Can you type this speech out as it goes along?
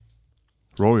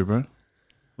Rory, bro.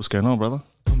 What's going on, brother?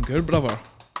 I'm good, brother.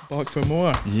 Back for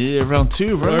more. Yeah, round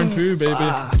two, bro. Round two, baby.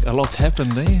 A lot's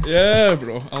happened, eh? Yeah,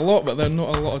 bro. A lot, but then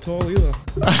not a lot at all either.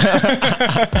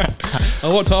 A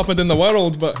lot's happened in the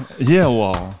world, but Yeah,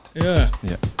 well. yeah.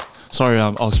 Yeah. Sorry, I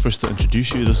was supposed to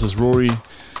introduce you. This is Rory,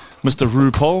 Mr.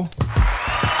 RuPaul.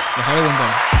 The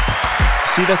Highlander.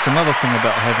 See, that's another thing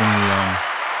about having the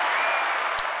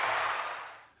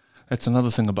That's another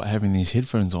thing about having these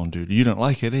headphones on, dude. You don't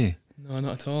like it, eh? No,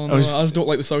 not at all. No, I just don't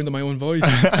like the sound of my own voice.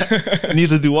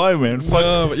 Neither do I, man. Fuck.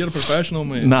 No, but you're a professional,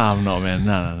 mate. Nah, I'm not, man.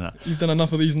 Nah. You've done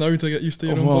enough of these now to get used to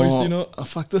your own voice, do you not?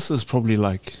 Fuck, this is probably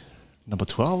like number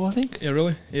 12, I think. Yeah,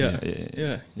 really? Yeah.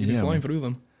 Yeah. You've been Yeah, flying man. through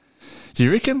them. Do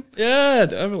you reckon? Yeah,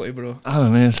 definitely, bro. I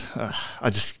don't know. I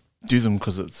just do them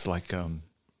because it's like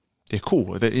they're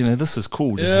cool. This is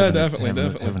cool. Just Yeah, having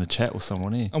definitely. having a chat with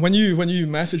someone. Eh? And when you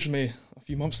messaged me a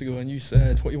few months ago and you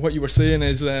said what you were saying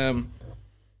is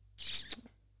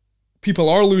people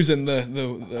are losing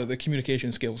the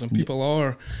communication skills and people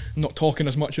are not talking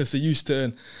as much as they used to,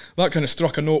 and that kind of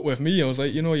struck a note with me. I was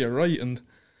like, you're right, and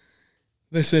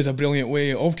this is a brilliant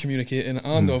way of communicating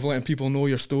and of letting people know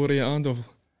your story and of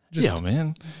just Yeah,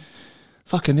 man.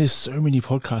 Fucking, there's so many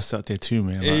podcasts out there too,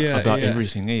 man. About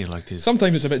everything. Eh? Like there's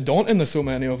sometimes it's a bit daunting. There's so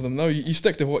many of them now. You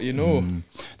stick to what you know.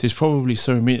 There's probably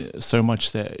so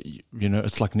much that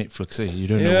it's like Netflix. Eh? You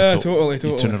don't know. Yeah, what to,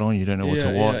 totally. You turn it on, you don't know what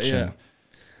to watch. Yeah.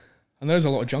 And there's a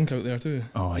lot of junk out there too.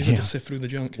 Oh, You yeah. have to sift through the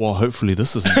junk. Well, hopefully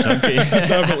this isn't junky.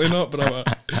 Definitely not, brother.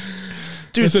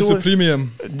 Dude, This is so the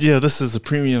premium. Yeah, this is a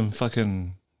premium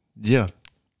fucking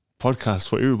podcast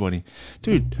for everybody,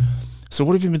 dude. So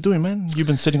what have you been doing, man? You've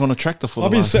been sitting on a tractor for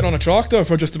I've been sitting on a tractor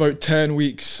for just about 10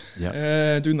 weeks,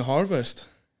 doing the harvest.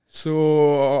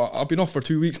 So I've been off for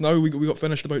 2 weeks now. We got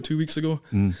finished about 2 weeks ago,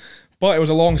 but it was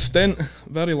a long stint,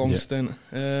 very long stint.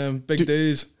 Big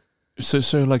days. So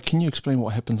like, can you explain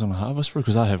what happens on a harvest, bro?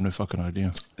 Because I have no fucking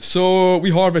idea. So we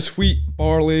harvest wheat,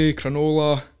 barley,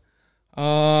 canola,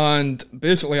 and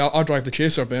basically I drive the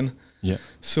chaser bin. Yeah.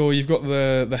 So you've got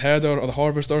the header or the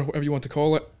harvester, whatever you want to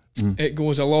call it. It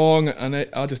goes along and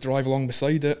I just drive along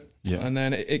beside it. Yeah. And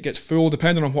then it gets full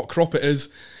depending on what crop it is.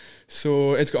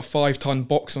 So it's got a 5-ton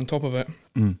box on top of it.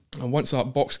 And once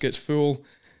that box gets full,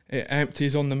 it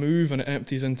empties on the move and it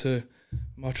empties into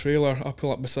my trailer. I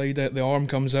pull up beside it, the arm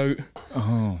comes out.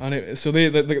 And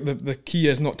the key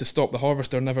is not to stop. The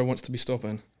harvester never wants to be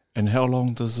stopping. And how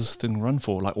long does this thing run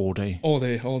for? Like all day? All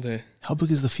day. How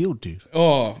big is the field, dude?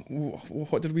 Oh,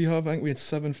 what did we have? I think we had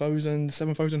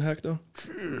 7,000 hectare.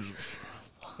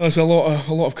 That's a lot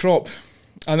of crop.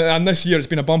 And this year it's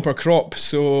been a bumper crop,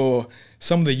 so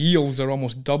some of the yields are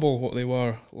almost double what they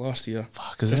were last year.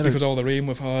 Fuck, Just because of all the rain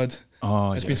we've had.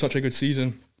 It's been such a good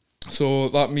season. So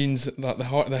that means that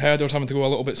the header's having to go a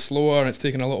little bit slower and it's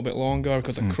taking a little bit longer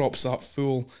because the crop's that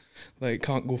full that it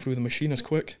can't go through the machine as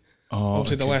quick.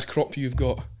 Obviously, the less crop you've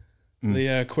got,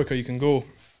 the quicker you can go.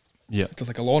 Yeah. It's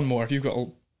like a lawnmower. If you've got a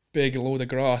big load of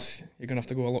grass, you're going to have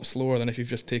to go a lot slower than if you've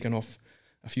just taken off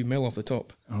a few mil off the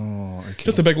top. Oh, okay.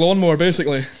 Just a big lawnmower,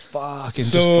 basically. Fucking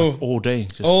So, just like all day.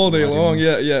 Just all day riding long,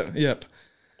 this. yep.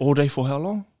 All day for how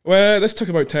long? Well, this took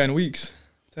about 10 weeks.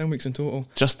 10 weeks in total.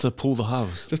 Just to pull the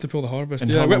harvest? Just to pull the harvest.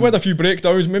 And Yeah, how we long- had a few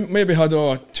breakdowns. Maybe had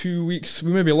 2 weeks.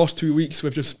 We maybe lost 2 weeks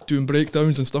with just doing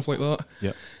breakdowns and stuff like that.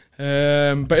 Yeah.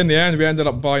 But in the end, we ended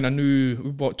up buying we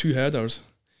bought 2 headers.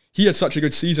 He had such a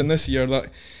good season this year that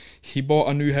he bought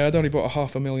a new header. He bought a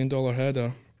 $500,000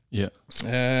 header. Yeah.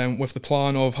 With the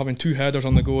plan of having 2 headers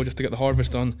on the go just to get the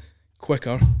harvest done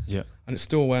quicker. Yeah. And it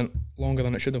still went longer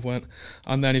than it should have went.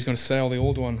 And then he's going to sell the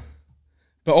old one.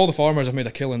 But all the farmers have made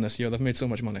a killing this year. They've made so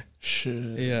much money.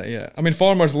 Shit. Yeah. I mean,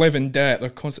 farmers live in debt. They're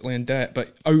constantly in debt.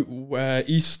 But out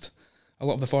east, a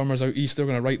lot of the farmers out east, they're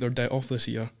going to write their debt off this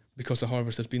year because the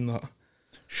harvest has been that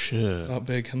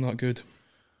big and that good.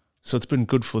 So it's been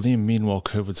good for them. Meanwhile,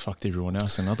 COVID's fucked everyone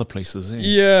else in other places. Eh?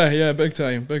 Yeah, big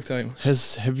time.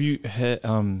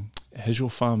 Has your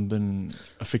farm been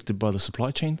affected by the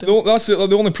supply chain thing? That's the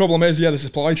only problem is the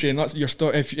supply chain. That's your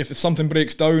stuff. If something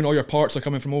breaks down, all your parts are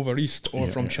coming from over east or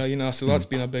from China. So that's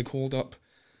been a big hold up.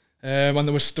 And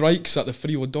there was strikes at the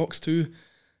Frio docks too.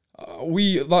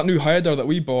 That new header that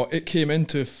we bought, it came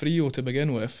into Frio to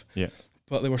begin with. Yeah.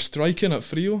 But they were striking at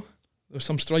Frio. There were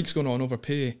some strikes going on over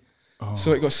pay.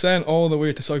 So it got sent all the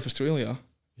way to South Australia.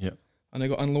 Yeah. And it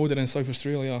got unloaded in South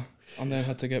Australia and then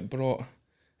had to get brought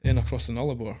in across the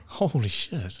Nullarbor. Holy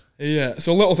shit. Yeah,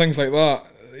 so little things like that.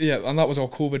 Yeah, and that was all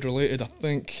COVID related, I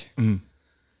think.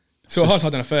 So it has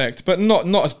had an effect, but not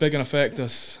as big an effect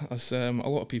as a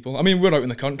lot of people. I mean, we're out in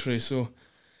the country, so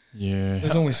yeah,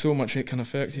 there's only so much it can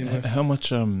affect you. How much?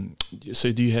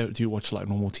 So do you watch like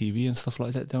normal TV and stuff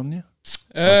like that down there?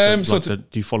 Do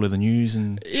you follow the news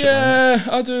and shit yeah,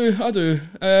 I do.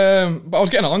 But I was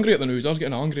getting angry at the news. I was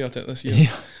getting angry at it this year.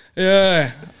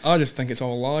 Yeah, I just think it's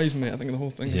all lies, mate. I think the whole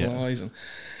thing is lies, and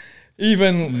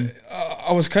even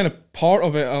I was kind of part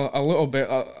of it a little bit.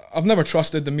 I've never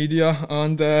trusted the media,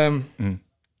 and I'm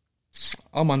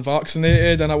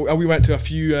unvaccinated, and we went to a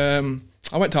few.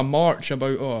 I went to a march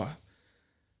about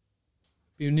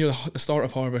near the start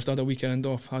of harvest. I had a weekend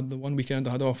off. Had the one weekend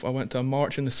I had off. I went to a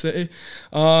march in the city,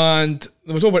 and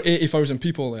there was over 80,000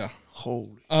 people there. Holy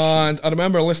and shit. I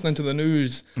remember listening to the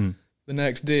news the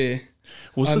next day.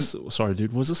 Was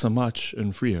this a march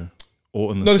in Frio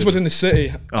or in the No, city? this was in the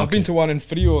city. I've been to one in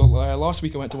Frio. Last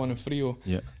week I went to one in Frio.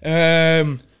 Yeah.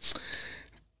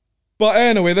 But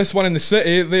anyway, this one in the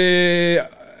city, the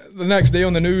next day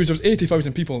on the news, there was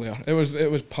 80,000 people there. It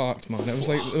was packed, man. It was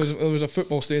like it was a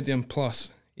football stadium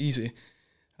plus, easy.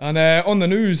 And on the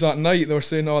news that night, they were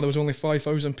saying, there was only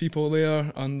 5,000 people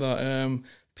there, and that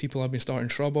people had been starting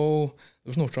trouble.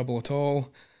 There was no trouble at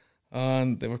all.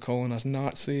 And they were calling us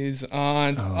Nazis,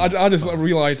 and I just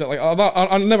realised that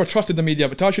I never trusted the media,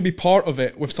 but to actually be part of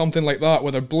it with something like that,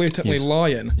 where they're blatantly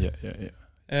lying,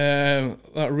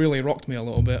 that really rocked me a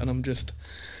little bit, and I'm just,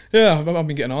 I've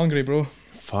been getting angry, bro.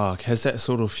 Fuck, has that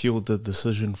sort of fueled the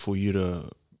decision for you to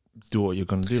do what you're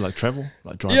going to do, like travel,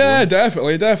 like drive? Yeah, away?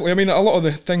 definitely. I mean, a lot of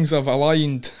the things I've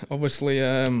aligned. Obviously,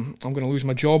 I'm going to lose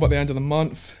my job at the end of the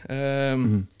month.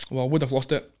 Well, I would have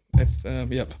lost it if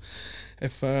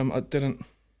the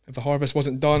harvest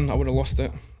wasn't done, I would have lost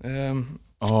it.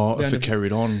 If it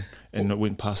carried on and it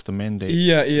went past the mandate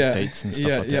dates and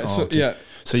stuff like that.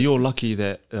 So you're lucky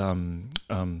that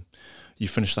you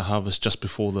finished the harvest just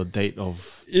before the date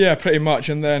of... Yeah, pretty much.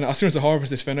 And then as soon as the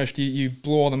harvest is finished, you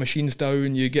blow all the machines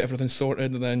down, you get everything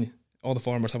sorted, and then all the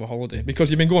farmers have a holiday.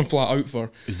 Because you've been going flat out for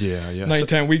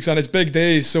 9-10 weeks, and it's big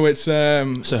days, so it's...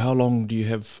 so how long do you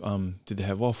have... did they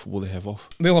have off? Will they have off?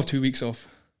 They'll have 2 weeks off.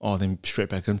 Oh, then straight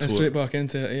back into it. Straight back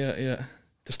into it, yeah.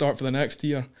 To start for the next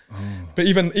year. But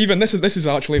even this is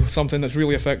actually something that's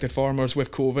really affected farmers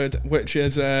with COVID, which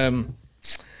is the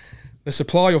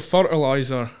supply of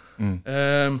fertiliser.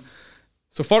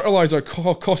 So fertiliser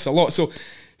costs a lot. So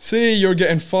say you're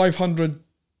getting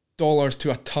 $500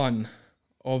 to a ton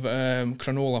of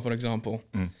canola, for example.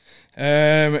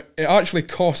 It actually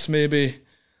costs maybe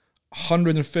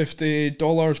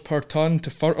 $150 per ton to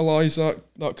fertilise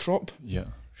that crop. Yeah.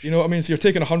 You know what I mean? So you're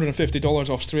taking $150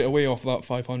 off straight away off that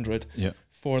 500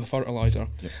 for the fertiliser.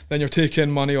 Yeah. Then you're taking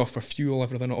money off for fuel,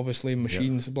 everything, obviously,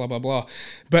 machines, blah, blah, blah.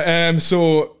 But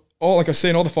so, like I was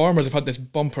saying, all the farmers have had this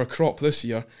bumper crop this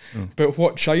year. But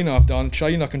what China have done,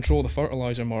 China control the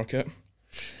fertiliser market.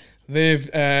 They've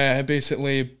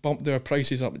basically bumped their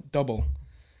prices up double.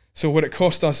 So what it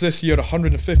cost us this year,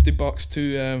 $150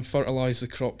 to fertilise the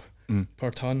crop per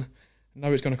ton.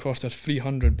 Now it's going to cost us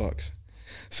 $300.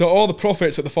 So all the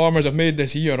profits that the farmers have made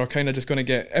this year are kind of just going to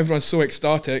get, everyone's so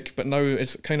ecstatic, but now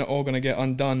it's kind of all going to get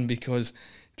undone because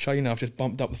China have just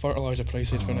bumped up the fertiliser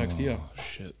prices for next year. Oh,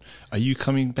 shit. Are you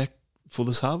coming back for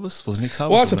this harvest, for the next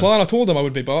harvest? Well, that's the plan. I told them I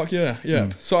would be back, yeah.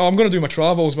 So I'm going to do my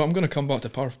travels, but I'm going to come back to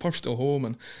Perth. Perth's still home,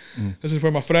 and this is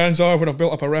where my friends are, where I've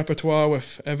built up a repertoire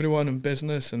with everyone in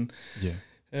business and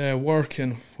work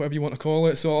and whatever you want to call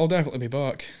it. So I'll definitely be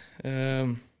back.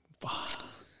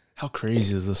 How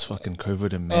crazy is this fucking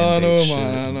COVID and mandate shit?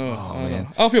 I know.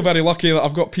 I feel very lucky that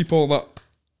I've got people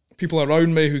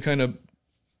around me who kind of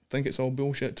think it's all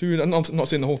bullshit too. I'm not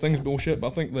saying the whole thing's bullshit, but I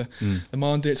think the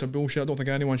mandates are bullshit. I don't think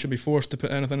anyone should be forced to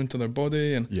put anything into their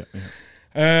body.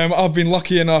 And I've been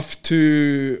lucky enough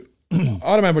to...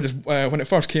 I remember just when it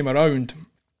first came around,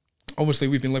 obviously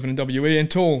we've been living in WA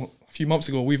until a few months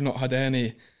ago. We've not had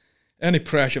any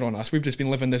pressure on us. We've just been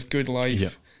living this good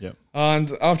life.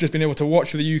 And I've just been able to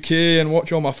watch the UK and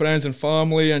watch all my friends and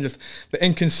family, and just the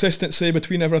inconsistency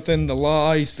between everything, the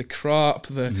lies, the crap,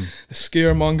 the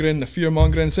scaremongering, the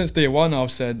fearmongering. Since day one,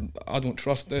 I've said, I don't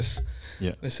trust this.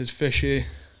 This is fishy.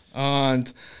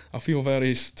 And I feel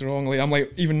very strongly. I'm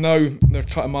like, even now, they're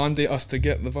trying to mandate us to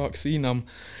get the vaccine. I'm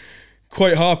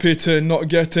quite happy to not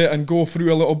get it and go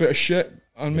through a little bit of shit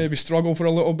and maybe struggle for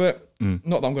a little bit.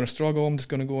 Not that I'm going to struggle, I'm just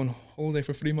going to go on holiday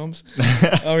for 3 months.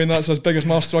 I mean, that's as big as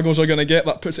my struggles are going to get.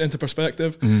 That puts it into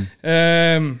perspective.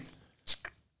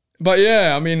 But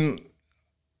yeah, I mean,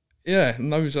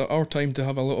 now's our time to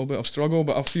have a little bit of struggle,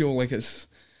 but I feel like it's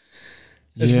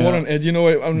warranted. You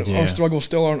know, our struggles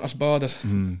still aren't as bad as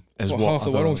what half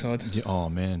the world's had. Oh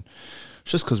man,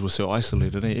 it's just because we're so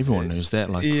isolated. Everyone knows that.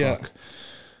 Like, fuck.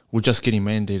 We're just getting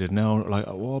mandated now. Like,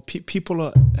 well, people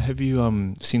are. Have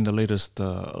you seen the latest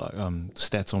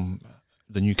stats on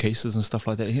new cases and stuff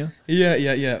like that here? Yeah.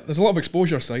 There's a lot of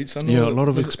exposure sites. I know. Yeah, a lot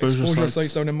of exposure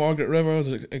sites down in Margaret River.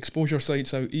 There's exposure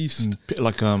sites out east.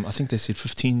 Like I think they said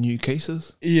 15 new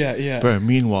cases. Yeah. Bro,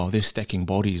 meanwhile they're stacking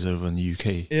bodies over in the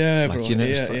UK. Yeah, like, bro. You know,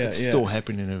 it's still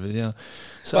happening over there.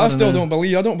 So but I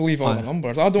don't believe all the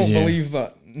numbers. I don't believe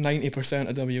that 90%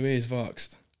 of WA is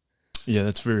vaxxed. Yeah,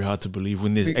 that's very hard to believe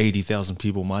when there's 80,000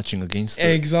 people marching against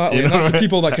it. Exactly, you know? And that's the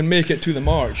people that can make it to the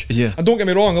march. Yeah. And don't get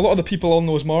me wrong, a lot of the people on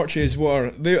those marches a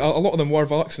lot of them were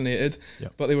vaccinated,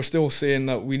 but they were still saying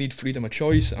that we need freedom of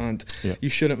choice and you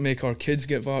shouldn't make our kids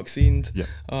get vaccinated. Yeah.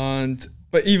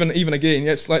 But even again,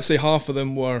 let's say half of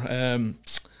them were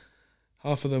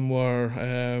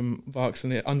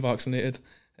unvaccinated.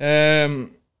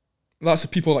 That's the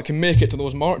people that can make it to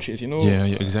those marches, you know. Yeah,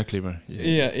 exactly, bro.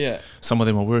 Yeah. Some of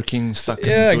them are working, stuck.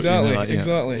 Yeah, exactly,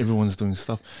 exactly. Everyone's doing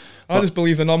stuff. I just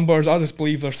believe the numbers. I just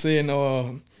believe they're saying,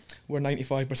 we're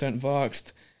 95%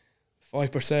 vaxxed,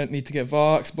 5% need to get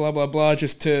vaxxed, blah blah blah,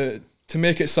 just to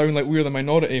make it sound like we're the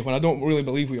minority. When I don't really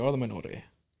believe we are the minority.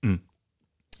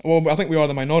 Well, I think we are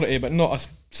the minority, but not as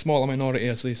small a minority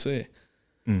as they say.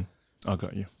 I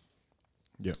got you.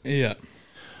 Yeah. Yeah.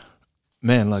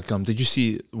 Man, like, did you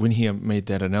see when he made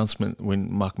that announcement,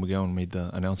 when Mark McGowan made the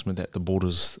announcement that the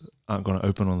borders aren't going to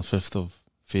open on the 5th of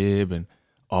Feb, and,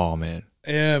 oh, man.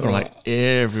 Yeah, bro. Like,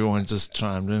 everyone just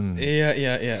chimed in.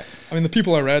 Yeah. I mean, the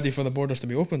people are ready for the borders to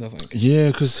be opened, I think.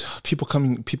 Yeah, because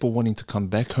people wanting to come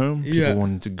back home, people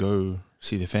wanting to go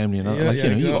see their family, and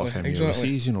you got family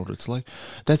overseas, you know what it's like.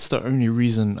 That's the only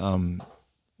reason,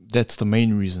 that's the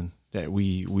main reason that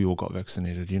we all got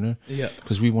vaccinated, you know? Yeah.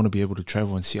 Because we want to be able to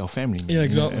travel and see our family. Yeah,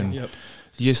 exactly. And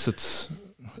yes, it's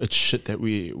shit that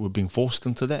we're being forced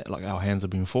into that. Like, our hands are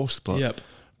being forced. But,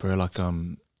 bro, like,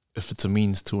 if it's a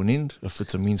means to an end, if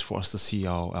it's a means for us to see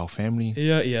our family,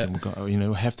 then we got, you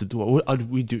know, have to do it.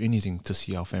 We do anything to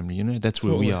see our family, you know? That's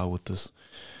where we are with this.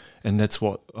 And that's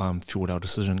what fueled our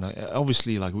decision. Like,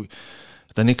 obviously, like,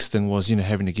 the next thing was, you know,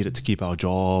 having to get it to keep our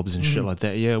jobs and shit like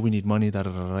that. Yeah, we need money,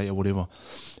 or whatever.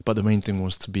 But the main thing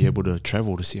was to be able to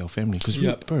travel to see our family. Because,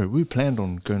 we planned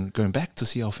on going back to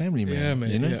see our family, man. Yeah, man.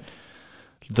 You know?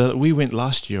 We went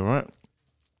last year, right?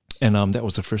 And that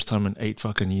was the first time in 8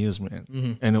 fucking years,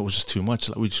 man. And it was just too much.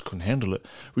 Like, we just couldn't handle it.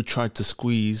 We tried to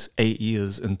squeeze 8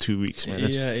 years in 2 weeks, man.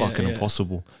 That's fucking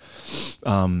impossible.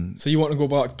 So you want to go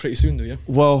back pretty soon, do you?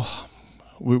 Well,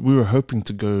 we were hoping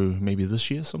to go maybe this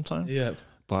year sometime. Yeah.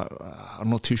 But I'm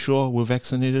not too sure. We're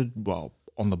vaccinated. Well,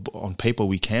 on paper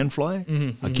we can fly,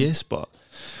 I guess. But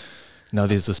now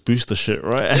there's this booster shit,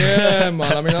 right? Yeah,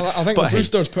 man. I mean, I think the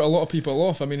boosters put a lot of people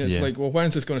off. I mean, it's like, well,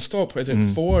 when's this going to stop? Is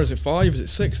it 4? Is it 5? Is it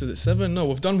 6? Is it 7? No,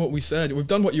 we've done what we said. We've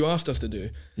done what you asked us to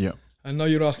do. Yeah. And now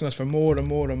you're asking us for more and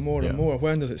more and more and more.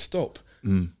 When does it stop?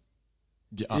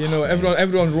 Yeah, you know,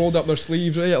 everyone rolled up their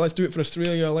sleeves. Yeah, let's do it for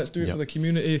Australia. Let's do it for the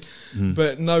community.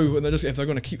 But now, when if they're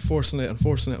going to keep forcing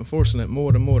it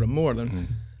more and more and more, then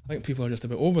I think people are just a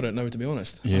bit over it now. To be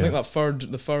honest, I think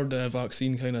the third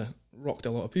vaccine kind of rocked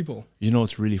a lot of people. You know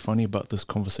what's really funny about this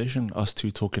conversation? Us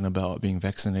two talking about being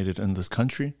vaccinated in this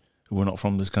country. We're not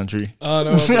from this country. I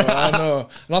know, bro, I know.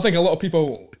 And I think a lot of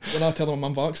people, when I tell them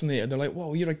I'm vaccinated, they're like,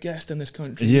 "Whoa, you're a guest in this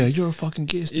country." Yeah, you're a fucking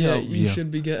guest. Yeah, you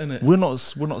should be getting it. We're not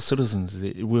citizens.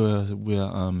 We're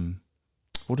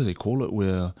what do they call it?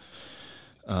 We're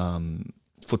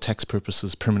for tax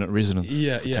purposes, permanent residents.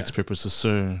 For tax purposes,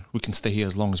 so we can stay here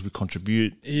as long as we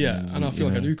contribute. Yeah, and I feel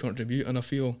like I do contribute, and I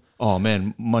feel. Oh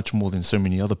man, much more than so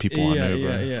many other people I know,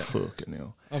 bro. Yeah. Fucking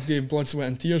hell. I've gave blood, sweat,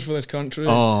 and tears for this country.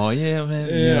 Oh yeah, man.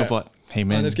 Yeah, but hey,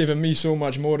 man, and it's given me so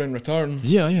much more in return.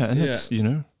 Yeah, and that's, you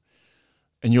know,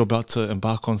 and you're about to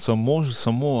embark on some more.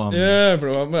 Yeah,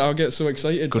 bro. I'll get so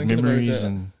excited. Good thinking memories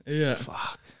about it. and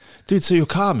fuck, dude. So your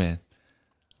car, man.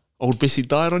 Old Bessie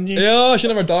died on you? Yeah, she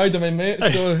never died on me, mate.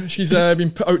 So she's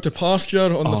been put out to pasture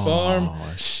on the farm.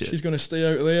 Oh shit! She's going to stay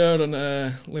out there and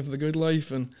live the good life.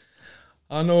 And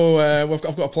I know I've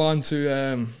got a plan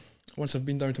to. Once I've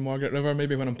been down to Margaret River,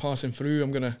 maybe when I'm passing through,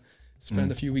 I'm going to spend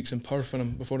a few weeks in Perth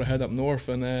before I head up north.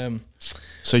 And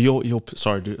so you're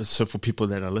sorry, dude, so for people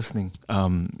that are listening,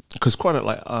 because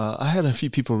I had a few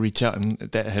people reach out and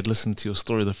that had listened to your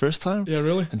story the first time. Yeah,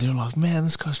 really? And they're like, "Man,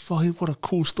 this guy's fucking, what a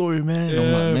cool story, man." And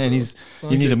I'm like, "Man,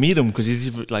 you need to meet him because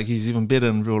he's even better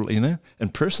in real, you know, in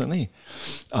person, eh?"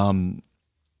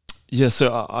 Yeah,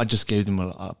 so I just gave them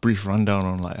a brief rundown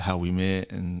on like how we met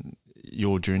and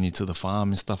your journey to the farm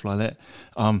and stuff like that.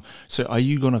 So are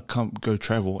you gonna go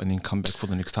travel and then come back for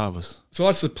the next harvest? So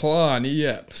that's the plan.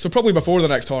 Yeah. So probably before the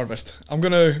next harvest, I'm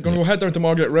gonna go head down to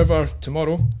Margaret River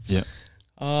tomorrow. Yeah.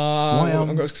 Why?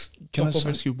 Can I just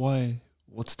ask you why?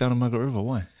 What's down in Margaret River?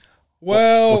 Why?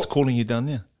 Well, what's calling you down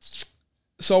there?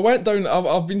 So I went down.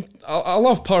 I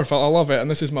love Perth. I love it,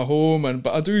 and this is my home.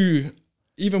 But I do.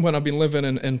 Even when I've been living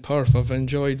in Perth, I've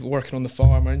enjoyed working on the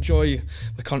farm. I enjoy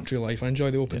the country life. I enjoy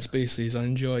the open spaces. I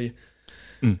enjoy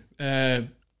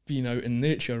being out in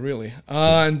nature, really.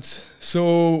 And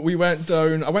so we went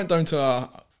down. I went down to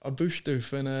a bush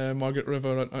doof in Margaret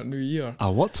River at New Year.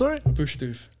 A what, sorry? A bush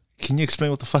doof. Can you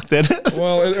explain what the fuck that is?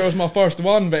 Well, it was my first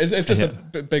one, but it's just a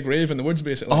big rave in the woods,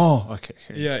 basically. Oh, okay.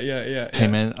 Yeah. Hey,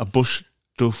 man, a bush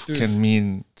doof can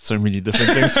mean so many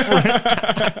different things for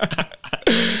it.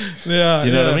 Yeah, do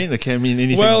you know what I mean? It can mean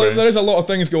anything. Well, bro. there is a lot of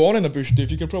things go on in a bush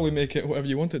doof. You could probably make it whatever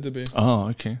you want it to be. Oh,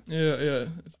 okay. Yeah.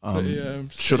 Pretty,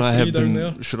 should I have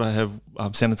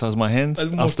sanitized my hands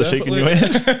after shaking your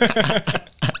hand?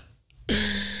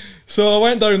 So I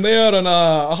went down there and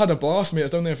I had a blast, mate. I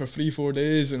was down there for 3-4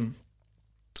 days, and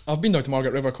I've been down to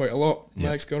Margaret River quite a lot. My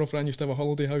ex-girlfriend used to have a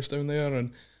holiday house down there,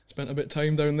 and spent a bit of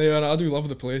time down there. And I do love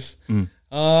the place.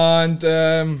 And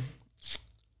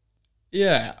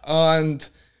and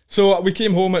so we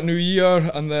came home at New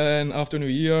Year, and then after New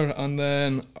Year, and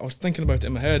then I was thinking about it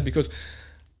in my head, because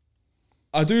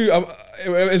there's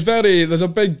a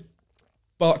big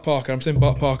backpacker, I'm saying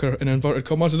backpacker in inverted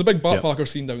commas, there's a big backpacker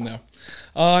scene down there.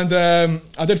 And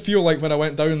I did feel like when I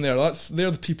went down there,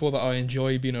 they're the people that I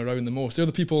enjoy being around the most. They're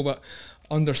the people that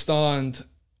understand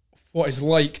what it's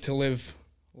like to live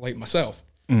like myself.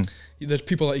 There's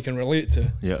people that you can relate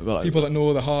to. People that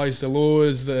know the highs, the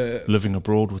lows, the living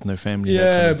abroad with no family.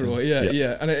 Yeah, bro.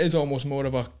 Yeah. And it is almost more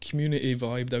of a community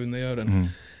vibe down there.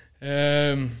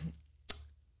 And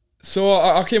so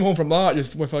I came home from that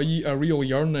just with a real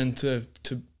yearning to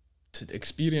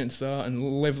experience that and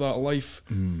live that life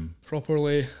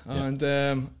properly. And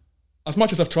as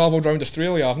much as I've travelled around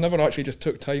Australia, I've never actually just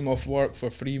took time off work for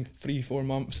 3-4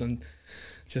 months and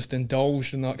just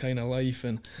indulged in that kind of life.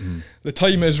 And the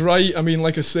time is right. I mean,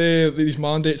 like I say, these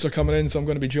mandates are coming in, so I'm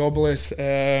going to be jobless.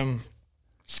 And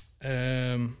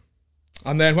then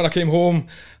when I came home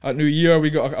at New Year, we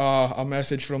got a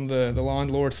message from the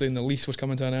landlord saying the lease was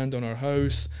coming to an end on our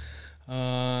house,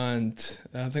 and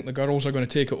I think the girls are going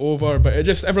to take it over. But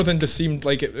everything just seemed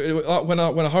like when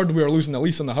I heard we were losing the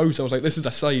lease on the house, I was like, this is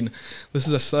a sign. This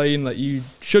is a sign that you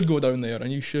should go down there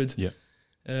and you should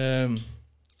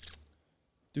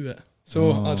do it.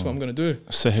 So that's what I'm going to do.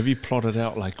 So have you plotted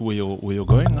out like where you're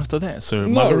going after that? So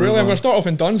not really. I'm going to start off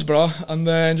in Dunsborough and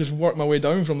then just work my way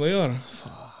down from there.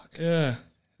 Fuck. Yeah.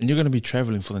 And you're going to be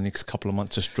travelling for the next couple of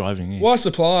months, just driving. Well, that's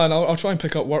the plan. I'll try and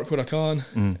pick up work where I can.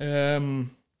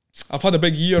 I've had a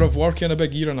big year of working, a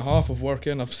big year and a half of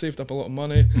working. I've saved up a lot of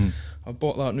money. I've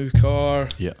bought that new car.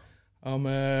 Yeah.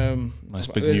 Nice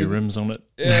big new rims on it.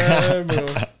 Yeah, bro.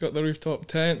 Got the rooftop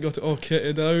tent, got it all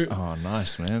kitted out. Oh,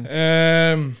 nice, man.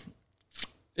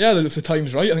 Yeah, the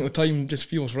time's right. I think the time just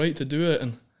feels right to do it.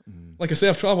 And like I say,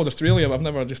 I've travelled Australia, but I've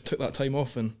never just took that time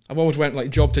off. And I've always went like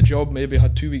job to job. Maybe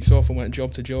had 2 weeks off and went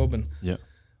job to job. And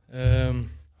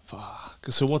fuck.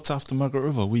 So what's after Margaret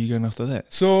River? Where are you going after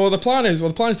that? So the plan is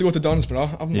to go to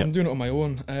Dunsborough. I'm doing it on my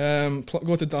own.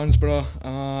 Go to Dunsborough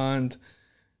and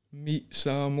meet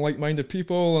some like-minded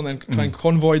people, and then try and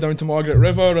convoy down to Margaret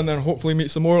River, and then hopefully meet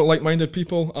some more like-minded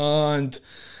people. And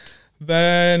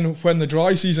then when the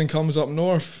dry season comes up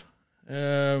north,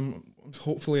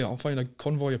 hopefully I'll find a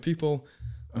convoy of people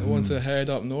that want to head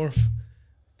up north,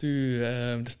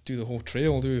 just do the whole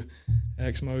trail, do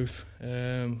Exmouth,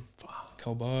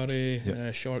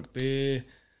 Kalbarri, Shark Bay,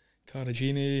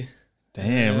 Carragini.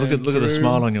 Damn, look at the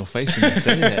smile on your face when you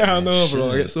say that. I know,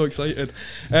 bro. I get so excited.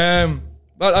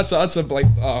 That's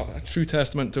a true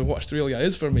testament to what Australia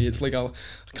is for me. It's like a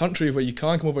country where you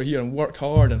can come over here and work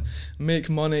hard and make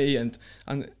money and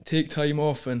take time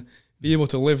off and be able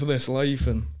to live this life.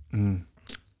 And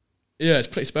yeah, it's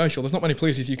pretty special. There's not many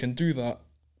places you can do that.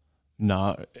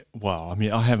 No, well, I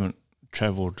mean, I haven't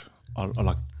travelled I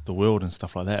like the world and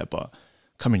stuff like that, but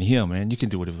coming here, man, you can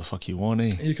do whatever the fuck you want,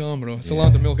 eh? You can, bro. It's a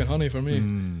land of milk and honey for me.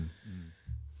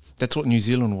 That's what New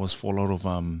Zealand was for a lot of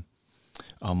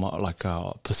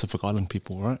Pacific Island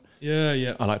people, right?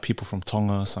 Yeah. I like people from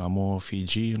Tonga, Samoa,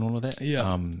 Fiji, and all of that.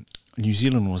 Yeah. New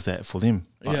Zealand was that for them.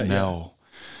 But now,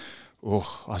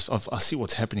 I see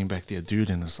what's happening back there, dude,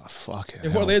 and it's like, fuck it.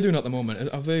 Yeah, what are they doing at the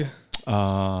moment? Have they?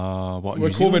 What?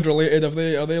 With COVID related,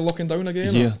 are they locking down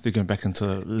again? Yeah, they're going back into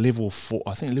level 4.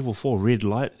 I think level 4 red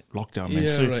light lockdown, man. Yeah,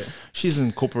 so right. She's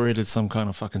incorporated some kind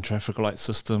of fucking traffic light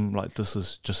system. Like this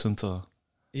is Jacinta.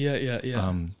 Yeah.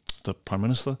 The Prime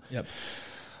Minister. Yep.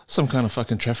 Some kind of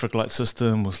fucking traffic light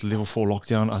system with level 4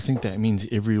 lockdown. I think that means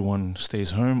everyone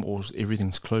stays home or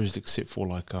everything's closed except for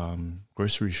like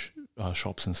grocery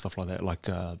shops and stuff like that, like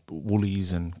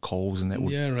Woolies and Coles, and that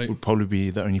would probably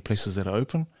be the only places that are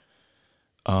open.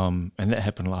 and that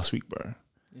happened last week, bro.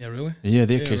 Yeah, really? Yeah,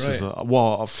 their cases are,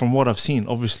 well, from what I've seen,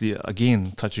 obviously,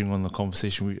 again, touching on the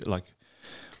conversation,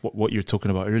 what you're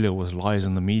talking about earlier was lies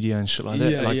in the media and shit like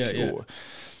that.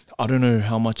 I don't know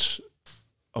how much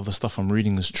of the stuff I'm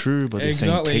reading is true, but they're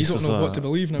saying cases you don't know what to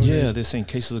believe nowadays. Yeah, they're saying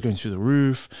cases are going through the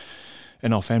roof,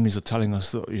 and our families are telling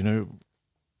us that,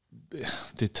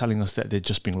 they're telling us that they're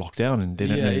just being locked down and they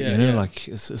don't know, like,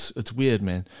 it's weird,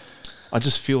 man. I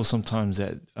just feel sometimes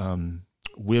that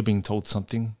we're being told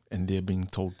something and they're being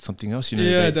told something else.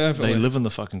 Definitely. They live in the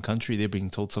fucking country, they're being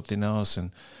told something else.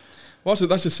 And that's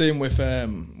the same with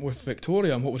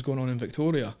Victoria and what was going on in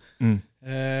Victoria.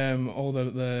 All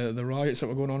the riots that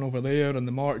were going on over there and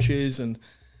the marches and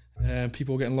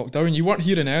people getting locked down. You weren't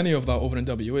hearing any of that over in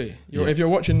WA. If you're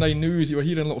watching 9 News, you were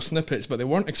hearing little snippets, but they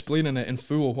weren't explaining it in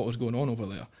full what was going on over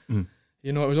there.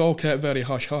 It was all kept very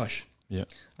hush-hush. Yeah.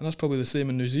 And that's probably the same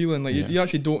in New Zealand. Like you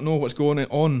actually don't know what's going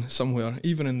on somewhere,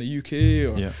 even in the UK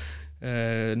or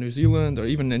New Zealand or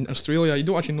even in Australia. You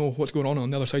don't actually know what's going on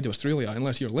the other side of Australia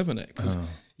unless you're living it. Because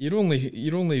you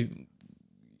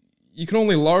can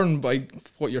only learn by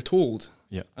what you're told.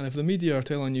 Yeah. And if the media are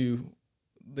telling you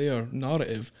their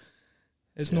narrative,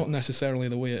 it's not necessarily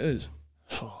the way it is.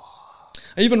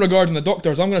 Even regarding the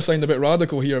doctors, I'm going to sound a bit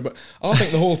radical here, but I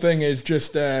think the whole thing is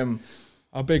just a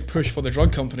big push for the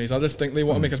drug companies. I just think they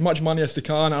want to make as much money as they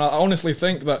can, and I honestly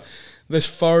think that this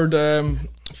third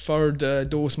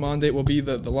dose mandate will be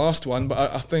the last one,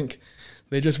 but I think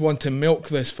they just want to milk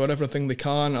this for everything they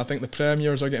can. I think the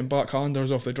premiers are getting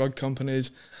backhanders off the drug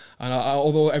companies, and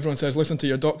although everyone says listen to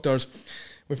your doctors,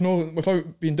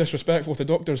 without being disrespectful to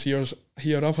doctors here,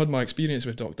 I've had my experience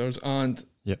with doctors, and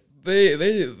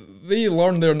they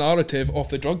learn their narrative off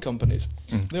the drug companies.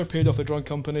 They're paid off the drug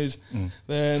companies.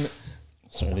 Then,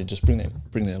 sorry, they just bring that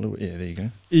a little bit. Yeah, there you go.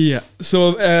 Yeah,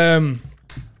 so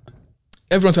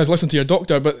everyone says listen to your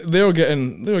doctor, but they're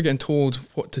getting told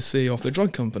what to say off the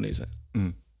drug companies.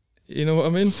 You know what I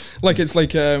mean? Like it's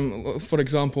like, for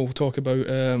example, talk about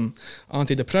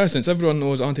antidepressants. Everyone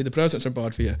knows antidepressants are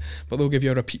bad for you, but they'll give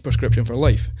you a repeat prescription for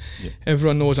life. Yeah.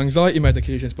 Everyone knows anxiety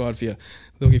medication is bad for you.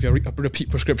 They'll give you a repeat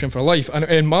prescription for life. And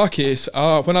in my case,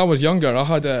 when I was younger, I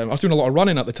was doing a lot of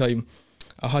running at the time.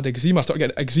 I had eczema. I started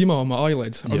getting eczema on my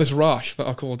eyelids, or this rash that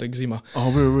I called eczema.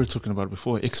 Oh, we were talking about it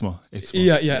before, eczema.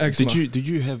 Yeah, eczema. Did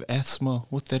you have asthma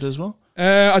with that as well?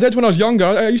 I did when I was younger.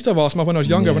 I used to have asthma when I was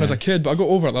younger, when I was a kid, but I got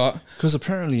over that. Because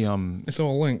apparently, it's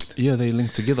all linked. Yeah, they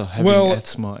link together. Having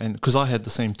asthma, and because I had the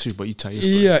same too, but you tell your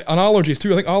story. Yeah, and allergies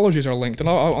too. I think allergies are linked, and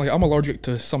I'm allergic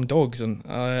to some dogs and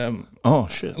oh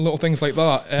shit, little things like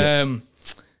that.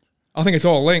 I think it's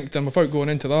all linked, and without going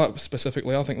into that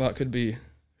specifically, I think that could be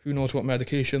who knows what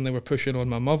medication they were pushing on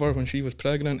my mother when she was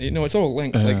pregnant. It's all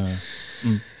linked.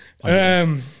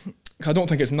 I don't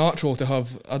think it's natural to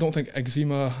have. I don't think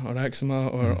eczema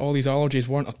or all these allergies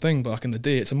weren't a thing back in the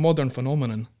day. It's a modern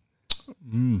phenomenon.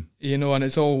 And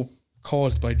it's all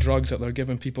caused by drugs that they're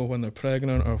giving people when they're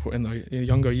pregnant or in their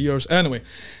younger years. Anyway,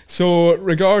 so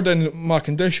regarding my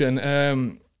condition, I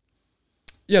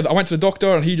went to the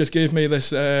doctor and he just gave me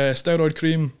this steroid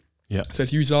cream. Yeah.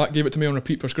 Said use that, gave it to me on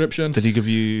repeat prescription. Did he give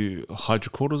you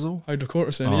hydrocortisone?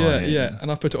 Hydrocortisone, yeah. And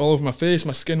I put it all over my face.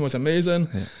 My skin was amazing.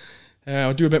 Yeah.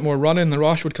 I'd do a bit more running, the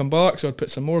rash would come back, so I'd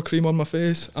put some more cream on my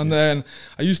face. And then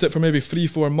I used it for maybe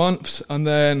 3-4 months, and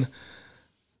then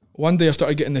one day I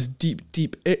started getting this deep,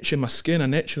 deep itch in my skin,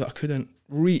 an itch that I couldn't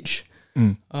reach.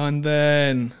 And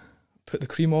then put the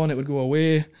cream on, it would go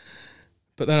away.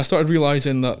 But then I started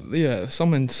realising that,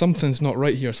 something's not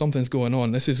right here, something's going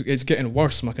on. It's getting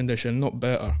worse, my condition, not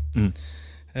better.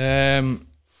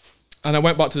 And I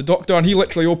went back to the doctor and he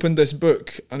literally opened this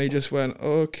book and he just went,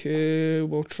 okay,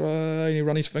 we'll try. And he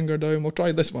ran his finger down, we'll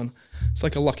try this one. It's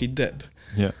like a lucky dip.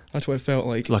 Yeah. That's what it felt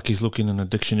like. Like he's looking in a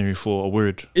dictionary for a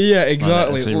word. Yeah,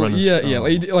 exactly.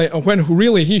 Like when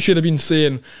really he should have been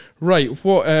saying, right,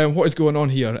 what is going on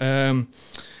here?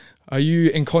 Are you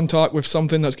in contact with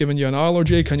something that's giving you an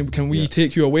allergy? Can we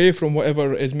take you away from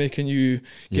whatever is making you,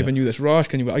 giving you this rash?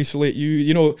 Can we isolate you?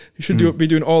 You should be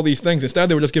doing all these things. Instead,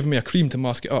 they were just giving me a cream to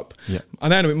mask it up. Yeah.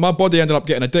 And anyway, my body ended up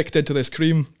getting addicted to this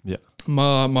cream. Yeah.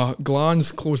 My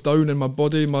glands closed down in my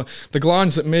body. The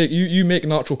glands that make, you make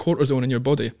natural cortisone in your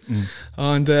body.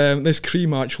 And this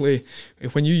cream actually,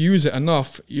 when you use it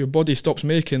enough, your body stops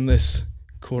making this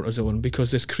cortisone because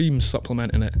this cream's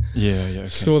supplementing it. Yeah. Okay.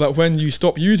 So that when you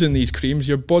stop using these creams,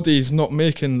 your body's not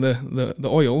making the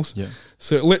oils. Yeah.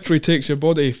 So it literally takes your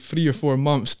body 3 or 4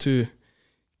 months to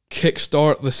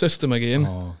kickstart the system again.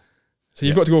 So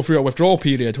you've got to go through a withdrawal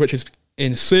period, which is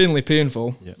insanely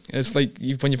painful. Yeah. It's like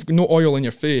when you've no oil in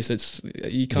your face,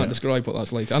 you can't describe what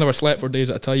that's like. I never slept for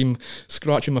days at a time,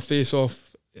 scratching my face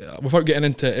off without getting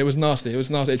into it, it was nasty.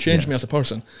 It changed me as a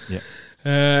person.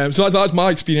 Yeah. So that's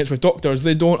my experience with doctors.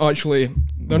 They don't actually,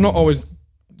 they're not always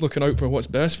looking out for what's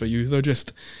best for you. They're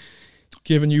just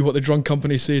giving you what the drug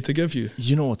companies say to give you.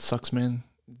 You know what sucks, man?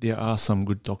 There are some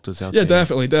good doctors out there. Yeah,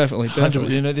 definitely.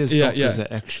 You know, there's doctors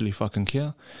that actually fucking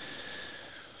care.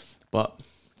 But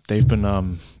they've been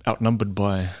outnumbered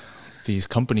by these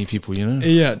company people, you know?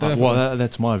 Yeah, definitely. Well,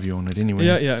 that's my view on it anyway.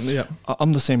 Yeah.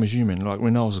 I'm the same as you, man. Like,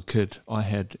 when I was a kid, I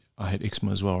had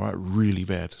eczema as well, right? Really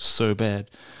bad. So bad.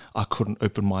 I couldn't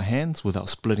open my hands without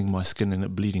splitting my skin and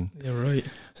it bleeding. Yeah, right.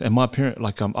 And my parent,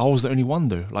 like, I was the only one,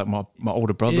 though. Like, my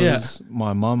older brothers,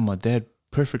 my mum, my dad,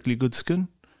 perfectly good skin.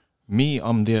 Me,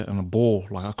 I'm there in a ball.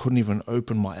 Like, I couldn't even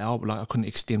open my elbow. Like, I couldn't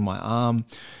extend my arm.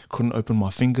 Couldn't open my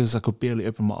fingers. I could barely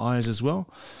open my eyes as well.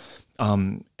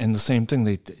 And the same thing,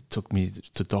 they took me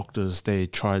to doctors. They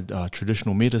tried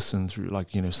traditional medicine through,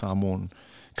 like, you know, Samoan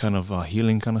kind of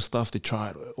healing kind of stuff. They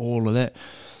tried all of that.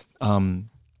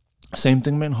 Same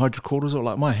thing, man, hydrocortisone.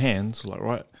 Like, my hands, like,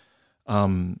 right,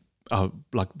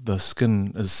 like, the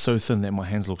skin is so thin that my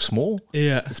hands look small.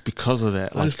 Yeah. It's because of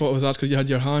that. I just thought it was that because you had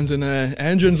your hands in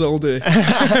engines all day.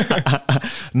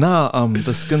 Nah,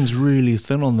 the skin's really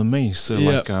thin on the me. So,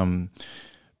 like,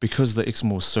 because the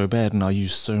eczema was so bad and I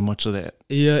used so much of that,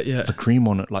 the cream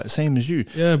on it, like, same as you.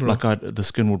 Yeah, bro. Like, the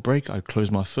skin would break, I'd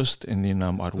close my fist and then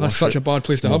I'd wash it. That's such a bad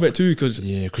place to have it too, because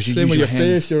you same use with your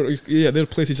face. There are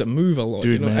places that move a lot.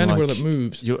 Dude, you know, man, anywhere like, that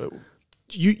moves.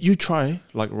 You try,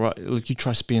 like, right, like, you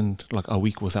try spend like a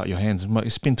week without your hands.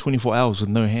 Like, spend 24 hours with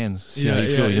no hands. See how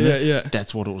you feel, you know? Yeah.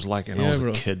 That's what it was like, and I was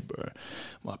a kid, bro.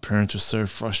 My parents were so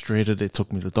frustrated. They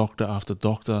took me to doctor after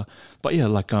doctor. But yeah,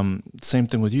 like, same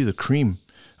thing with you. The cream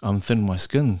thinned my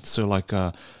skin. So, like,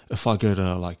 if I go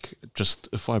to, like, just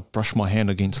if I brush my hand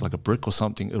against like a brick or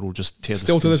something, it'll just tear.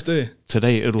 Still the skin. To this day.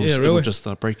 Today, it'll just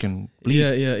break and bleed.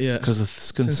 Yeah. Because the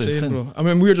skin's so thin. Bro. I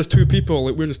mean, we're just two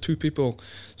people.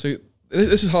 So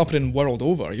this is happening world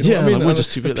over. You know what I mean? Like, we're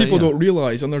just two people don't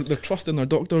realise, and they're trusting their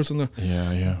doctors and they're.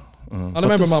 Yeah. I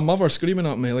remember my mother screaming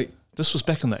at me, like. This was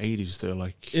back in the 80s, though.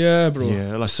 Like. Yeah, bro.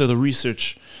 Yeah, like, so the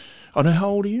research. I know. How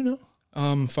old are you now?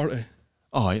 I'm 30.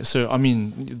 Oh, yeah. So I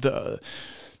mean,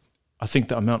 I think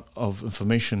the amount of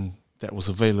information that was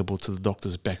available to the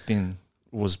doctors back then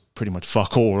was pretty much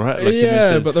fuck all, right?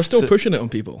 Like, but they're still pushing it on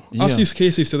people. Yeah. I see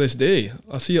cases to this day.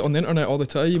 I see it on the internet all the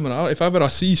time. And if ever I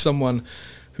see someone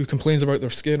who complains about their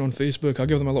skin on Facebook, I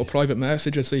give them a little private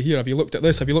message and say, here, have you looked at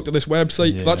this? Have you looked at this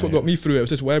website? Yeah, that's what got me through it. It was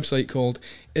this website called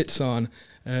ITSAN,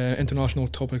 International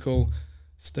Topical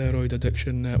Steroid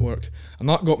Addiction Network, and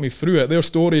that got me through it. Their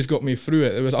stories got me through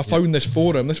it. I found this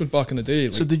forum. This was back in the day.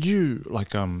 Like, so did you,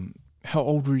 like, how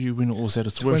old were you when it was at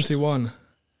its worst? 21.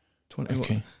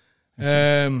 Okay.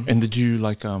 And did you,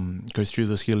 like, go through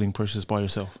this healing process by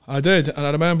yourself? I did, and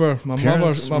I remember my mother.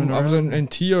 I was in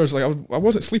tears. Like, I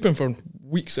wasn't sleeping for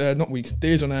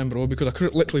days on end, bro, because I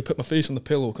couldn't literally put my face on the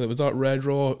pillow because it was that red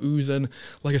raw, oozing.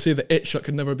 Like I say, the itch that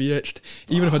could never be itched.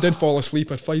 Even if I did fall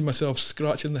asleep, I'd find myself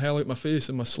scratching the hell out my face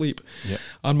in my sleep. Yeah.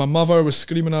 And my mother was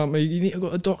screaming at me, "You need to go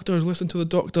to the doctors. Listen to the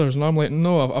doctors." And I'm like,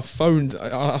 "No, I've found."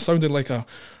 I sounded like a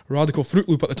radical Fruit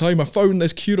Loop at the time. I found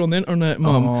this cure on the internet,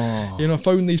 Mum. Oh. You know, I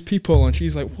found these people, and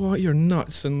she's like, "What? You're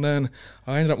nuts!" And then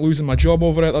I ended up losing my job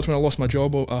over it. That's when I lost my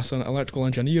job as an electrical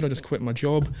engineer. I just quit my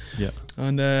job. Yeah.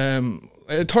 And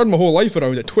it turned my whole life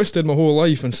around. It twisted my whole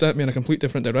life and set me in a complete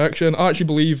different direction. I actually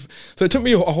believe. So it took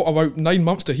me about 9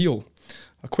 months to heal.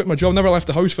 I quit my job. Never left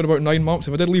the house for about 9 months.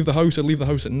 If I did leave the house, I'd leave the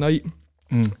house at night.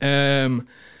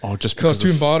 Just because I was too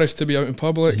embarrassed to be out in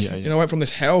public. Yeah. You know, I went from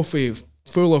this healthy,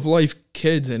 full of life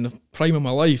kid in the prime of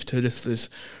my life to just this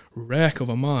wreck of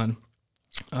a man,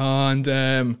 and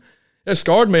it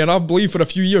scarred me. And I believe for a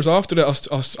few years after it,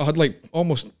 I had like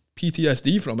almost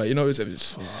PTSD from it. You know,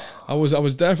 I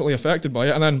was definitely affected by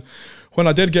it. And then when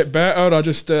I did get better, I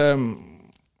just I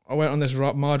went on this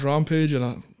mad rampage and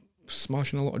I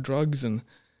smashing a lot of drugs and.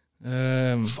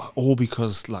 All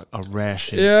because like a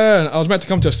rash. Yeah, I was meant to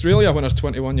come to Australia when I was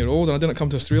 21 years old, and I didn't come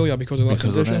to Australia because of that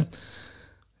condition.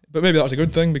 But maybe that was a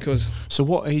good thing because. So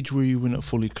what age were you when it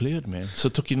fully cleared, man? So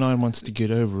it took you 9 months to get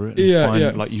over it.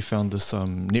 And like you found this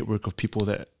network of people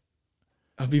that.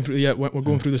 I've been through. Yeah, we're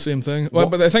going through the same thing. Well,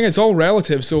 but the thing, it's all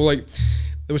relative. So like,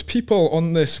 there was people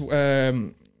on this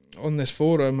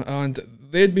forum, and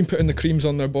they'd been putting the creams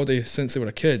on their body since they were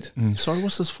a kid. Sorry,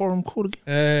 what's this forum called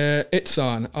again?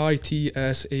 ITSAN,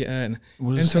 ITSAN,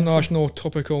 International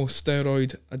Topical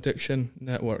Steroid Addiction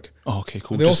Network. Oh, okay,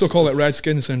 cool. They also call it red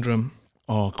skin syndrome.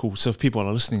 Oh, cool. So if people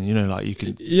are listening, you know, like you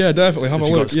can... Yeah, definitely, have a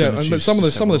look. Yeah, but some of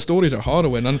the stories are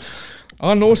harrowing. And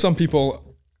I know some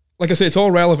people, like I say, it's all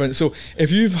relevant. So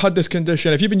if you've had this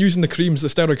condition, if you've been using the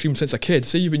steroid creams since a kid,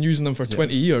 say you've been using them for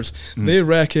 20 years, they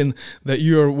reckon that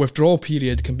your withdrawal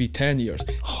period can be 10 years.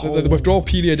 The withdrawal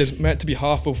period is meant to be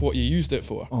half of what you used it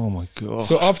for. Oh my God.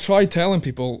 So I've tried telling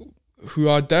people who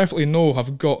I definitely know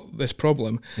have got this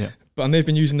problem, and they've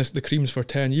been using the creams for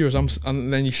 10 years.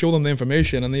 And then you show them the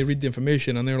information and they read the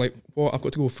information and they're like, what, I've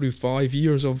got to go through 5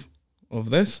 years of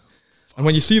this? And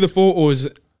when you see the photos,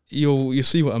 you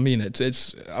see what I mean.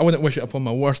 It's I wouldn't wish it upon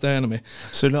my worst enemy.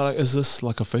 So now, is this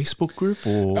like a Facebook group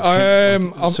or?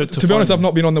 To be honest, I've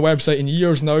not been on the website in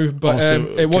years now, but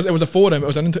it was a forum. It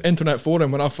was an internet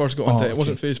forum when I first got into it. It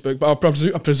wasn't Facebook, but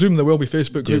I presume there will be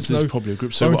Facebook groups now. There's probably a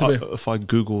group. So if I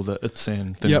Google that, it's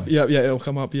saying. Yep, it'll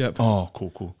come up. Yep. Oh,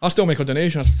 cool. I still make a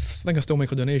donation. I think I still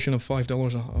make a donation of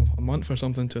 $5 a month or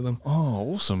something to them.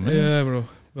 Oh, awesome, man. Yeah, bro.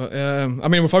 But I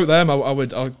mean, without them,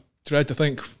 I dread to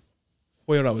think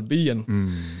where I would be, and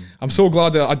I'm so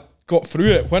glad that I got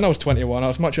through it when I was 21.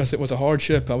 As much as it was a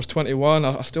hardship, I was 21.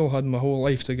 I still had my whole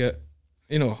life to get.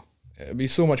 It'd be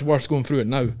so much worse going through it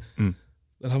now than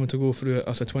having to go through it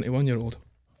as a 21-year-old.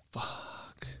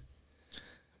 Fuck.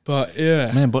 But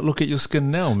yeah, man. But look at your skin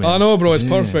now, man. I know, bro. It's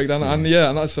perfect, and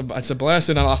it's a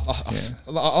blessing. And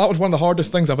that was one of the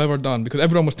hardest things I've ever done, because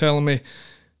everyone was telling me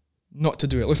not to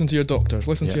do it. Listen to your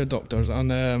doctors.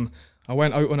 And I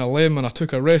went out on a limb and I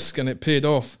took a risk and it paid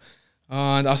off.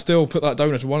 And I still put that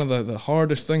down as one of the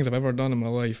hardest things I've ever done in my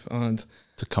life. And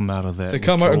to come out of that, to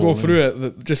come out and go through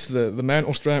it, just the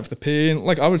mental strength, the pain.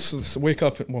 Like I would wake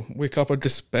up, I'd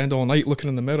just spend all night looking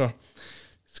in the mirror,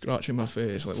 scratching my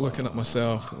face, like looking at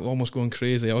myself, almost going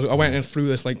crazy. I went in through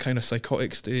this like kind of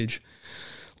psychotic stage.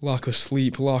 Lack of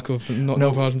sleep, lack of not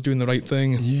doing the right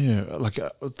thing. Yeah, like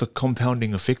the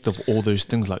compounding effect of all those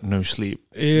things, like no sleep,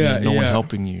 no one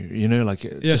helping you,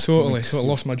 totally. So I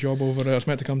lost my job over it. I was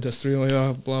meant to come to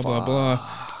Australia, blah, blah, blah.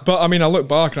 But I mean, I look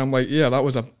back and I'm like, that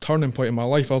was a turning point in my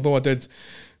life, although I did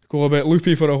go a bit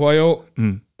loopy for a while,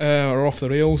 or off the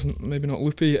rails, maybe not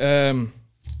loopy.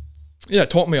 It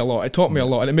taught me a lot.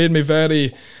 And it made me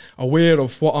very aware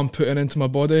of what I'm putting into my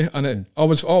body, and I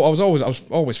was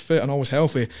always fit and always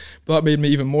healthy, but that made me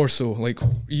even more so. Like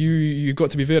you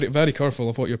got to be very, very careful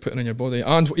of what you're putting in your body,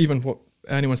 and even what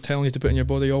anyone's telling you to put in your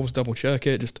body. Always double check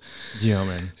it.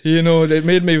 It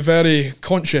made me very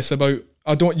conscious about.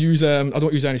 I don't use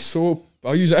any soap.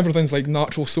 I use everything's like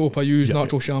natural soap. I use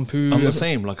natural shampoo. I'm the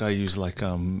same. Like I use like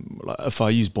if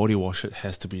I use body wash, it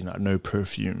has to be like no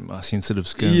perfume. Sensitive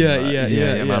skin.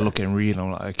 And I look and read, and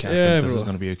I'm like, okay, I think this is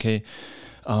gonna be okay.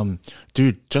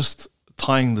 Dude, just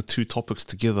tying the two topics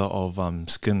together of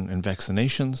skin and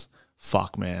vaccinations.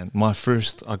 Fuck, man. I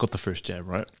got the first jab,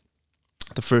 right?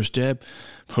 The first jab,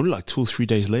 probably like 2 or 3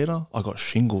 days later, I got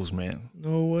shingles, man.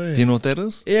 No way. Do you know what that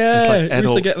is? Yeah, it's like we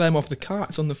used to get them off the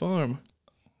cats on the farm.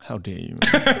 How dare you,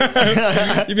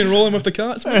 man? You've been rolling with the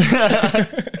cats, man?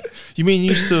 You mean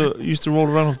you used to roll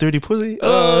around with dirty pussy?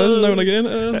 Now and again.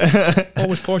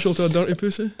 Always partial to a dirty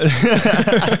pussy.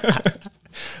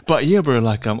 But yeah, bro,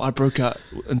 like I broke out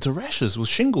into rashes with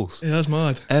shingles. Yeah, that's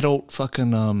mad. Adult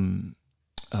fucking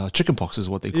chicken pox is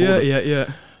what they call it.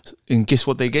 Yeah. And guess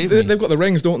what they gave me? They've got the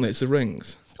rings, don't they? It's the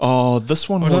rings. Oh, this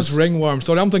one was... that's ringworm.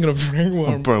 Sorry, I'm thinking of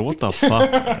ringworm. Oh, bro, what the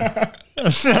fuck?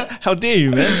 How dare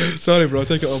you, man? Sorry, bro,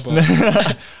 take it all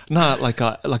back. Nah,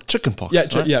 like chicken pox. Yeah,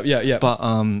 right? yeah.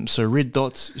 But so red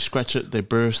dots, you scratch it, they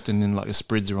burst, and then like it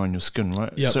spreads around your skin,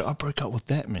 right? Yep. So I broke out with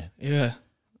that, man. Yeah,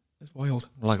 it's wild.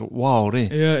 Like wild, eh?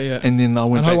 Yeah. And then I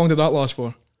went. And how long did that last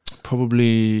for?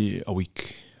 Probably a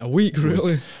week. A week,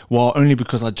 really? Well, only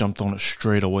because I jumped on it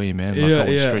straight away, man. Like I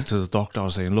went straight to the doctor. I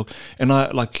was saying, look, and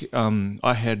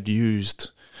I had used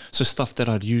stuff that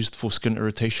I'd used for skin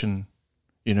irritation,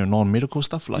 non-medical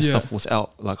stuff, like stuff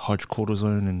without like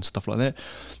hydrocortisone and stuff like that.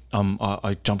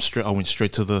 I went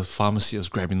straight to the pharmacy. I was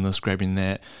grabbing this, grabbing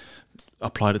that,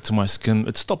 applied it to my skin.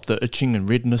 It stopped the itching and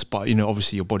redness, but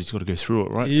obviously your body's got to go through it,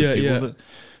 right? To deal with it.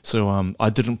 So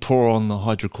I didn't pour on the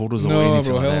hydrocortisone or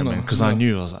anything like that, man, because I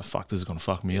knew, I was like, fuck, this is going to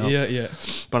fuck me up. Yeah.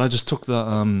 But I just took the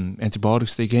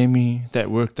antibiotics they gave me.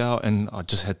 That worked out, and I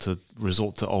just had to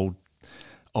resort to old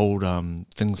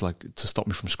things like to stop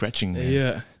me from scratching, man.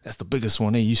 Yeah. That's the biggest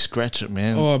one, eh? You scratch it,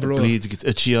 man. Oh, bro. It bleeds, it gets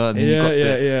itchier, and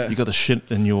then you got the shit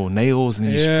in your nails, and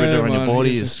then you spread it around your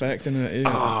body. It's infecting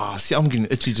it, see, I'm getting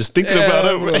itchy just thinking about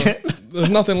it, bro. There's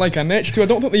nothing like an itch too. I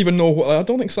don't think they even know I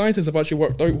don't think scientists have actually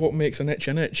worked out what makes an itch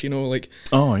an itch, in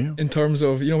terms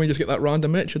of, when you just get that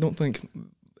random itch. I don't think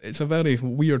it's a very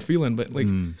weird feeling, but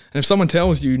and if someone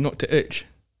tells you not to itch,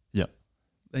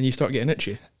 then you start getting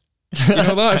itchy. You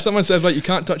know that? If someone says, right, you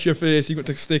can't touch your face, you've got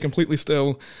to stay completely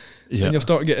still, and you'll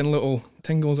start getting little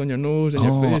tingles on your nose and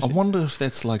your face. I wonder if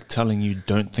that's like telling you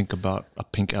don't think about a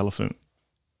pink elephant,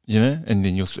 you know? And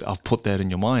then I've put that in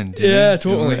your mind. Yeah,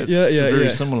 totally. You know? It's very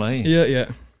similar, eh?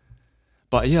 Yeah.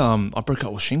 But yeah, I broke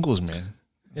out with shingles, man.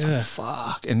 Yeah. Like,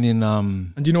 fuck. And then...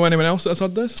 And do you know anyone else that's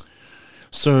had this?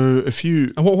 So if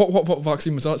you... And what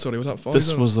vaccine was that, sorry? Was that Pfizer?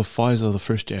 This was the Pfizer, the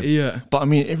first jab. Yeah. But I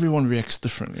mean, everyone reacts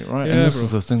differently, right? Yeah, and this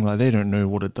is the thing, like, they don't know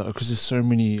what it does, because there's so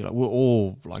many, like, we're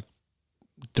all, like,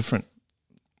 different,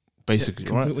 basically,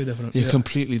 completely right? Different. Yeah,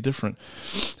 completely different.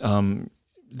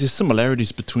 There's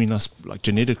similarities between us, like,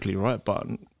 genetically, right? But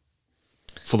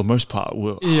for the most part,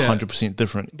 we're 100%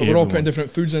 different. But we're all putting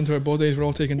different foods into our bodies, we're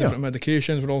all taking different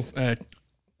medications, we're all...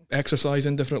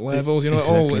 exercising different levels, you know,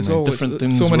 exactly, it's all different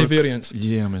things. So many variants.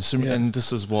 Yeah, man. And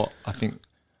this is what I think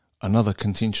another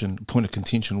point of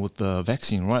contention with the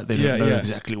vaccine, right? They don't know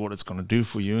exactly what it's going to do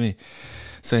for you. Eh?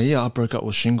 So yeah, I broke up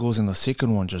with shingles, and the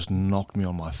second one just knocked me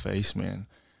on my face, man.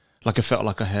 Like I felt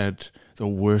like I had the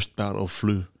worst bout of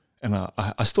flu, and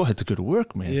I still had to go to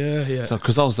work, man. Yeah. So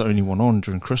because I was the only one on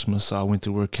during Christmas, so I went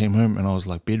to work, came home, and I was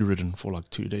like bedridden for like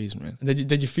 2 days, man.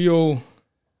 Did you feel?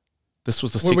 This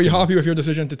was the Were you happy with your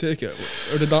decision to take it?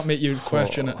 Or did that make you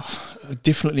question it? It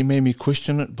definitely made me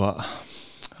question it, but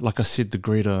like I said, the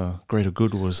greater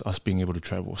good was us being able to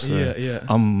travel. So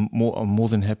I'm more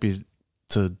than happy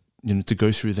to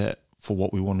go through that for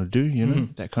what we want to do, you know,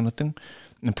 that kind of thing.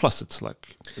 And plus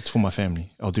it's for my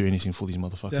family. I'll do anything for these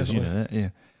motherfuckers, definitely. You know that, yeah.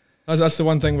 That's the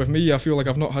one thing with me, I feel like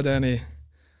I've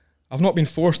not been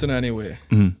forced in any way.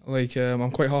 Like,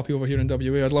 I'm quite happy over here in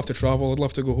WA. I'd love to travel. I'd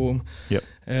love to go home. Yep.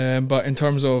 But in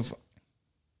terms of,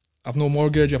 I've no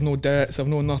mortgage, I've no debts, I've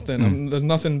no nothing. There's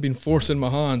nothing been forced in my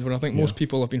hand, where I think most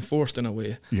people have been forced in a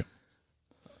way. Yeah.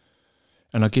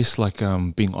 And I guess like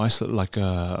being isolated, like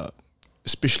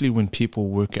especially when people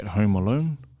work at home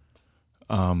alone,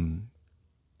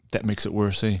 that makes it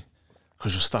worse, eh?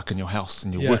 Because you're stuck in your house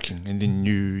and you're working, and then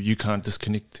you can't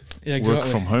disconnect work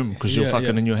from home because you're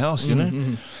fucking in your house, you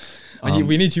know? And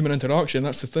we need human interaction,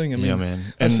 that's the thing. I mean,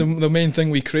 man. That's the main thing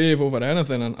we crave over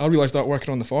anything. And I realised that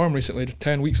working on the farm recently,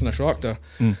 10 weeks in a tractor,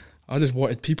 I just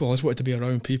wanted people. I just wanted to be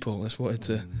around people. I just wanted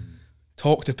to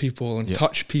talk to people and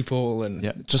touch people and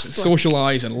just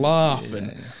socialise and laugh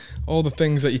and all the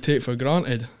things that you take for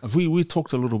granted. We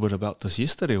talked a little bit about this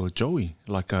yesterday with Joey,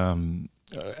 like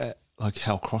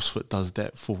how CrossFit does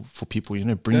that for people, you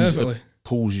know, it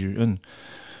pulls you in.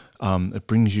 It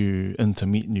brings you in to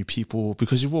meet new people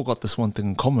because you've all got this one thing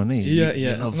in common, eh? And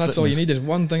that's fitness. All you need is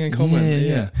one thing in common.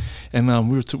 Yeah.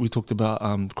 And we talked about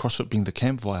CrossFit being the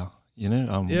campfire, you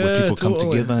know, where people come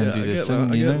together and do their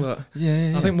thing, you know?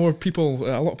 I think a lot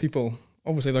of people,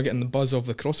 obviously they're getting the buzz of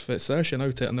the CrossFit session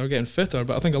out it and they're getting fitter,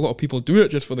 but I think a lot of people do it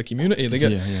just for the community. They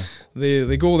get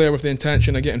they go there with the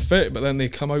intention of getting fit, but then they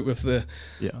come out with the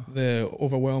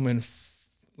overwhelming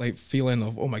like feeling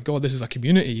of, oh my god, this is a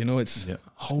community, you know. It's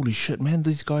holy shit, man,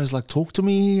 these guys like talk to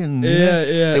me and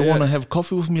they want to have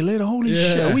coffee with me later. Holy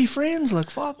shit, are we friends? Like,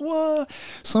 fuck, what?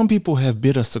 Some people have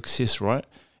better success, right,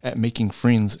 at making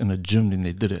friends in a gym than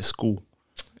they did at school.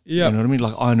 You know what I mean?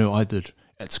 Like, I know I did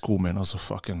at school, man. I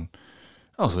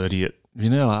was an idiot, you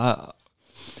know.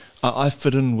 I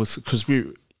fit in with, because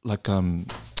we like I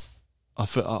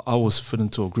was fit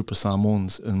into a group of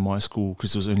Samoans in my school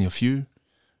because there was only a few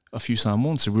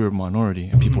Samoans, so we were a minority,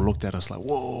 and people looked at us like,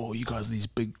 whoa, you guys are these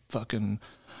big fucking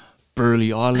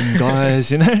burly island guys,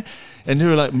 you know. And they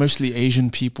were like mostly Asian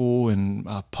people and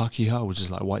Pakeha, which is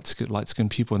like light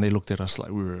skinned people, and they looked at us like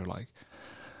we were like,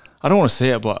 I don't want to say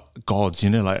it, but gods, you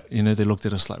know, like, you know, they looked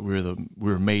at us like we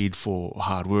were made for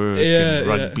hard work and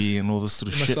rugby and all this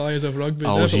sort of shit. Messiahs of rugby.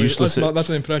 I was useless. That's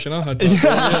the impression I had. Just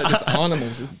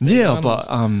animals. But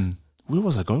where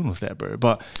was I going with that, bro?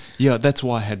 But yeah, that's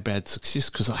why I had bad success,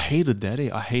 because I hated that.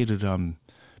 I hated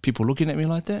people looking at me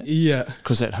like that. Yeah.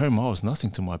 Because at home I was nothing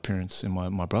to my parents and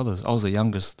my brothers. I was the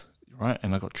youngest, right?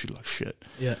 And I got treated like shit.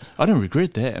 Yeah. I don't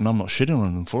regret that, and I'm not shitting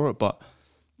on them for it. But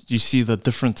you see the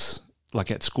difference. Like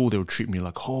at school, they would treat me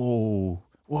like, oh,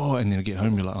 whoa, and then I get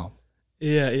home, you're like, oh.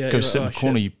 Go sit in the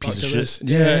corner, you piece of shit.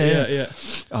 Yeah.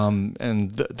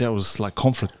 And that was like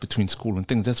conflict between school and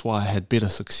things. That's why I had better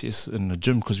success in the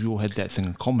gym, because we all had that thing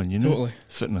in common, you know? Totally.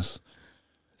 Fitness.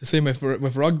 The same with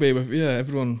rugby,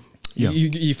 everyone. Yeah.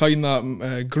 You find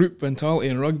that group mentality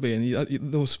in rugby,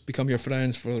 and those become your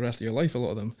friends for the rest of your life, a lot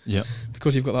of them. Yeah.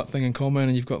 Because you've got that thing in common,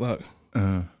 and you've got that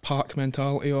pack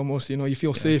mentality almost, you know, you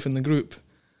feel safe in the group.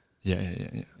 Yeah.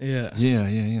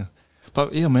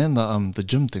 But yeah, man, the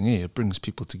gym thing, it brings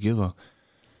people together.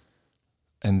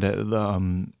 And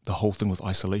the whole thing with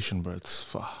isolation, bro, it's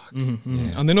fuck. Yeah.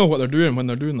 And they know what they're doing when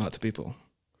they're doing that to people.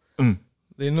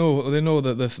 They know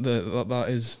that that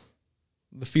is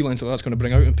the feelings that's going to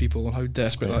bring out in people and how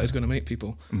desperate that is going to make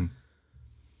people.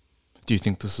 Do you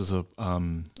think this is a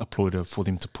ploy for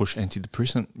them to push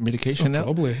antidepressant medication out?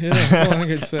 Probably, yeah. Well, I think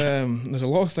it's there's a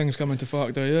lot of things coming to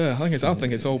factor. Yeah, I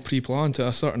think it's all pre-planned to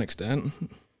a certain extent.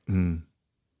 Don't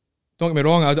get me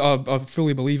wrong. I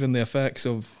fully believe in the effects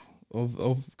of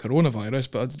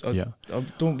coronavirus, but I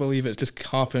don't believe it's just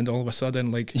happened all of a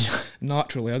sudden, like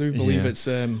naturally. I do believe it's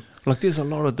like there's a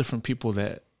lot of different people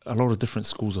a lot of different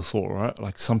schools of thought, right?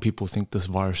 Like some people think this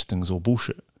virus thing's all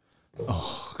bullshit.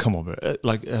 Oh, come on, bro.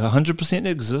 Like 100%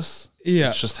 exists. Yeah.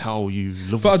 It's just how you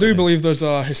live. But I do believe there's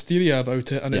a hysteria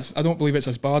about it, and I don't believe it's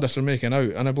as bad as they're making out.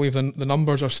 And I believe the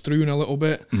numbers are strewn a little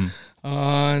bit,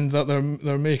 and that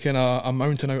they're making a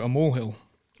mountain out of a molehill.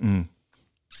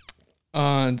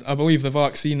 And I believe the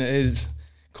vaccine is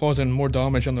causing more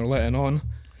damage than they're letting on.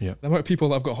 Yeah. The amount of people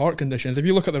that have got heart conditions, if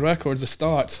you look at the records, the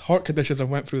stats, heart conditions have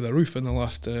went through the roof in the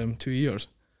last 2 years.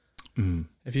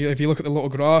 If you look at the little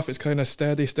graph, it's kind of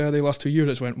steady. Last 2 years,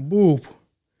 it's went whoa.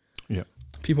 Yeah.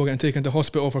 People getting taken to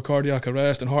hospital for cardiac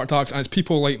arrest and heart attacks, and it's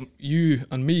people like you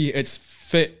and me. It's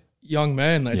fit young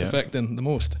men that it's affecting the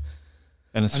most.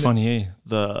 And it's funny,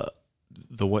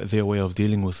 their way of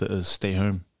dealing with it is stay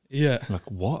home. Yeah. Like,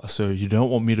 what? So you don't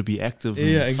want me to be active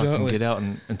and fucking get out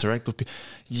and interact with people?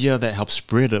 Yeah, that helps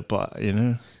spread it, but,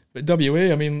 But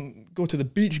WA, I mean, go to the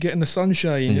beach, get in the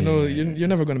sunshine, you're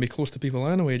never going to be close to people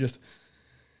anyway, just...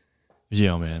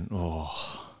 Yeah, man.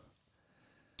 Oh.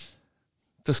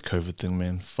 This COVID thing,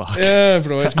 man, fuck. Yeah,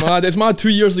 bro, it's mad. It's mad 2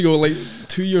 years ago,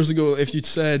 if you'd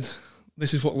said...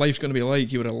 this is what life's going to be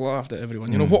like, you would have laughed at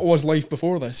everyone. What was life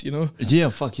before this, Yeah,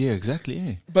 fuck yeah, exactly,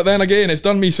 yeah. But then again, it's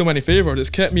done me so many favours. It's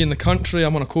kept me in the country.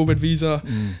 I'm on a COVID visa.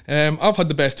 I've had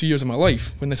the best 2 years of my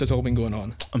life when this has all been going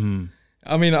on.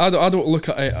 I mean, I don't look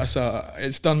at it as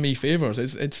it's done me favours.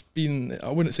 It's been, I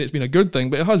wouldn't say it's been a good thing,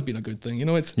 but it has been a good thing,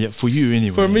 it's... Yeah, for you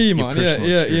anyway. For me, man,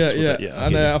 yeah.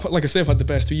 And like I say, I've had the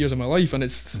best 2 years of my life, and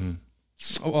it's...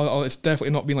 it's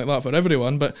definitely not been like that for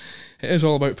everyone, but it is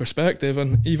all about perspective.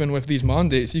 And even with these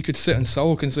mandates, you could sit and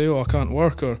sulk and say, I can't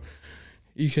work, or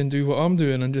you can do what I'm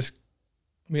doing and just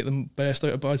make the best out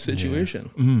of a bad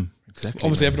situation. Exactly.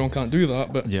 Obviously, everyone can't do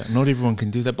that, but yeah, not everyone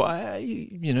can do that, but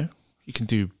you can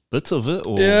do bits of it,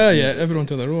 or everyone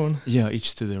to their own. Yeah,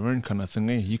 each to their own kind of thing.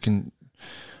 You can,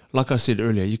 like I said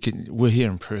earlier, we're here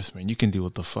in Perth, man. You can do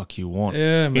what the fuck you want.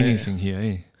 Yeah, mate. Anything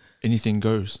here, anything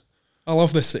goes. I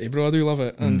love this city, bro. I do love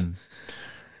it, and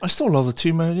I still love it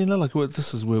too, man.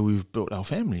 This is where we've built our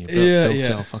family.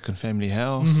 Built our fucking family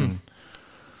house,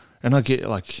 and I get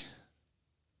like,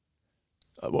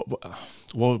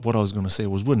 what I was going to say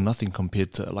was we're nothing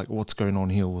compared to like what's going on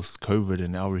here with COVID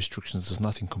and our restrictions. There's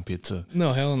nothing compared to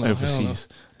overseas. Hell no.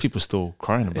 People are still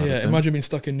crying about it. Yeah, imagine being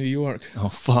stuck in New York. Oh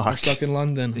fuck. Or stuck in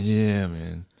London. Yeah,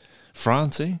 man.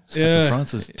 France, Stuck in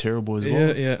France is terrible as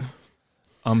well. Yeah.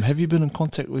 Have you been in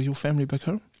contact with your family back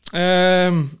home?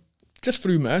 Just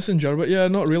through Messenger, but yeah,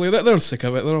 not really. They're sick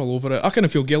of it. They're all over it. I kind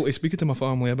of feel guilty speaking to my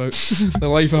family about the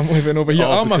life I'm living over here.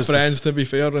 I'm my friends, to be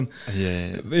fair, and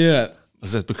yeah.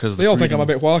 Is that because they all think I'm a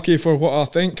bit wacky for what I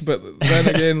think? But then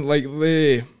again,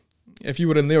 if you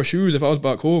were in their shoes, if I was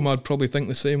back home, I'd probably think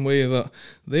the same way that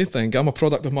they think. I'm a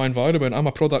product of my environment. I'm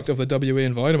a product of the WA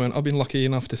environment. I've been lucky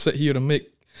enough to sit here and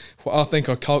make what I think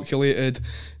are calculated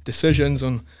decisions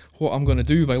on what I'm going to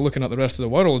do by looking at the rest of the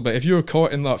world. But if you're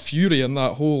caught in that fury and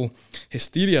that whole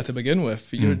hysteria to begin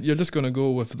with, you're just going to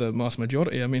go with the mass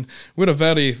majority. I mean, we're a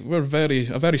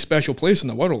very special place in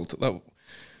the world.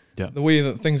 The way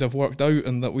that things have worked out,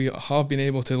 and that we have been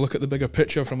able to look at the bigger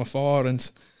picture from afar and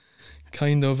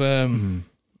kind of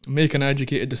make an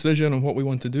educated decision on what we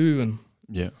want to do. And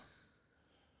yeah,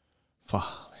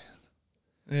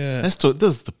 this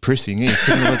is depressing.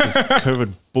 Talking about this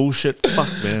COVID bullshit. Fuck,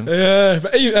 man. Yeah,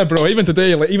 but, bro. Even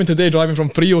today, driving from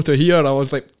Frio to here, I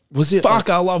was like, fuck,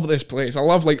 I love this place.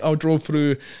 I drove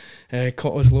through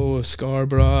Cottesloe,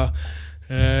 Scarborough,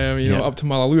 up to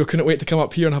Malaloo. I couldn't wait to come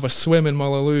up here and have a swim in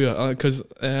Malaloo because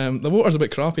the water's a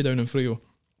bit crappy down in Frio.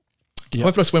 I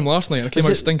went for a swim last night and I came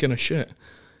out stinking of shit.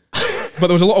 But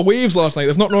there was a lot of waves last night.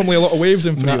 There's not normally a lot of waves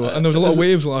in Frio, and there was a lot of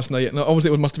waves last night. And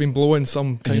obviously, it must have been blowing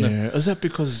some kind of. Is that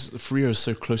because Frio is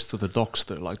so close to the docks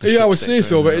that I would say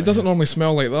so, but it doesn't normally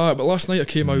smell like that. But last night I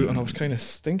came out and I was kind of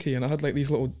stinky, and I had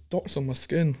these little dots on my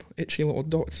skin, itchy little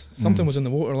dots. Something was in the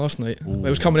water last night. It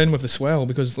was coming in with the swell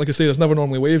because, like I say, there's never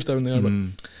normally waves down there.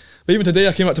 But even today,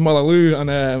 I came out to Malaloo and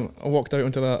I walked out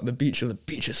onto the beach. And the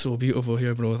beach is so beautiful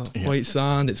here, bro. White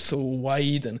sand, it's so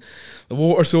wide, and the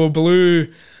water's so blue.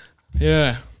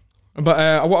 Yeah. But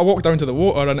I walked down to the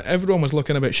water and everyone was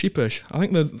looking a bit sheepish. I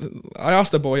think I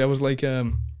asked the boy, I was like,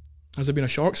 has there been a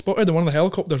shark spotted? And one of the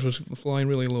helicopters was flying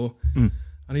really low.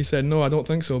 And he said, no, I don't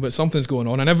think so, but something's going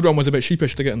on. And everyone was a bit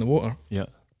sheepish to get in the water. Yeah.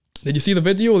 Did you see the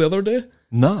video the other day?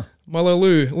 No.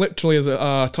 Malaloo, literally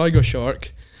a tiger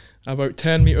shark about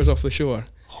 10 metres off the shore.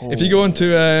 Oh. If you go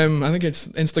into, I think it's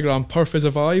Instagram, Perth is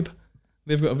a Vibe,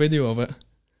 they've got a video of it.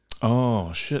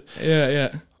 Oh, shit.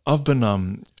 Yeah. I've been,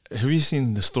 have you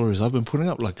seen the stories I've been putting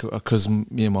up? Like, because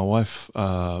me and my wife,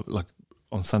 like,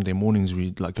 on Sunday mornings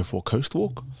we like go for a coast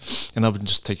walk, and I've been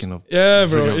just taking a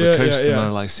video of the coast, and I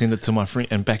like send it to my friend.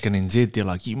 And back in NZ, they're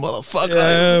like, "You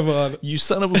motherfucker, man. You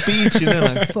son of a bitch," you know,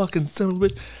 like fucking son of a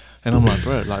bitch. And I'm like,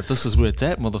 bro, like this is where it's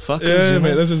at, motherfuckers. Yeah,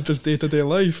 mate, this is just day-to-day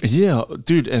life. Yeah,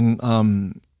 dude,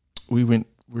 and we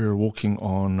were walking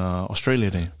on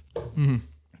Australia Day,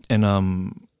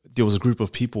 and there was a group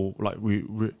of people, like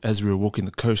as we were walking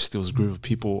the coast, there was a group of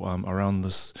people around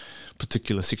this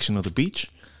particular section of the beach.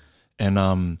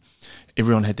 And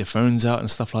everyone had their phones out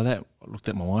and stuff like that. I looked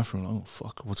at my wife and I'm like, oh,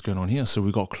 fuck, what's going on here? So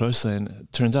we got closer and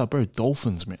it turns out, bro,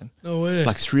 dolphins, man. No way.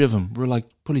 Like 3 of them. We were like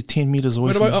probably 10 meters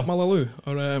away from Where about up Malaloo?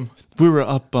 Or, we were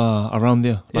up around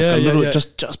there. Like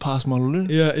just past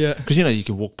Malaloo. Yeah. Because, you know, you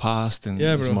can walk past and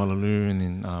there's Malaloo and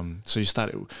then, so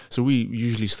we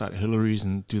usually start at Hillary's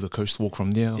and do the coast walk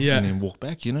from there and then walk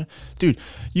back, you know. Dude,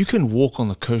 you can walk on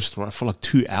the coast, right, for like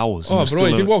 2 hours. Oh, bro,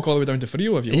 you can walk all the way down to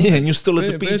Frio if you want. Yeah, and you're still at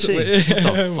the beach. What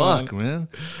the fuck, man?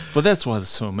 But that's why it's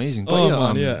so amazing.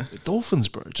 But dolphins,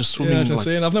 bro, just swimming. Yeah, it's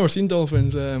insane. I've never seen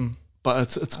dolphins.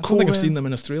 But it's cool. I don't think I've seen them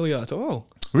in Australia at all.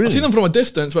 Really? I've seen them from a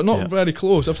distance, but not very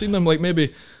close. I've seen them like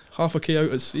maybe half a K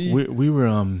out at sea. We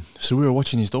were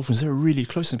watching these dolphins. They were really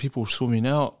close, and people were swimming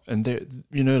out, and they,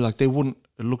 you know, like they wouldn't.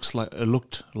 It looked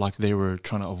like they were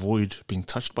trying to avoid being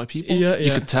touched by people. Yeah,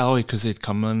 you could tell because they'd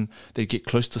come in, they'd get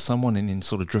close to someone, and then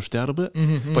sort of drift out a bit.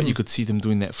 But you could see them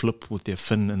doing that flip with their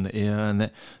fin in the air, and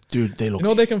that, dude, they look. You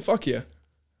know, they can fuck you.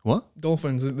 What?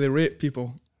 Dolphins? They rape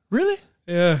people. Really?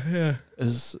 Yeah.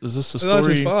 Is this a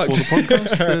story for the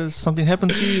podcast? Has something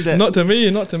happened to you? Not to me,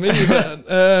 but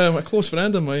a close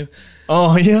friend of mine.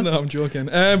 Oh yeah. No, I'm joking.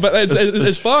 But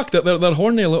it's fact that they're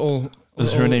horny little.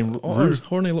 Is her name Rue?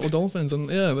 Horny little dolphins, and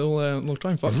they'll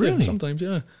try and fuck you sometimes.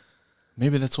 Yeah.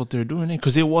 Maybe that's what they're doing.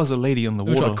 Because there was a lady in the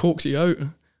water. They'll try to coax you out.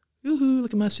 Yoo-hoo,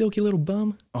 look at my silky little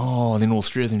bum. Oh, then all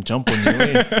 3 of them jump on you.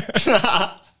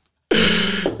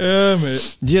 Yeah,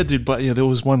 mate. Yeah, dude, but there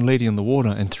was one lady in the water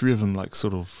and 3 of them like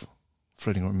sort of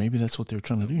floating around. Maybe that's what they were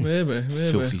trying to do. Maybe.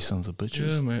 Filthy sons of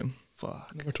bitches. Yeah, mate.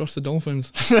 Fuck. Never trust the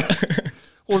dolphins.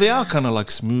 Well, they are kind of like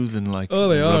smooth and like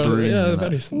they rubbery. Yeah,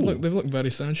 they look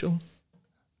very sensual.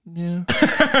 Yeah.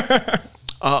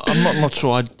 I'm not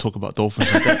sure I'd talk about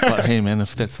dolphins like that, but hey, man,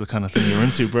 if that's the kind of thing you're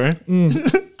into, bro.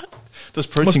 This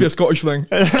protein must be a Scottish thing.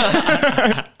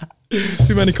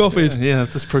 Too many coffees. Yeah,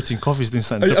 this protein coffee's doing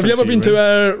something different. Have you ever been to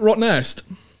Rottnest?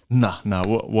 Nah.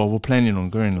 Well, we're planning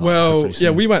on going.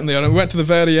 We went there, and we went to the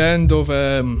very end of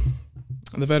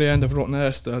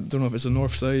Rottnest. I don't know if it's the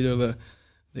north side or the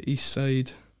east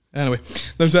side. Anyway,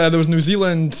 there was New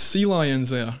Zealand sea lions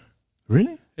there.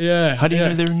 Really? Yeah. How do you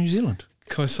know they're in New Zealand?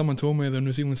 Because someone told me they're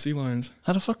New Zealand sea lions.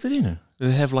 How the fuck did you know?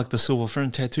 Did they have like the silver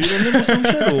fern tattooed on them or some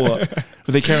shit, or what?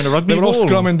 Were they carrying a rugby ball? They were all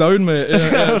scrumming down, mate.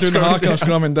 Yeah, doing the haka,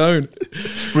 scrumming down.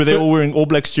 Were they all wearing All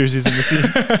Blacks jerseys in the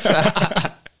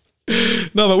sea?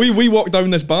 No, but we walked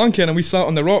down this bank and we sat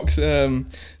on the rocks. Me and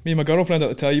my girlfriend at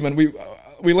the time, and we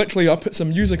literally, I put some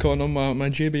music on my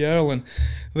JBL, and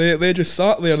they just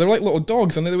sat there. They're like little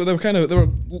dogs, and they were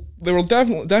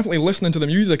definitely listening to the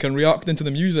music and reacting to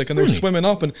the music, and they were swimming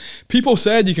up. And people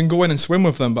said you can go in and swim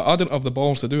with them, but I didn't have the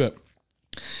balls to do it.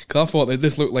 Because I thought they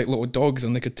just looked like little dogs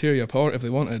and they could tear you apart if they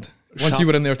wanted. Once you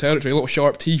were in their territory, little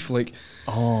sharp teeth, like.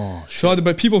 Oh, shit.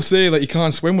 But people say that you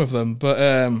can't swim with them, but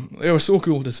they were so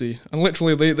cool to see. And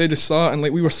literally, they just sat, and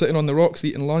like we were sitting on the rocks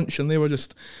eating lunch, and they were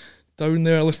just down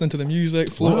there listening to the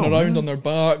music, floating around on their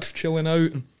backs, chilling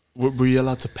out. Were you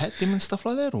allowed to pet them and stuff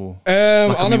like that, or?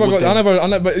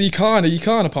 But you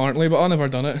can apparently, but I never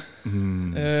done it.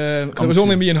 It was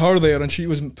only me and her there, and she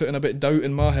was putting a bit of doubt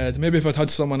in my head. Maybe if I'd had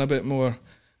someone a bit more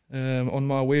on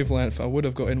my wavelength, I would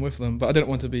have got in with them. But I didn't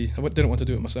want to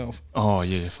do it myself. Oh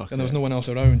yeah, fuck. And there was no one else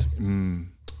around.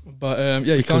 But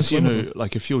you can't swim with them.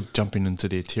 Like if you're jumping into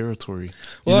their territory,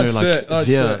 that's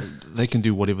it. They can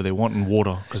do whatever they want in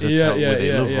water because that's where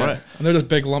they live, right? And they're just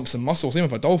big lumps of muscle. Same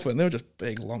with a dolphin, they're just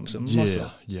big lumps of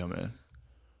muscle. Yeah, man.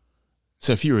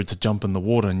 So if you were to jump in the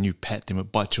water and you pat them,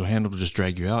 it bites your hand, it'll just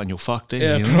drag you out and you're fucked.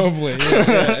 Probably.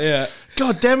 Yeah.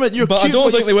 God damn it, you're but cute. I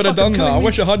don't think they would have done that. I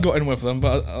wish I had got in with them,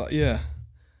 but I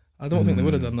don't think they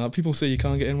would have done that. People say you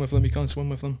can't get in with them, you can't swim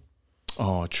with them.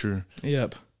 Oh, true.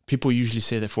 Yep. People usually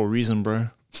say that for a reason, bro.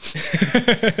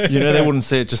 They wouldn't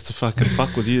say it just to fucking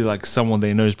fuck with you. Like someone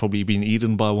they know has probably been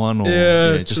eaten by one,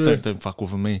 or just don't fuck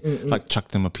with me. Like chuck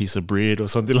them a piece of bread or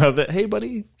something like that. Hey,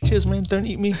 buddy, cheers, man. Don't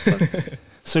eat me.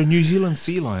 So New Zealand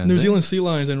sea lions. New Zealand sea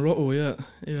lions in Roto, yeah.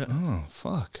 Oh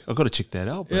fuck, I got to check that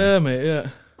out, bro. Yeah, mate. Yeah.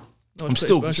 No, I'm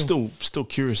still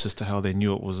curious as to how they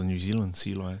knew it was a New Zealand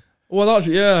sea lion. Well,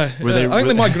 actually, I think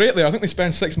they migrate there. I think they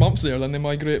spend 6 months there, then they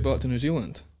migrate back to New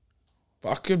Zealand.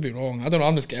 But I could be wrong. I don't know.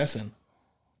 I'm just guessing.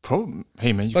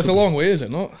 Hey man, that's a long way, is it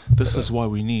not? This is why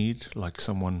we need like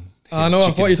someone. I know.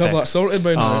 I thought you'd have that sorted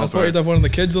by now. I thought you'd have one of the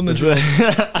kids on the job.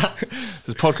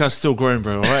 This podcast's still growing,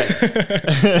 bro. All right,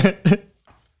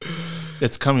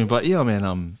 it's coming, but yeah,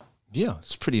 man.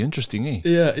 It's pretty interesting, eh?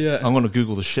 Yeah. I'm gonna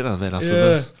Google the shit out of that after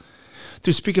this.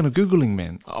 Dude, speaking of Googling,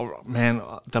 man,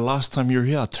 the last time you were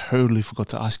here, I totally forgot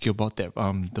to ask you about that.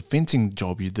 The fencing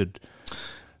job you did.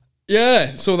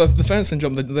 Yeah, so the fencing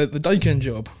job, the diking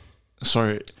job.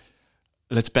 Sorry,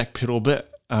 let's backpedal a bit.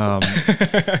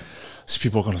 So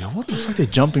people are going to go, what the fuck? They're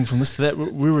jumping from this to that.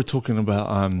 We were talking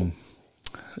about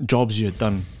jobs you had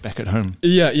done back at home.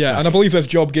 Yeah, and I believe this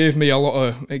job gave me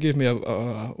a gave me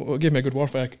a good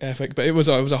work ethic, but it was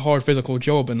a hard physical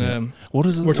job. And what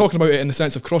is it? We're talking about it in the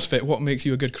sense of CrossFit. What makes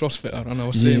you a good CrossFitter? And I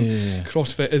was saying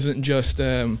CrossFit isn't just.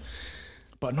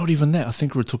 But not even that. I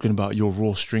think we're talking about your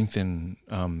raw strength and.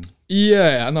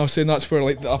 Yeah, and I was saying that's where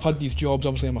I've had these jobs.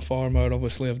 Obviously, I'm a farmer.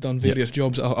 Obviously, I've done various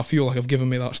jobs. I feel like have given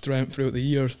me that strength throughout the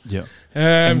years. Yeah.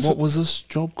 And what was this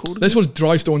job called again? This was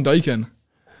dry stone diking.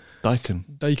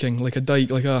 Diking, like a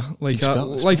dike, like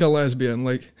a lesbian,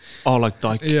 like. Oh, like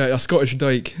dyke. Yeah, a Scottish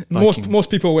dyke. Most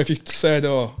people, if you said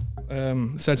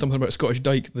something about a Scottish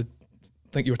dyke, they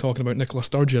think you were talking about Nicola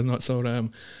Sturgeon. That's our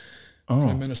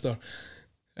Prime Minister.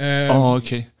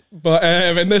 Okay. But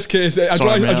in this case,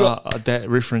 that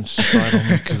reference died on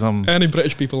me because I'm. Any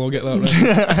British people will get that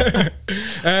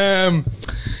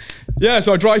right.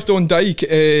 So a dry stone dike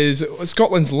is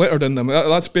Scotland's littered in them.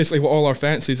 That's basically what all our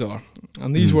fences are,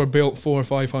 and these were built 400 or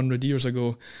 500 years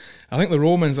ago. I think the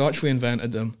Romans actually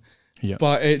invented them. Yeah.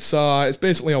 But it's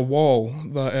basically a wall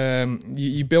that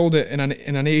you build it in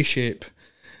an A shape.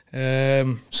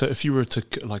 So if you were to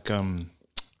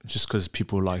just because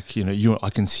people I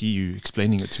can see you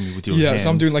explaining it to me with your hands. Yeah, so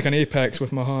I'm doing like an apex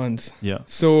with my hands. Yeah.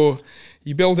 So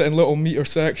you build it in little meter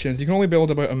sections. You can only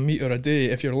build about a meter a day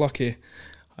if you're lucky.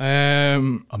 A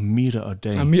meter a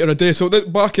day. A meter a day. So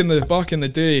back in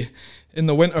the day, in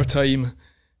the winter time,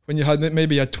 when you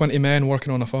had 20 men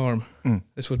working on a farm.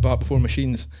 This was back before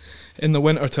machines. In the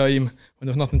winter time, when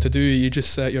there's nothing to do, you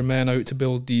just set your men out to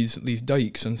build these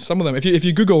dikes. And some of them, if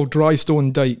you Google dry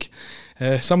stone dike,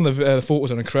 some of the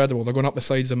photos are incredible. They're going up the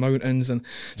sides of mountains, and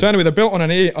so anyway, they're built in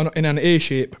an A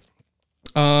shape,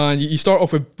 and you start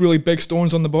off with really big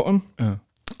stones on the bottom,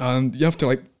 and you have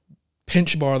to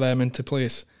pinch bar them into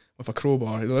place with a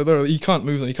crowbar. You can't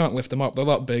move them, you can't lift them up. They're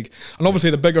that big, and obviously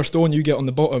the bigger stone you get on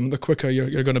the bottom, the quicker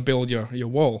you're going to build your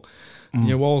wall. And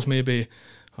your wall's maybe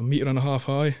 1.5 meters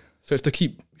high, so it's to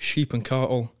keep sheep and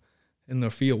cattle in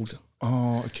their field.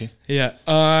 Oh, okay. Yeah,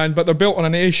 but they're built on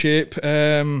an A shape.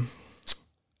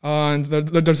 And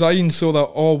they're designed so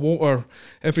that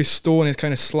every stone is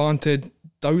kind of slanted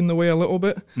down the way a little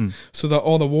bit, so that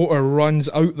all the water runs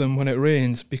out them when it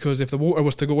rains, because if the water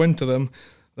was to go into them,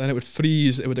 then it would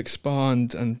freeze, it would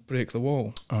expand and break the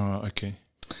wall. Okay.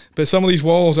 But some of these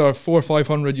walls are 400 or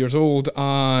 500 years old,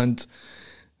 and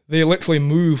they literally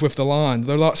move with the land.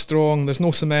 They're that strong, there's no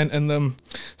cement in them.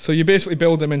 So you basically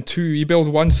build them in two. You build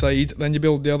one side, then you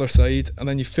build the other side, and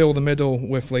then you fill the middle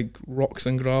with rocks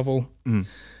and gravel.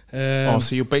 So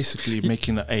you're basically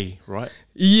making an A, right?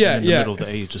 Yeah, and in the middle of the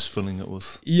A, you're just filling it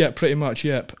with. Yeah, pretty much.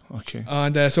 Yep. Okay.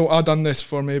 And so I done this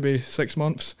for maybe 6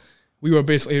 months. We were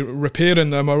basically repairing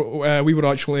them, or we were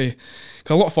actually,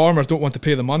 because a lot of farmers don't want to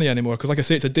pay the money anymore. Because like I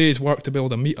say, it's a day's work to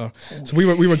build a meter. So we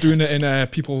were doing it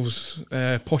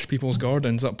in posh people's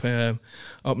gardens up near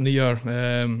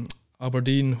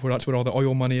Aberdeen, that's where all the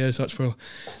oil money is. That's where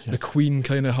the Queen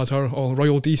kind of has her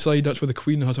Royal Deeside. That's where the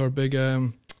Queen has her big.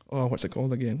 What's it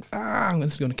called again?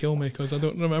 This is going to kill me because I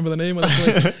don't remember the name of the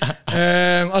place.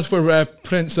 That's where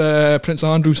Prince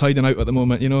Andrew's hiding out at the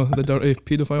moment, the dirty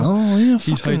paedophile. Oh, yeah.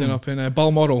 He's hiding up in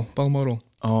Balmoral.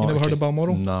 Oh, you never heard of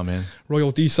Balmoral? Nah, man.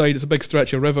 Royal Deeside, it's a big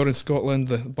stretch of river in Scotland.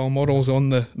 The Balmoral's on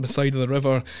the side of the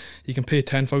river. You can pay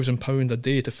 £10,000 a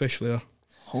day to fish there.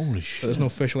 Holy shit. But there's no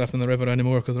fish left in the river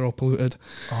anymore because they're all polluted.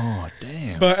 Oh,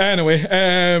 damn. But anyway,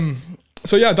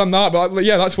 so yeah, I done that. But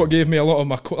yeah, that's what gave me a lot of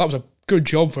my... That was a good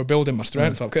job for building my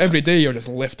strength up. Cause every day you're just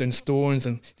lifting stones,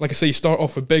 and like I say, you start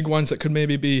off with big ones that could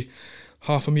maybe be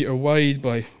half a metre wide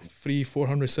by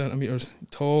 300-400 centimetres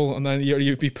tall, and then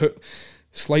you'd be put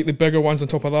slightly bigger ones on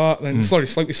top of that, then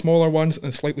slightly smaller ones,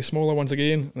 and slightly smaller ones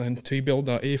again, and then to build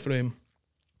that A-frame.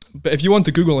 But if you want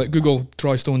to Google it, Google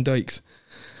dry stone dikes.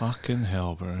 Fucking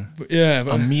hell, bro. But yeah.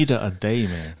 But a metre a day,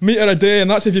 man. Metre a day, and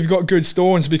that's if you've got good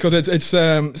stones, because it's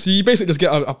so you basically just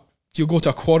get you'll go to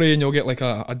a quarry and you'll get like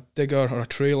a digger or a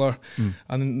trailer, and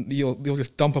then you'll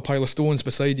just dump a pile of stones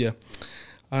beside you.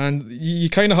 And you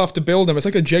kind of have to build them. It's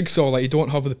like a jigsaw that you don't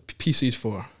have the pieces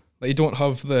for. That you don't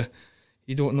have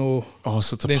you don't know. Oh,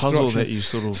 so it's a puzzle that you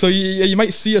sort of. So you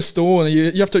might see a stone, and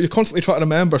you constantly try to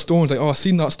remember stones. Like, I've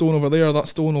seen that stone over there. That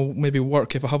stone will maybe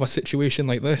work if I have a situation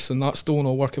like this, and that stone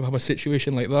will work if I have a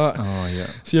situation like that. Oh yeah.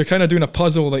 So you're kind of doing a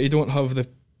puzzle that you don't have the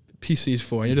pieces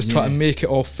for. You're just trying to make it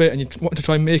all fit, and you want to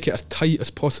try and make it as tight as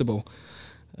possible.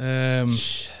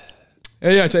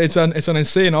 Yeah, it's an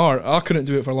insane art. I couldn't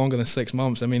do it for longer than 6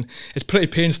 months. I mean, it's pretty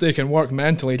painstaking work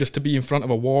mentally just to be in front of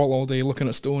a wall all day looking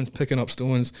at stones, picking up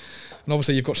stones. And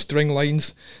obviously you've got string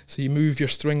lines, so you move your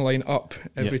string line up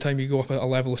every time you go up a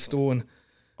level of stone.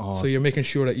 So you're making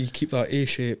sure that you keep that A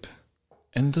shape.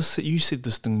 And you said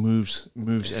this thing moves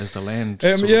as the land.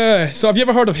 Yeah. So have you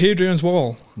ever heard of Hadrian's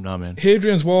Wall? No, man.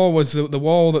 Hadrian's Wall was the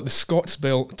wall that the Scots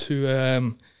built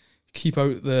to keep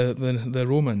out the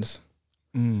Romans.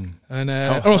 And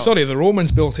the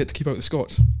Romans built it to keep out the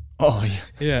Scots. Oh yeah,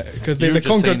 yeah, because they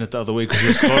conquered. Saying it the other way because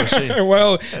you're Scottish.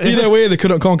 Well, either way, they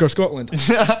couldn't conquer Scotland.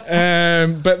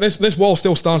 But this wall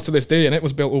still stands to this day, and it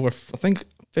was built over, I think,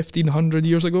 1,500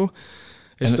 years ago.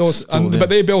 But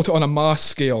they built it on a mass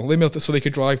scale. They built it so they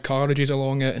could drive carriages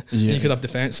along it. And you could have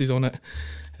defences on it.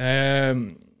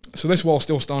 So this wall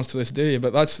still stands to this day.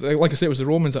 But that's, like I say, it was the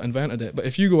Romans that invented it. But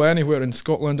if you go anywhere in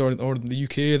Scotland or the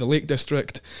UK, the Lake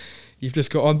District, you've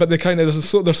just got on, but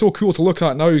they're so cool to look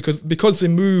at now because they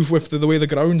move with the way the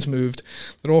ground's moved.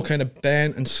 They're all kind of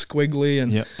bent and squiggly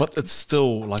and but it's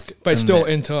still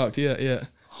intact. Yeah.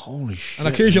 Holy shit! And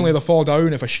occasionally they'll fall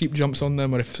down if a sheep jumps on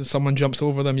them or if someone jumps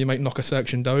over them. You might knock a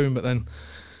section down, but then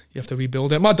you have to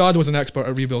rebuild it. My dad was an expert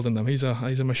at rebuilding them. He's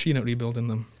a machine at rebuilding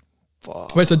them.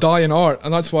 Fuck. But it's a dying art,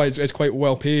 and that's why it's quite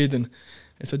well paid and.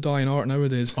 It's a dying art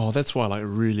nowadays. Oh, that's why like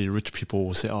really rich people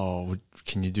will say, "Oh,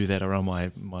 can you do that around my?"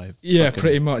 Yeah,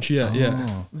 pretty much.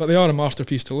 Yeah. But they are a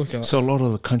masterpiece to look at. So a lot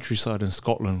of the countryside in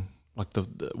Scotland, like the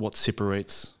what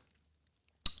separates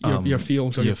your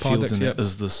fields or your paddocks,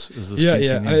 is this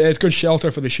fencing, it's good shelter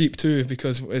for the sheep too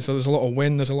because there's a lot of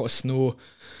wind, there's a lot of snow.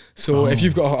 So if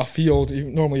you've got a field,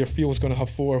 normally your field's going to have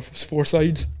four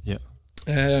sides. Yeah.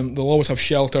 They'll always have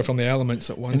shelter from the elements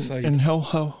at one side. And how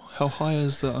high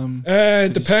is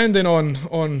the depending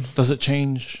on does it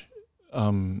change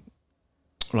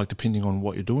like depending on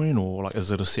what you're doing, or like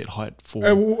is it a set height for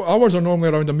ours are normally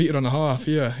around 1.5 meters.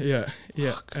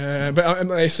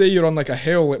 But I say you're on like a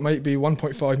hill, it might be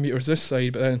 1.5 meters this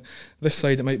side, but then this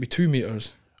side it might be 2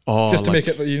 meters. Just to make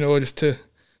it,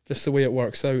 just the way it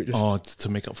works out. To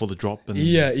make up for the drop. And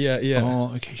yeah.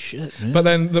 Oh, okay, shit, man. But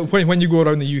then when you go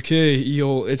around the UK,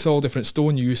 it's all different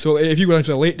stone use. So if you go down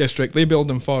to the Lake District, they build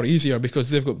them far easier because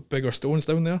they've got bigger stones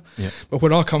down there. Yeah. But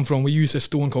where I come from, we use a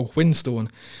stone called whinstone,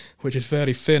 which is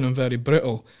very thin and very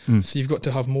brittle. So you've got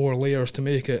to have more layers to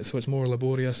make it, so it's more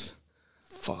laborious.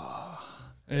 Fuck.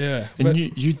 Yeah. And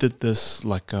you did this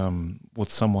like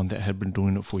with someone that had been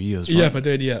doing it for years, right? Yeah, I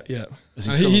did, yeah. Is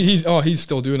he's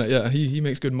still doing it, yeah. And he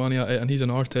makes good money at it, and he's an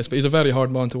artist, but he's a very hard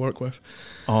man to work with.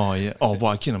 Oh, yeah. Oh,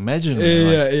 well, I can imagine.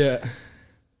 Yeah.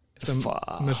 It's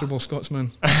a miserable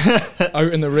Scotsman.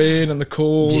 Out in the rain and the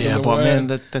cold. Yeah, and the but wet.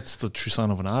 man, that's the true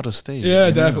sign of an artist, eh?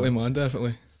 Yeah, definitely, man,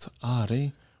 definitely. It's art, eh?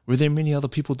 Were there many other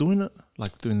people doing it?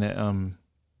 Like doing that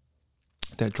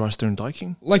that dry stone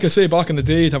diking? Like I say, back in the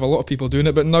day, you'd have a lot of people doing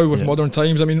it, but now with modern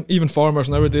times, I mean, even farmers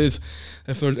nowadays,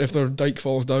 if their dike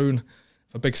falls down,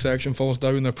 if a big section falls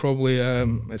down, they're probably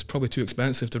it's probably too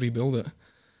expensive to rebuild it,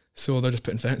 so they're just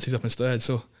putting fences up instead.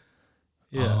 So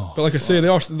but like I say,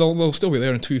 they'll still be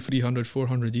there in 200, 300,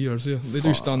 400 years. Yeah, they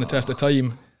do stand the test of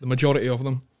time. The majority of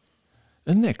them.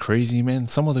 Isn't that crazy, man?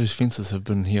 Some of those fences have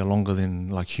been here longer than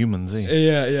like humans, eh?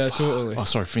 Yeah, totally. Oh,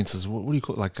 sorry, fences. What do you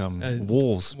call it? Like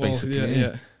walls, basically.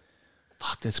 Yeah.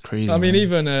 Fuck, that's crazy. I mean,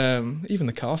 even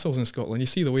the castles in Scotland. You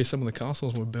see the way some of the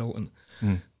castles were built, and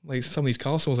like some of these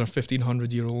castles are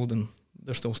 1,500 year old, and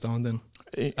they're still standing.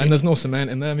 And there's no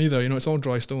cement in them either. It's all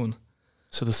dry stone.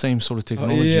 So the same sort of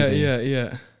technology.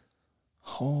 Yeah.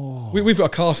 Oh. We've got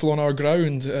a castle on our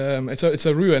ground. It's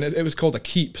a ruin. It was called a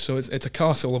keep, so it's a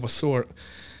castle of a sort.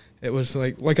 It was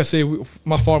like I say,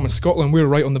 my farm in Scotland, we were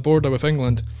right on the border with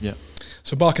England. Yeah.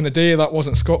 So back in the day, that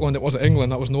wasn't Scotland, it wasn't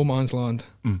England, that was no man's land.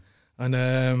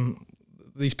 And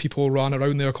these people ran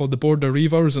around there called the Border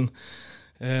Reivers, and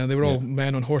They were all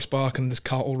men on horseback and just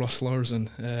cattle rustlers and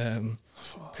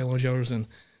pillagers, and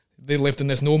they lived in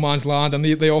this no man's land, and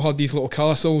they all had these little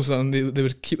castles, and they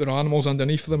would keep their animals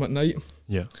underneath them at night.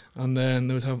 Yeah. And then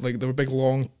they would have they were big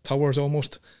long towers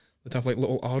almost. They'd have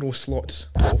little arrow slots,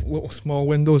 little small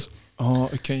windows.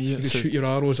 Oh, okay, yeah. So you could shoot your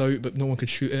arrows out, but no one could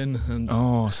shoot in. And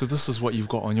so this is what you've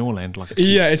got on your land, like a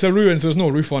yeah, it's a ruin, so there's no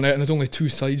roof on it, and there's only 2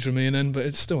 sides remaining, but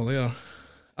it's still there.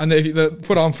 And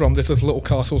where I'm from, there's little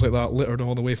castles like that littered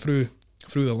all the way through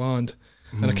the land.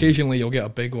 And occasionally you'll get a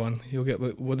big one. You'll get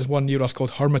there's one near us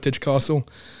called Hermitage Castle,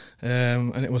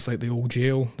 and it was like the old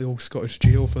jail, the old Scottish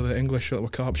jail for the English that were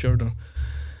captured.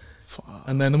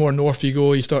 And then the more north you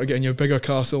go, you start getting your bigger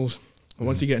castles. And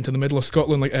once you get into the middle of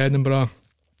Scotland, like Edinburgh,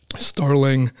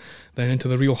 Stirling, then into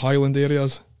the real Highland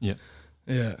areas. Yeah.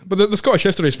 Yeah. But the Scottish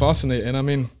history is fascinating. I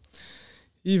mean,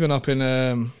 even up in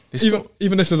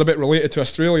even this is a bit related to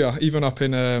Australia. Even up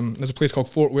in there's a place called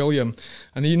Fort William,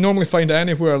 and you normally find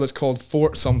anywhere that's called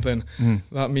Fort something.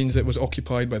 That means it was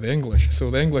occupied by the English. So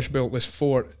the English built this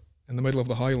fort in the middle of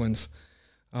the Highlands,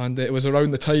 and it was around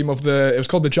the time of it was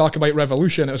called the Jacobite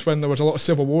Revolution. It was when there was a lot of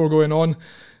civil war going on.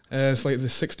 It's like the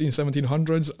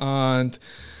 1700s, and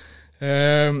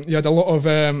you had a lot of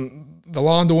the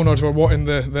landowners were wanting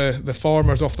the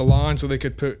farmers off the land so they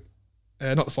could put.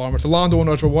 Not the farmers, the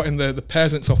landowners were wanting the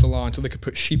peasants off the land so they could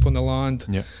put sheep on the land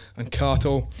and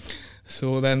cattle.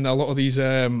 So then a lot of these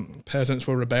peasants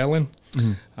were rebelling.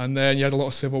 And then you had a lot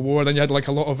of civil war. Then you had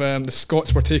a lot of the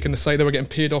Scots were taking the side. They were getting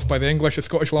paid off by the English. The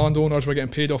Scottish landowners were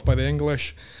getting paid off by the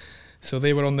English. So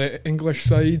they were on the English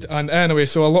side. And anyway,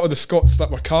 so a lot of the Scots that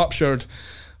were captured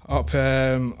up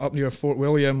near Fort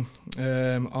William,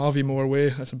 Aviemore Way,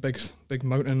 that's a big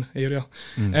mountain area.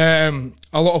 A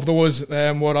lot of those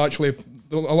were actually,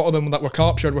 a lot of them that were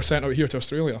captured were sent out here to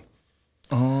Australia.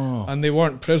 Oh. And they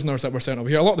weren't prisoners that were sent over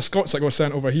here. A lot of the Scots that were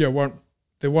sent over here weren't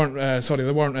what's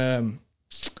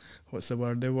the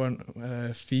word? They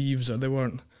weren't thieves, or they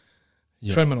weren't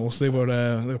criminals. They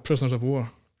were prisoners of war.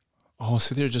 Oh,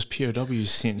 so they're just POWs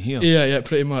sent here. Yeah,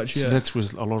 pretty much. So that's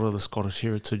with a lot of the Scottish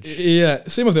heritage. Yeah,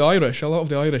 same with the Irish. A lot of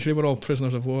the Irish, they were all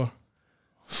prisoners of war.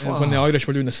 When the Irish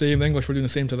were doing the same, the English were doing the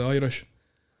same to the Irish.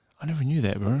 I never knew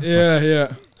that, bro.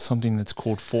 Yeah. Something that's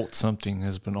called Fort something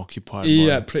has been occupied.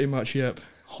 Yeah, pretty much. Yep.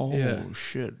 Oh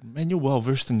shit, man! You're well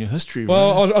versed in your history.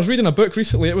 Well, I was reading a book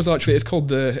recently. It was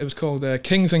called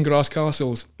Kings and Grass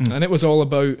Castles, and it was all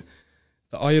about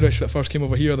the Irish that first came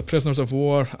over here, the prisoners of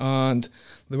war, and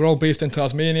they were all based in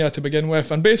Tasmania to begin with.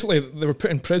 And basically, they were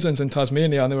put in prisons in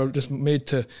Tasmania, and they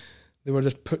were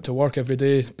just put to work every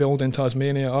day building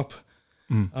Tasmania up.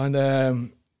 And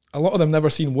a lot of them never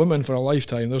seen women for a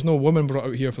lifetime. There's no woman brought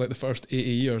out here for the first 80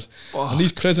 years. Fuck. And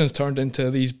these prisons turned into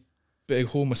these big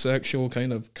homosexual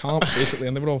kind of camps, basically,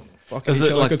 and they were all fucking Is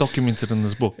it documented in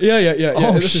this book? Yeah.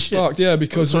 Oh, this is fact,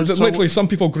 because literally some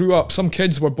people grew up, some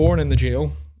kids were born in the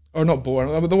jail. Or not born.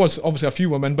 There was obviously a few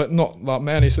women, but not that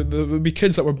many. So there would be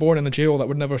kids that were born in the jail that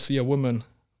would never see a woman,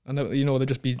 and they'd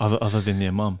just be other than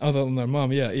their mum. Other than their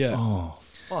mum, yeah. Oh,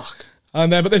 fuck.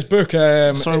 And but this book.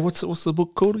 Sorry, what's the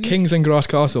book called again? Kings and Grass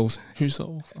Castles. Who's the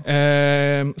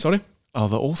author? Sorry. Oh,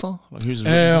 the author? Who's?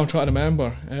 I'm trying to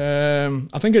remember.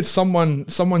 I think it's someone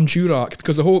Durack,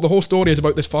 because the whole story is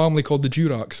about this family called the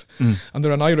Duracks, and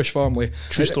they're an Irish family.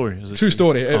 True story. Is it true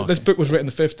story. Oh, this book was written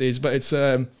in the 50s, but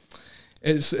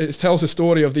it tells the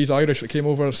story of these Irish that came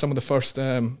over, some of the first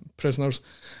prisoners,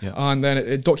 and then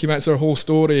it documents their whole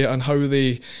story and how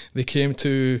they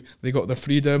got their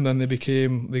freedom, then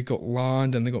they got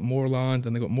land, and they got more land,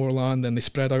 and they got more land, and they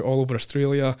spread out all over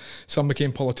Australia. Some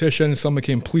became politicians, some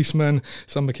became policemen,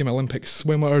 some became Olympic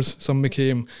swimmers, some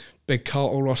became big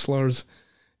cattle rustlers.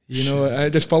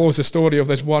 It just follows the story of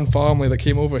this one family that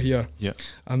came over here. Yeah.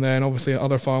 And then obviously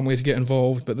other families get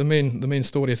involved, but the main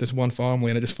story is this one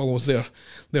family, and it just follows their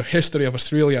history of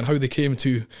Australia and how they came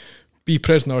to be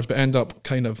prisoners but end up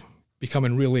kind of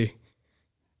becoming really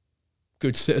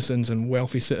good citizens and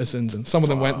wealthy citizens. And some of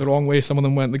them went the wrong way, some of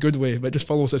them went the good way, but it just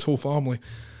follows this whole family.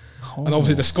 Oh. And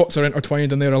obviously the Scots are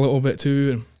intertwined in there a little bit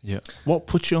too. Yeah. What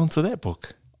put you onto that book?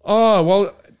 Oh,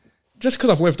 well, just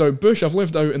because I've lived out bush, I've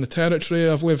lived out in the territory,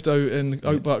 I've lived out in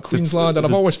outback Queensland, and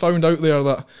I've always found out there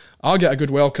that I get a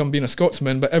good welcome being a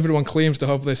Scotsman, but everyone claims to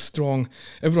have this strong,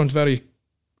 everyone's very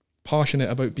passionate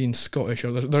about being Scottish,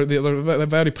 or they're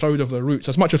very proud of their roots.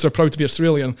 As much as they're proud to be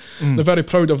Australian, they're very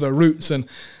proud of their roots, and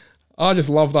I just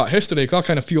love that history, because I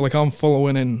kind of feel like I'm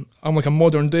following in, I'm like a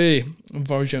modern day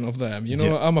version of them,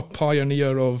 I'm a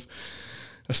pioneer of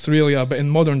Australia, but in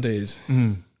modern days.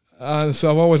 And so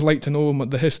I've always liked to know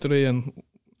the history, and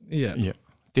yeah.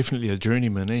 Definitely a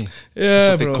journeyman, eh?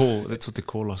 Yeah, That's what they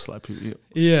call us, like people.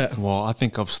 Yeah. Well, I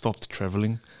think I've stopped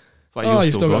traveling. But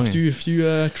you've still got a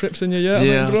few trips in you yet?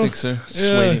 Yeah, I think so.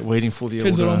 Just waiting for the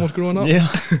kids are almost growing up. Yeah,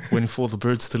 waiting for the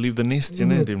birds to leave the nest. You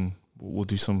know, then we'll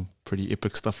do some pretty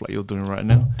epic stuff like you're doing right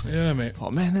now. Yeah, mate. Oh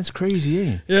man, that's crazy,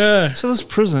 eh? Yeah. So this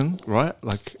prison, right?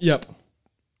 Like, yep.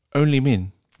 Only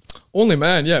men. Only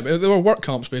men, yeah. But they were work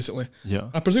camps basically. Yeah.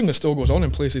 I presume this still goes on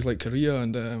in places like Korea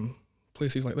and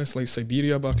places like this, like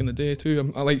Siberia back in the day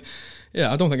too.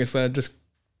 I don't think it's just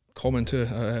common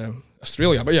to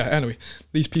Australia, but yeah. Anyway,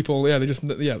 these people,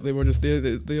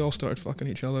 they all started fucking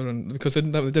each other, and because they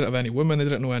didn't have any women, they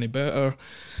didn't know any better.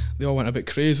 They all went a bit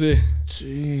crazy.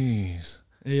 Jeez.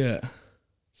 Yeah. Can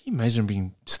you imagine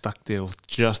being stuck there with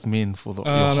just men for your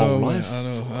whole life? I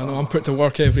know. I'm put to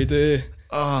work every day.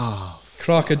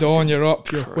 Crack of dawn, you're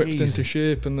up, you're whipped into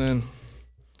shape, and then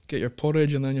get your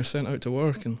porridge, and then you're sent out to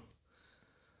work. And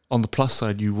on the plus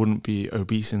side, you wouldn't be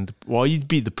obese, you'd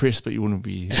be depressed, but you wouldn't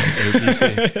be obese.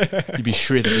 You'd be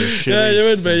shredded as shit. Yeah, you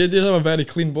would be. You'd have a very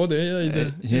clean body.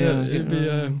 Yeah, you'd be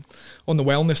on the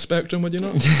wellness spectrum, would you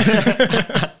not?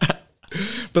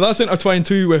 But that's intertwined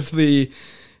too with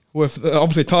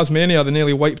obviously Tasmania. They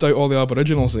nearly wiped out all the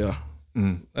Aboriginals there.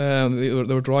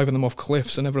 They were driving them off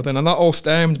cliffs and everything, and that all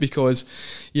stemmed because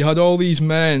you had all these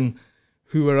men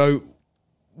who were out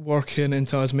working in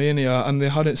Tasmania and they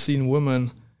hadn't seen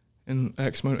women in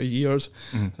X amount of years.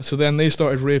 So then they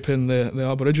started raping the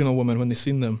Aboriginal women when they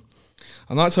seen them,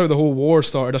 and that's how the whole war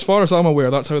started. As far as I'm aware,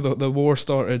 that's how the war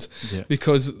started.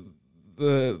 Because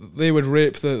they would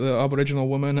rape the Aboriginal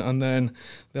woman, and then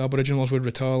the Aboriginals would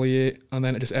retaliate, and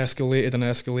then it just escalated and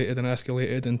escalated and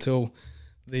escalated until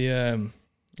the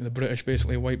British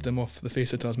basically wiped them off the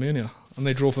face of Tasmania, and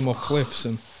they drove them off cliffs.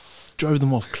 And drove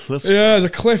them off cliffs? Yeah, there's a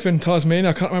cliff in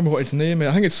Tasmania, I can't remember what its name is.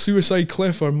 I think it's Suicide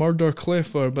Cliff or Murder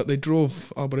Cliff, but they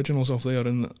drove Aboriginals off there,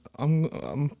 and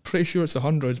I'm pretty sure it's the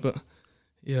hundreds, but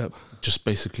yeah. Just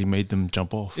basically made them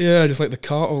jump off? Yeah, just like the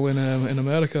cattle in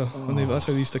America. And that's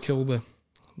how they used to kill the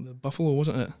buffalo,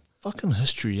 wasn't it? Fucking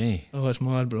history, eh? Oh, it's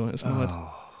mad, bro. It's mad.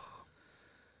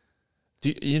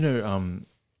 Do you know,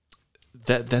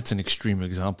 that's an extreme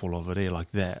example of it, eh?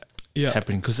 Like that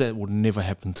happening, because that would never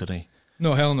happen today.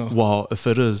 No, hell no. Well, if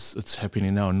it is, it's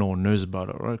happening now and no one knows about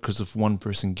it, right? Because if one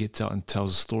person gets out and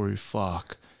tells a story,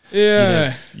 fuck.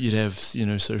 Yeah. You'd have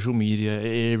social media,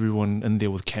 everyone in there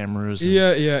with cameras. And,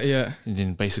 yeah. And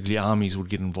then basically armies would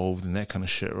get involved in that kind of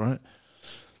shit, right?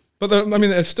 But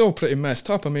it's still pretty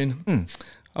messed up. I mean,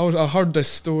 I heard this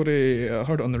story, I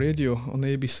heard it on the radio, on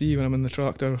the ABC when I'm in the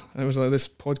tractor. And it was like this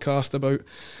podcast about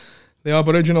the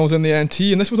Aboriginals in the NT,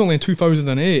 and this was only in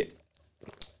 2008.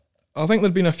 I think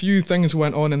there'd been a few things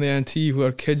went on in the NT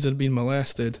where kids had been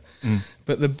molested,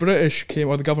 but the British came,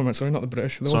 or the government, sorry, not the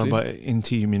British. Sorry, by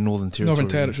NT you mean Northern Territory? Northern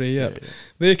Territory, yeah.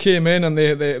 They came in and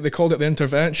they called it the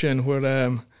intervention,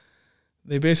 where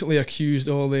they basically accused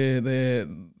all the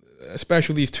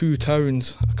especially these two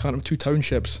towns, two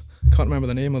townships, can't remember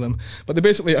the name of them, but they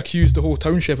basically accused the whole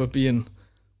township of being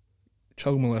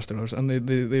child molesters, and they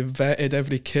vetted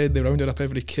every kid, they rounded up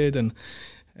every kid and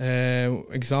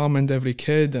examined every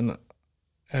kid, and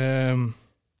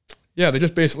they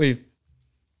just basically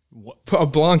put a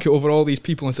blanket over all these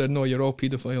people and said, no, you're all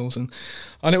paedophiles, and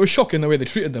it was shocking the way they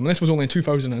treated them. And this was only in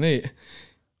 2008.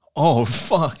 Oh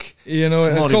fuck!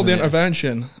 It's called the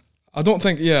intervention.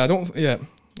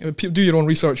 Do your own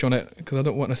research on it, because I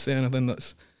don't want to say anything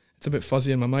it's a bit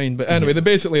fuzzy in my mind. But anyway, they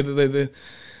basically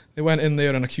they went in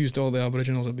there and accused all the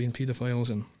Aboriginals of being paedophiles,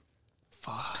 and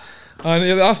fuck.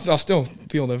 And I still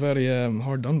feel they're very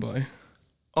hard done by.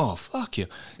 Oh fuck yeah,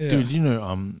 dude!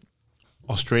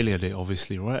 Australia Day,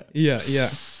 obviously, right? Yeah.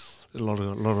 A lot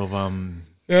of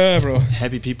yeah, bro.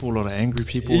 Happy people, a lot of angry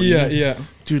people. Yeah.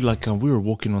 Dude, like we were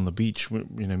walking on the beach.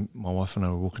 My wife and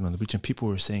I were walking on the beach, and people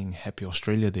were saying "Happy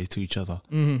Australia Day" to each other.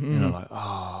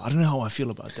 I don't know how I feel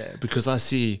about that, because I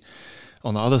see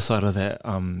on the other side of that,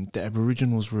 the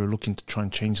Aboriginals were looking to try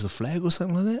and change the flag or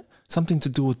something like that. Something to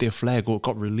do with their flag, or it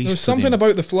got released. There's something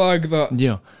about the flag that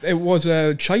it was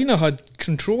China had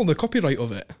controlled the copyright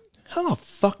of it. How the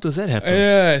fuck does that happen?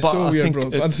 Yeah, it's so weird, bro.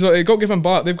 And so it got given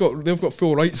back. They've got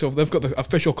full rights of. They've got the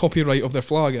official copyright of their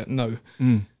flag now.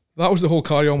 That was the whole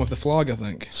carry on with the flag, I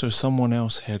think. So someone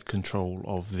else had control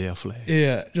of their flag.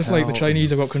 Yeah, just like the Chinese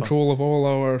have got control of all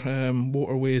our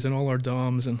waterways and all our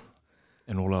dams and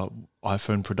all our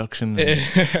iPhone production,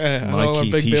 and all our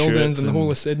big buildings and the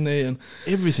whole of Sydney and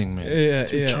everything, man. Yeah,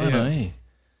 China, eh?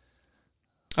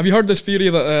 Have you heard this theory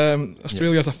that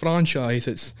Australia's a franchise?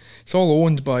 It's all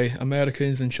owned by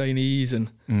Americans and Chinese, and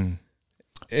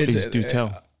please do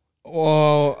tell.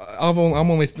 Well, I'm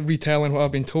only retelling what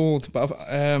I've been told, but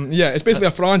it's basically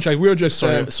a franchise. We're just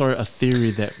sorry, a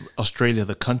theory that Australia,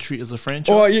 the country, is a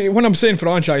franchise. Well, when I'm saying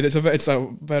franchise, it's a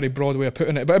very broad way of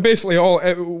putting it. But basically,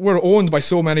 we're owned by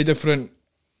so many different.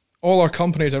 All our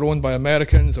companies are owned by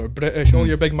Americans or British. All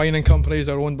your big mining companies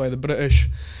are owned by the British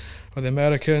or the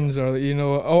Americans,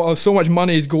 or so much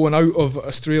money is going out of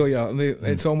Australia.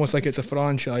 It's almost like it's a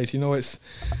franchise.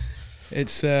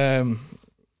 It's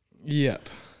yep.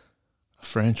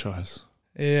 Franchise.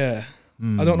 Yeah.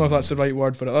 I don't know if that's the right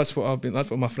word for it. That's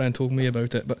what my friend told me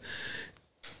about it. But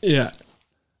yeah,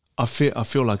 I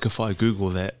feel like if I Google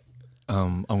that,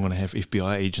 I'm gonna have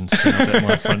FBI agents turn up at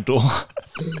my front door.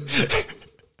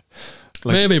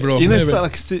 Maybe, bro. Maybe.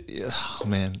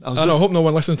 Man, I hope no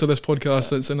one listens to this podcast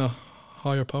that's in a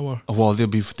higher power. Well, they'll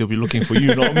be looking for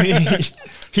you, not me.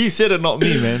 He said it, not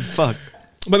me, man. Fuck.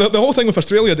 But the whole thing with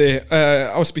Australia Day,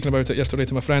 I was speaking about it yesterday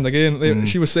to my friend again.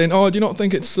 She was saying, "Oh, do you not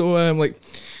think it's so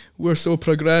we're so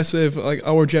progressive, like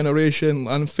our generation?"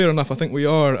 And fair enough, I think we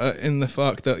are in the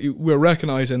fact that we're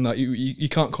recognising that you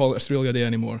can't call it Australia Day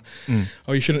anymore,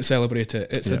 or you shouldn't celebrate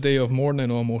it. It's a day of mourning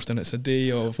almost, and it's a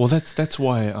day of. Well, that's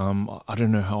why I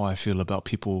don't know how I feel about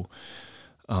people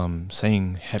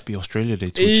saying Happy Australia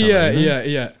Day to each other.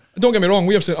 Yeah. Don't get me wrong,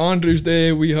 we have St Andrew's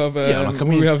Day, we have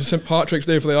we have St Patrick's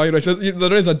Day for the Irish.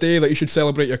 There is a day that you should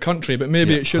celebrate your country, but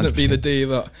maybe it shouldn't 100%. Be the day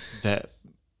that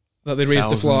they raised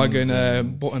the flag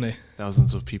in Botany.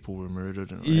 Thousands of people were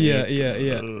murdered. And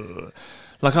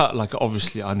Like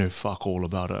obviously I know fuck all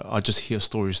about it. I just hear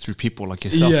stories through people like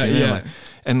yourself.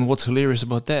 And what's hilarious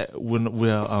about that, when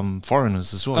we're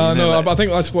foreigners as well. But I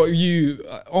think that's what you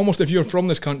almost, if you're from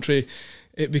this country,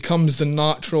 it becomes the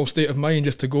natural state of mind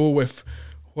just to go with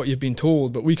what you've been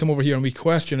told, but we come over here and we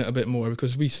question it a bit more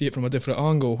because we see it from a different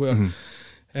angle where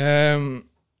I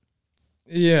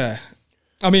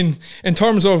mean, in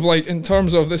terms of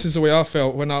this is the way I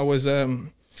felt when I was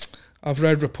I've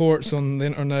read reports on the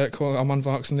internet calling I'm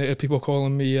unvaccinated, people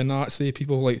calling me a Nazi,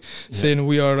 people saying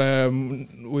we are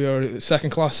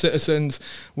second class citizens,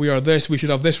 we are this, we should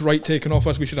have this right taken off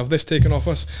us, we should have this taken off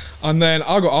us. And then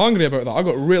I got angry about that. I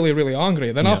got really, really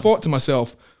angry. Then I thought to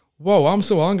myself, whoa, I'm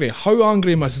so angry. How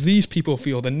angry must these people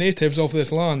feel, the natives of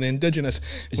this land, the indigenous,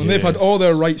 when they've had all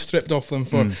their rights stripped off them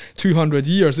for 200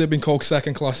 years, they've been called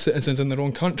second-class citizens in their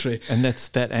own country. And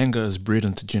that anger is bred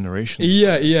into generations.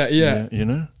 Yeah. You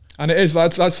know? And it is,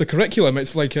 that's the curriculum.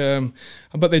 It's like,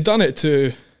 but they've done it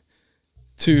to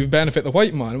benefit the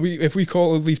white man. If we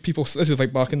call these people, this is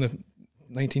like back in the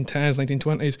 1910s,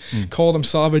 1920s, call them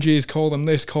savages, call them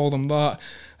this, call them that,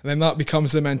 and then that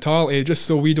becomes the mentality, just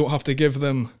so we don't have to give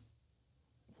them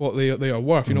what they are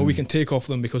worth. We can take off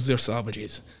them because they're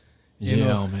savages.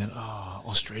 Man.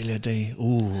 Australia Day. I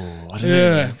don't know.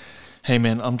 Man. Hey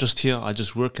man, I'm just here. I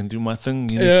just work and do my thing.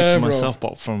 Keep to myself.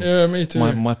 But from me too.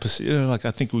 My I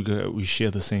think we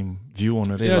share the same view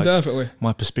on it. Definitely.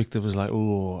 My perspective is like,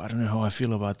 I don't know how I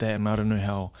feel about that, and I don't know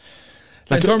how.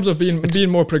 In terms of being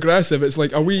more progressive, it's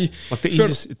like, are we like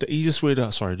the easiest way to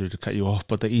to cut you off,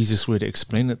 but the easiest way to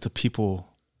explain it to people,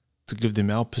 to give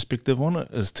them our perspective on it,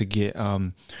 is to get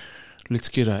let's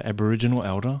get an Aboriginal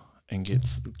elder and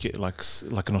get like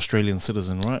an Australian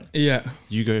citizen, right? Yeah.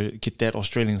 You go get that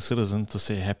Australian citizen to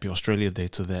say Happy Australia Day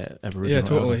to that Aboriginal elder.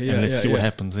 Totally. And let's see what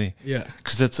happens there. Yeah.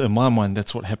 Because that's, in my mind,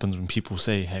 that's what happens when people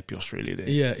say Happy Australia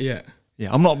Day. Yeah.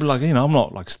 I'm not like, I'm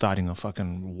not like starting a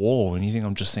fucking war or anything.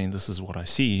 I'm just saying this is what I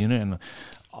see, and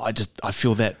I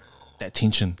feel that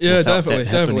tension. Yeah, definitely.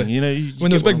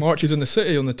 When there's big marches in the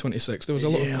city on the 26th, there was a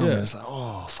lot. It's like,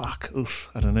 oh fuck, oof.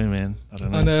 I don't know, man. I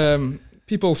don't know. And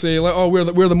people say like, oh, we're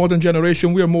the modern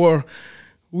generation. We're more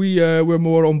on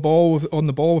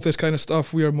the ball with this kind of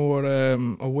stuff. We are more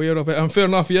aware of it. And fair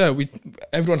enough,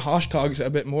 everyone hashtags it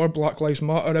a bit more. Black Lives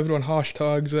Matter. Everyone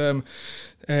hashtags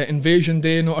Invasion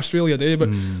Day, not Australia Day. But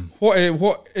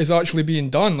what is actually being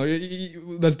done? Like,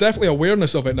 there's definitely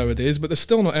awareness of it nowadays, but there's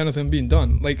still not anything being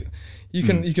done. Like you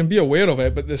can be aware of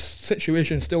it, but the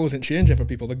situation still isn't changing for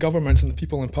people. The governments and the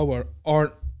people in power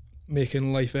aren't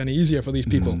making life any easier for these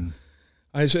people.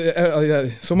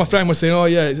 So my friend was saying, "Oh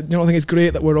yeah, you don't think it's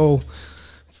great that we're all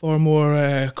far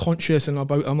more conscious and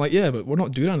about?" I'm like, "Yeah, but we're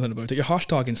not doing anything about it. You're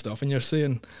hashtagging stuff and you're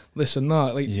saying this and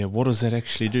that. Like, what does that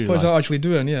actually do? What is that actually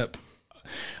doing? Yep."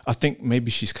 I think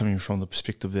maybe she's coming from the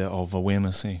perspective there of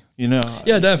awareness. Yeah,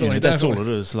 definitely. That's all it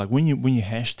is. Like when you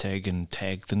hashtag and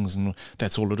tag things, and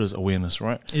that's all it is. Awareness,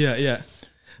 right? Yeah.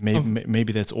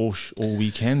 Maybe that's all we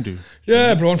can do.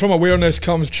 Yeah, bro. And from awareness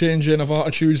comes changing of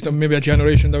attitudes to maybe a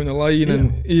generation down the line.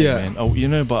 And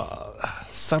but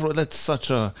subtle. That's such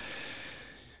a.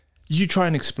 You try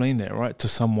and explain that, right, to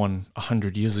someone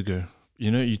 100 years ago.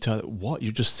 you tell what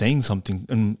you're just saying something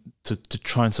and to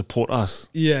try and support us.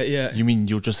 Yeah, yeah. You mean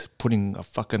you're just putting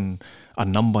a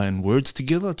number and words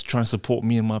together to try and support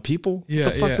me and my people? Yeah,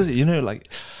 what the fuck does it?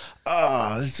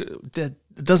 That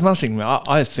does nothing, man.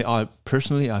 I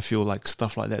personally feel like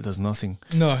stuff like that does nothing.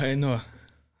 No, I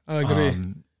agree.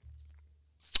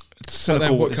 It's cynical.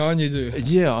 Then what can you do?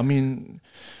 Yeah, I mean,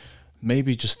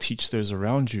 maybe just teach those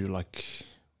around you, like,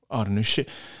 I don't know, shit.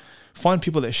 Find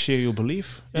people that share your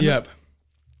belief. Yep.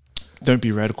 Don't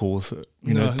be radical with it.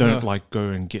 Don't like go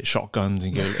and get shotguns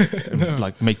and get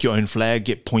like make your own flag,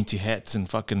 get pointy hats and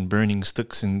fucking burning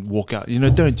sticks and walk out.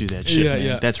 Don't do that shit,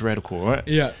 man. That's radical, right?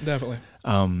 Yeah, definitely.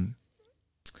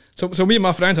 So me and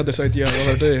my friend had this idea the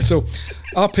other day. So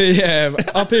I pay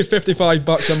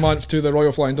 $55 a month to the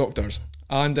Royal Flying Doctors.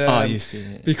 And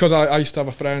because I used to have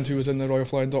a friend who was in the Royal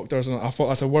Flying Doctors, and I thought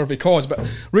that's a worthy cause. But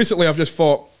recently I've just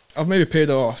thought, I've maybe paid,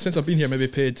 since I've been here, maybe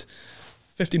paid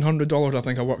 $1,500, I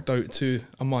think I worked out to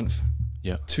a month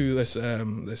to this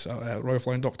Royal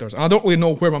Flying Doctors. And I don't really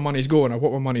know where my money's going or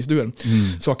what my money's doing.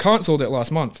 So I cancelled it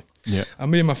last month. Yeah.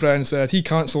 And me and my friend said he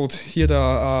had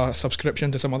a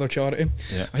subscription to some other charity.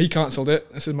 Yeah. And he cancelled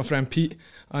it. This is my friend Pete.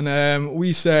 And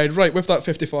we said, right, with that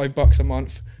 $55 a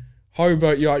month, how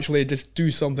about you actually just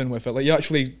do something with it? Like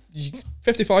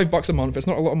 $55 a month, it's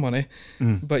not a lot of money,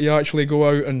 but you actually go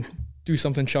out and do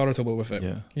something charitable with it.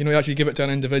 Yeah. You actually give it to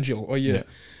an individual, and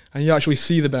you actually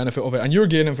see the benefit of it, and you're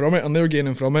gaining from it, and they're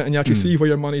gaining from it, and you actually see where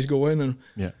your money's going. And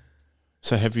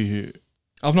so have you?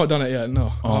 I've not done it yet.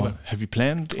 No, I haven't. Have you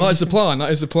planned? That is the plan.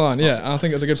 Yeah, I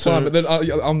think it's a good plan. But then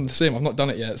I'm the same. I've not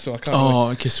done it yet, so I can't.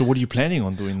 Okay. So what are you planning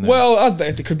on doing then? Well,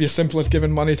 it could be as simple as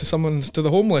giving money to the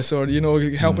homeless, or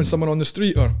helping someone on the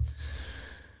street, or.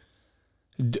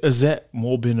 Is that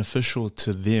more beneficial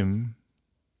to them?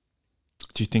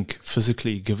 Do you think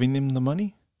physically giving them the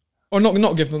money? Or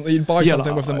not give them, you buy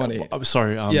something with the money. I'm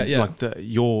sorry, like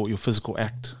your physical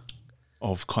act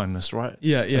of kindness, right?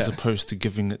 Yeah. As opposed to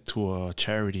giving it to a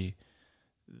charity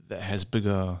that has a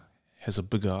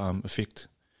bigger effect.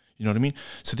 You know what I mean?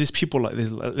 So there's people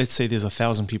let's say there's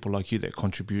 1,000 people like you that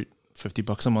contribute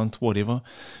 $50 a month, whatever.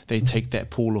 They take that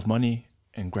pool of money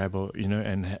and grab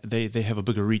and they have a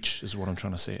bigger reach, is what I'm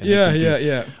trying to say. And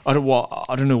yeah. I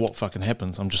don't know what fucking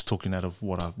happens. I'm just talking out of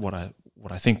what I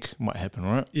think might happen,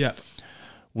 right? Yeah.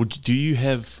 Do you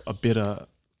have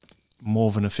more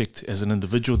of an effect as an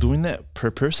individual doing that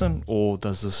per person, or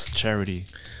does this charity?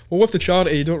 Well, with the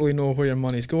charity, you don't really know where your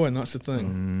money's going. That's the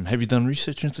thing. Have you done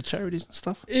research into charities and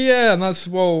stuff? Yeah, and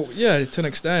to an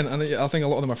extent. And I think a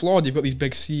lot of them are flawed. You've got these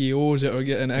big CEOs that are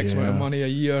getting X amount of money a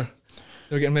year.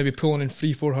 They're getting maybe pulling in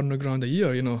 $300,000-400,000 a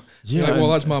year, Yeah. Like,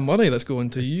 well, that's my money that's going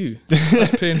to you.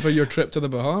 That's paying for your trip to the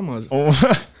Bahamas.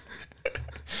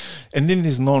 And then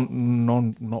there's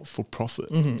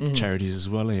not-for-profit charities as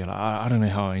well. Like, I don't know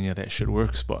how any of that shit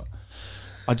works, but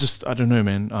I don't know,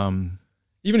 man.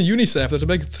 Even UNICEF, there's a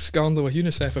big scandal with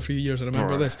UNICEF a few years. I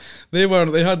remember this. They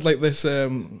had like this.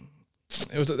 It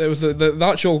was the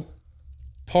actual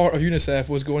part of UNICEF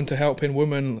was going to helping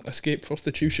women escape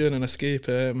prostitution and escape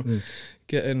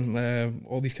getting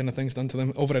all these kind of things done to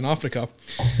them over in Africa.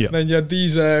 Yeah. Then you had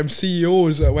these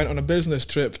CEOs that went on a business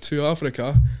trip to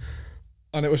Africa,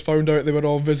 and it was found out they were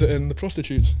all visiting the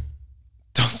prostitutes.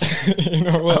 You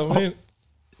know what I mean?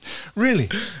 Really?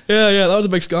 Yeah, that was a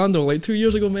big scandal, like 2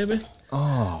 years ago maybe.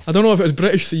 Oh. I don't know if it was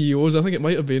British CEOs, I think it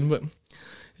might have been, but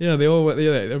yeah, they all went.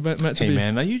 Yeah, they're meant to be. Hey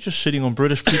man, are you just shitting on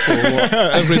British people or what?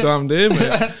 Every damn day,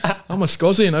 man. I'm a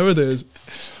Scozzy nowadays.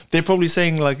 They're probably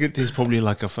saying like there's probably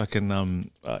like a fucking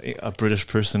a British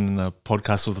person in a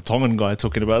podcast with a Tongan guy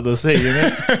talking about this, hey,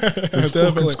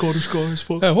 fucking Scottish guys.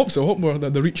 Fuck. I hope so. I hope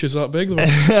the reach is that big.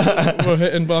 We're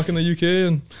hitting back in the UK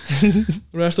and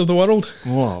the rest of the world.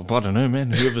 Well, I don't know,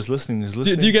 man. Whoever's listening is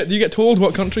listening. Do you get told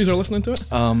what countries are listening to it?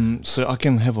 So I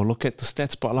can have a look at the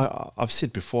stats, but like I've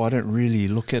said before, I don't really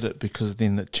look at it because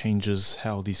then it changes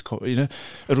how these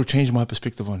it'll change my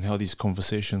perspective on how these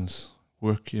conversations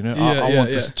work, I want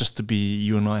this just to be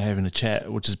you and I having a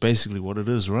chat, which is basically what it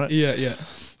is, right? Yeah.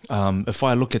 If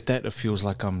I look at that, it feels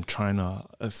like I'm trying to.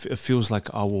 It feels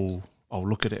like I'll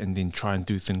look at it and then try and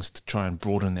do things to try and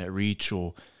broaden that reach,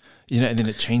 or and then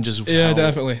it changes. Yeah,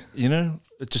 definitely.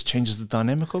 It just changes the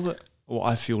dynamic of it. Or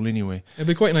I feel anyway. It'd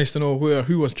be quite nice to know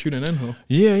who was tuning in. Huh?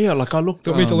 Yeah. Like I looked. Do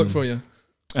you want me to look for you?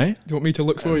 Eh? Do you want me to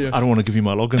look for you? I don't want to give you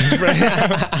my logins,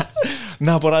 right?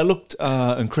 No, but I looked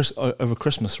over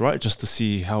Christmas, right, just to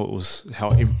see how it was, how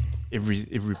every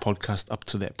podcast up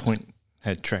to that point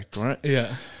had tracked, right?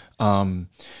 Yeah. And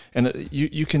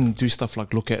you can do stuff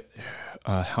like look at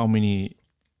how many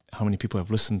people have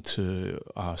listened to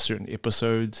certain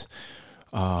episodes.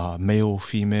 male,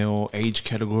 female, age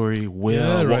category,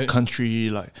 where, what country,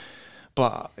 like.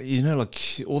 But you know,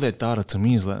 like all that data to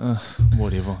me is like,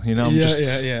 whatever. You know,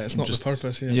 it's not the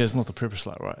purpose. Yeah, it's not the purpose.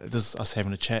 Like, right, it's just us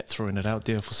having a chat, throwing it out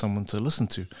there for someone to listen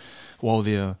to, while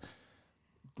they're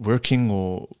working,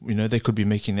 or you know, they could be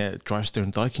making that dry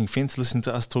stone diking fence, listen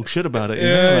to us talk shit about it.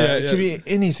 It could be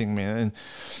anything, man. And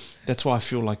that's why I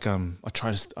feel like I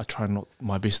try not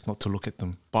my best not to look at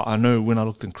them. But I know when I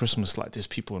looked in Christmas, like there's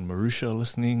people in Marussia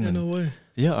listening. Yeah, no way.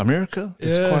 Yeah, America.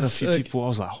 There's quite a few people. I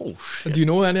was like, oh shit. Do you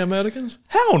know any Americans?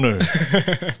 Hell no.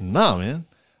 Nah, man.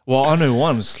 Well, I know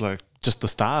one. It's like just the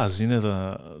stars, you know,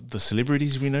 the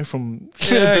celebrities we know from.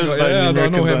 I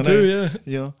know him too.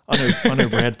 Yeah. I know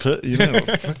Brad Pitt. You know,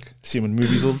 fuck. See him in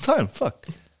movies all the time. Fuck.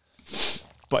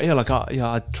 But yeah,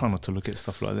 I try not to look at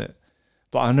stuff like that.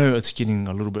 But I know it's getting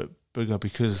a little bit bigger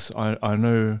because I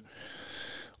know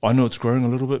it's growing a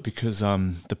little bit because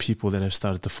the people that have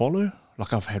started to follow,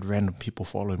 like I've had random people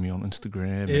follow me on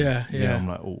Instagram. Yeah. I'm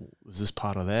like, oh, is this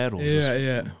part of that, or is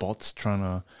this bots trying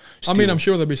to? I mean, I'm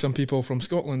sure there'd be some people from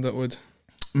Scotland that would.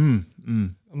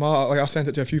 Like I sent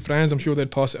it to a few friends. I'm sure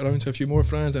they'd pass it around to a few more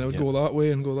friends, and it would go that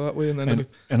way, and then.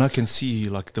 And I can see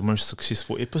like the most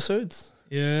successful episodes.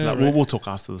 Yeah, like, we'll talk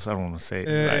after this. I don't want to say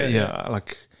it.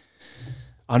 Like.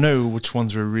 I know which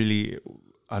ones were really.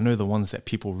 I know the ones that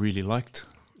people really liked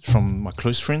from my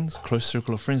close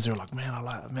circle of friends. They're like, man,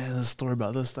 there's a story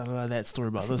about this, that story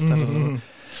about this.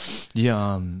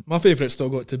 Yeah. My favourite still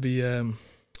got to be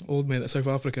old mate, the South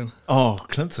African. Oh,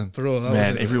 Clinton. Bro,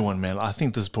 man, everyone, man. I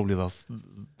think this is probably the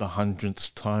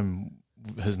 100th time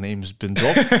his name's been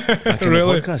dropped. Like in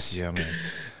really? the podcast. Yeah, man.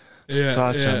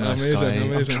 Such a nice guy.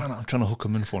 Amazing. I'm trying to hook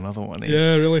him in for another one.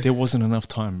 Yeah, really. There wasn't enough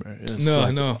time, bro.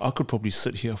 No. I could probably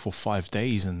sit here for 5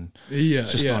 days and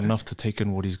it's just not enough to take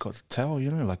in what he's got to tell,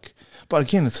 you know. Like, but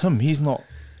again, it's him. He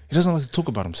doesn't like to talk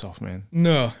about himself, man.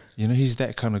 No, you know, he's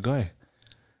that kind of guy.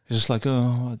 He's just like,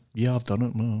 oh yeah, I've done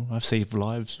it. No, I've saved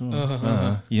lives.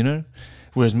 You know.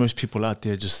 Whereas most people out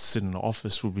there just sitting in the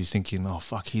office will be thinking, oh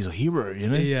fuck, he's a hero, you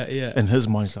know. Yeah. In his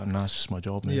mind, he's like, nah, it's just my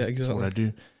job, man. Yeah, exactly. That's what I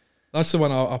do. That's the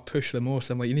one I push the most.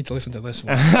 I'm like, you need to listen to this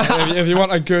one. if you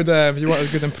want a good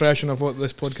impression of what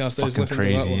this podcast is, listen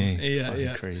crazy, to that one.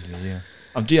 Yeah, crazy,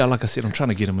 yeah. Like I said, I'm trying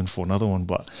to get him in for another one,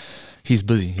 but he's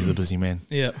busy. He's a busy man.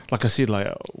 Yeah. Like I said,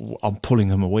 like I'm pulling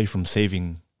him away from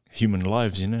saving human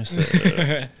lives, you know. So,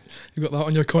 you got that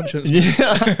on your conscience.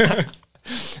 Yeah.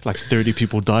 Like 30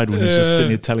 people died when he's just sitting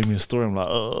here telling me a story. I'm like,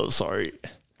 oh, sorry.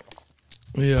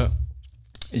 Yeah.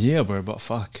 Yeah, bro, but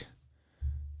fuck.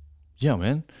 Yeah,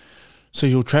 man. So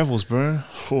your travels, bro.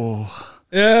 Oh.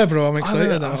 Yeah, bro, I'm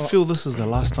excited. I feel this is the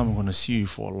last time I'm going to see you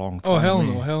for a long time. Oh,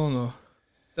 hell no.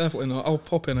 Definitely not. I'll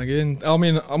pop in again. I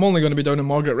mean, I'm only going to be down in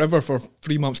Margaret River for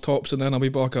 3 months tops, and then I'll be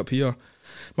back up here.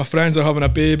 My friends are having a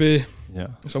baby. Yeah.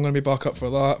 So I'm going to be back up for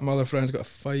that. My other friend's got a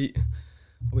fight.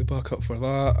 I'll be back up for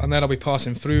that. And then I'll be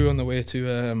passing through on the way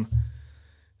to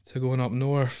going up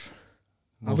north.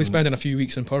 I'll be spending a few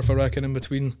weeks in Perth, I reckon, in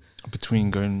between. Between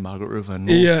going Margaret River and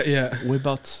north? Yeah.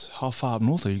 Whereabouts, how far up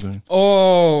north are you going?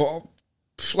 Oh,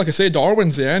 like I say,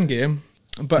 Darwin's the end game.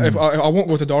 But if I won't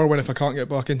go to Darwin if I can't get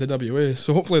back into WA.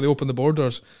 So hopefully they open the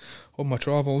borders on my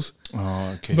travels.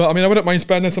 Oh, okay. But I mean, I wouldn't mind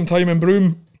spending some time in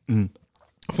Broome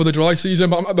for the dry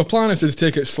season. But the plan is to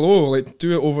take it slow, like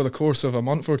do it over the course of a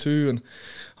month or two. And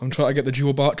I'm trying to get the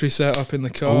dual battery set up in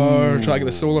the car, try to get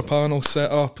the solar panel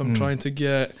set up. I'm trying to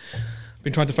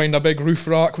been trying to find a big roof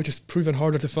rack, which is proving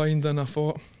harder to find than I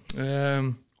thought.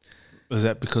 Is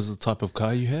that because of the type of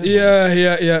car you have?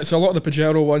 Yeah. So a lot of the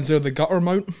Pajero ones, they're the gutter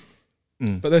mount.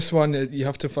 But this one, you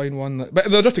have to find one but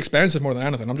they're just expensive more than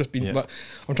anything. I'm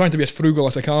trying to be as frugal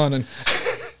as I can. And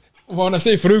when I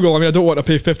say frugal, I mean I don't want to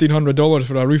pay $1,500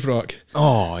 for a roof rack.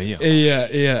 Oh, yeah.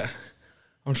 Yeah.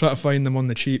 I'm trying to find them on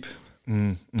the cheap.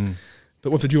 But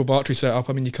with the dual battery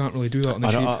setup, I mean, you can't really do that on the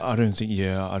cheap. I don't think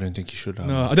you should.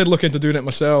 No, I did look into doing it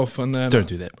myself, and then don't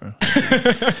do that, bro.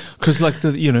 Because like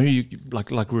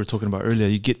like we were talking about earlier,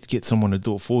 you get someone to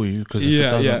do it for you. Because if it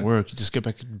doesn't work, you just get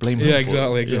back and blame him.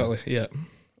 Exactly.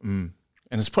 And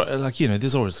it's probably like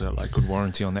there's always like good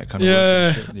warranty on that kind of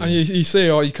work. Shit, and you say,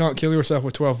 oh, you can't kill yourself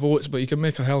with 12 volts, but you can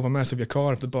make a hell of a mess of your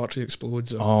car if the battery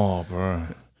explodes. Oh, bro,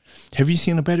 have you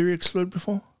seen a battery explode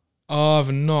before?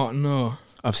 I've not. No.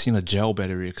 I've seen a gel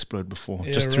battery explode before,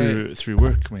 just through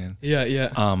work, man.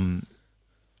 Yeah.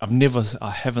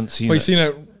 I haven't seen. But you've seen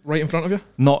it right in front of you?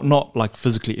 Not like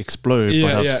physically explode,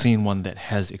 but I've seen one that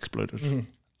has exploded.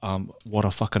 What a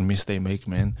fucking mess they make,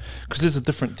 man. Because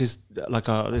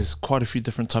there's quite a few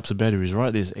different types of batteries,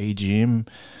 right? There's AGM,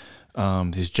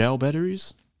 there's gel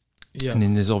batteries, Yeah. And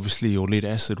then there's obviously your lead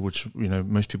acid, which, you know,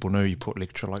 most people know you put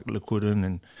electrolyte liquid in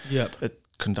and it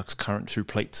conducts current through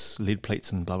plates, lead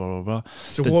plates and blah, blah, blah, blah.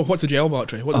 So what's a gel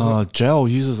battery? What does gel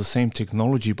uses the same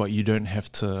technology, but you don't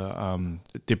have to,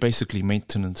 they're basically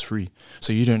maintenance free.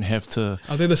 So you don't have to...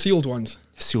 Are they the sealed ones?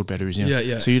 Sealed batteries,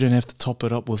 yeah. So you don't have to top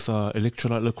it up with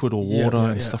electrolyte liquid or water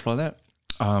and stuff like that.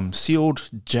 Sealed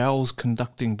gels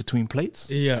conducting between plates.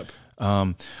 Yep.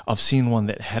 I've seen one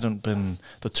that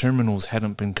the terminals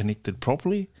hadn't been connected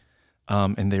properly,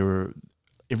 and they were,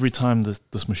 every time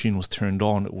this machine was turned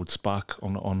on, it would spark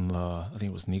on the, I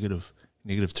think it was negative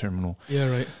terminal. Yeah,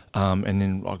 right. And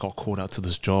then I got called out to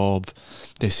this job.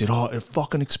 They said, "Oh, it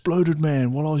fucking exploded,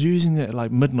 man!" While I was using it at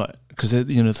like midnight, because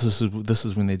you know this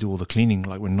is when they do all the cleaning,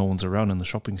 like when no one's around in the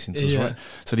shopping centres, right?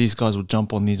 So these guys would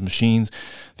jump on these machines.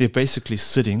 They're basically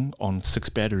sitting on 6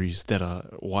 batteries that are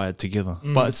wired together,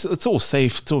 but it's all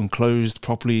safe, it's all enclosed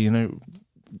properly, you know,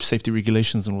 safety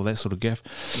regulations and all that sort of gaff.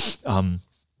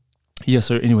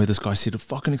 So anyway, this guy said it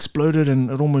fucking exploded and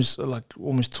it almost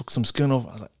took some skin off.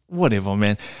 I was like, whatever,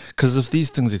 man. Because if these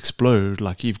things explode,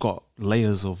 like, you've got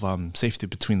layers of safety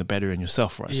between the battery and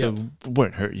yourself, right? Yep. So it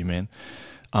won't hurt you, man.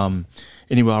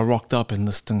 Anyway, I rocked up and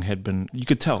this thing you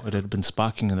could tell it had been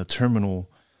sparking, and the terminal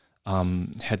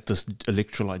had this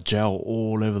electrolyte gel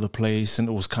all over the place, and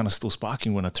it was kind of still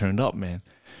sparking when I turned up, man.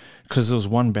 Because there was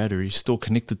one battery still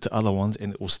connected to other ones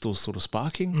and it was still sort of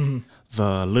sparking. Mm-hmm.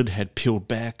 The lid had peeled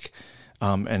back,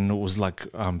 and it was like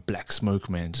black smoke,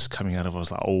 man, just coming out of it. I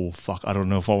was like, oh, fuck, I don't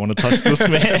know if I want to touch this,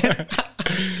 man.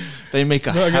 They make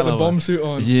a hell of a bomb suit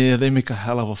on. Yeah, they make a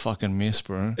hell of a fucking mess,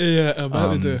 bro. Yeah, I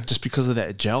bet they do. Just because of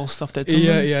that gel stuff that's in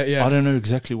there. Yeah. I don't know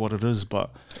exactly what it is,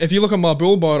 but... If you look at my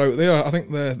bull bar out there, I think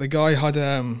the guy had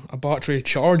a battery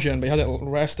charging, but he had it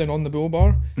resting on the bull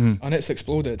bar, and it's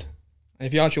exploded.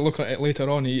 If you actually look at it later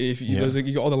on, you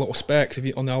got all the little specs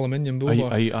on the aluminium bull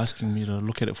bar. Are you asking me to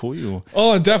look at it for you? Or?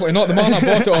 Oh, definitely not. The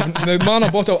man I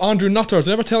bought it, Andrew Nutters.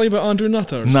 Did I ever tell you about Andrew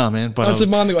Nutters? Nah, man. But that's the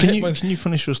man that got hit by... Can you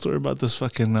finish your story about this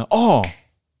fucking...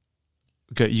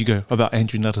 Okay, you go. About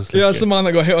Andrew Nutters. That's the man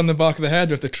that got hit on the back of the head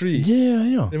with the tree.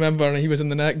 Yeah. Remember, and he was in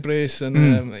the neck brace,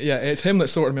 and it's him that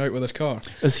sorted me out with his car.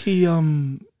 Is he...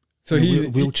 So he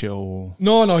wheelchair or...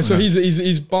 No. So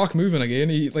he's back moving again.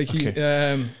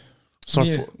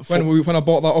 When I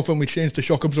bought that off him, we changed the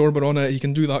shock absorber on it. He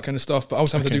can do that kind of stuff, but I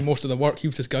was having to do most of the work. He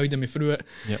was just guiding me through it.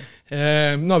 Yeah.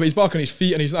 But he's back on his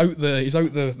feet and he's out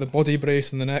the body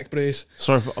brace and the neck brace.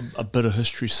 Sorry for a bit of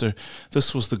history. So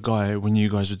this was the guy when you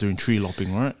guys were doing tree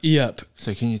lopping, right? Yep.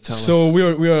 So can you tell us? So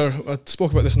I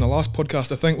spoke about this in the last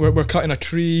podcast. I think we're cutting a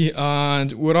tree,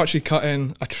 and we're actually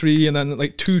cutting a tree, and then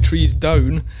like 2 trees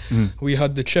down, we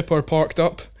had the chipper parked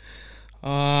up,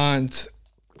 and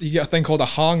you get a thing called a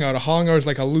hanger. A hanger is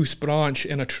like a loose branch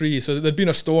in a tree. So there'd been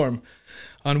a storm,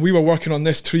 and we were working on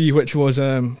this tree, which was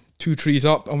 2 trees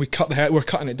up, and we're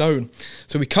cutting it down.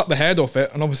 So we cut the head off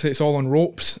it, and obviously it's all on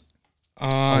ropes,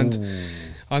 and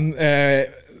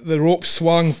the rope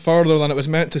swung further than it was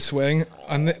meant to swing,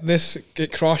 and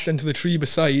it crashed into the tree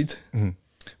beside,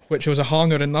 which was a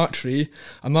hanger in that tree,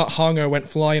 and that hanger went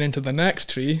flying into the next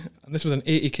tree, and this was an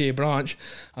 80k branch,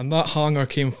 and that hanger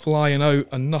came flying out,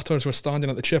 and Nutters were standing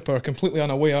at the chipper completely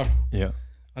unaware. Yeah.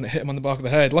 And it hit him on the back of the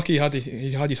head. Lucky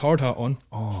he had his hard hat on.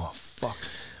 Oh, fuck.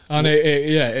 And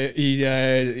his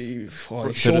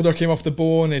shoulder came off the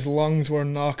bone, his lungs were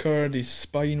knackered, his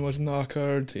spine was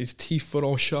knackered, his teeth were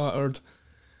all shattered.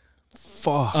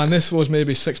 Fuck. And this was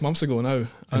maybe 6 months ago now.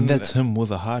 And that's him with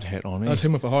a hard hat on, eh? That's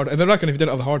him with a hard hat. And I reckon if he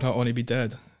didn't have the hard hat on, he'd be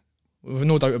dead. We've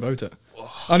no doubt about it.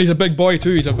 And he's a big boy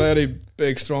too. He's a very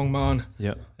big, strong man.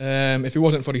 Yeah. If it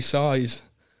wasn't for his size.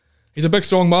 He's a big,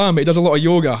 strong man, but he does a lot of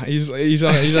yoga. He's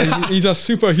a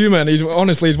superhuman. He's one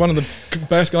of the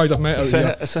best guys I've met.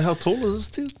 So how tall is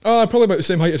this dude? Probably about the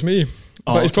same height as me.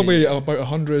 But he's probably about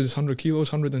 100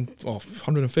 kilos,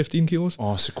 115 kilos.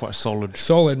 Oh, so quite solid.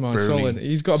 Solid, man, burly. Solid.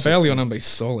 He's got a belly on him, but he's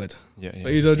solid. Yeah.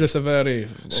 But he's just a very...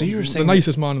 So you were saying the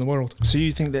nicest man in the world. So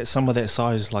you think that some of that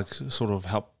size, like, sort of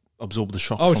help absorb the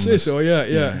shock? I would say so,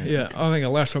 yeah. I think a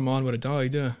lesser man would have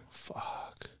died, yeah. Fuck.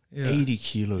 Yeah. 80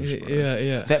 kilos, bro.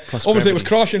 Yeah. That plus obviously gravity. It was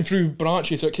crashing through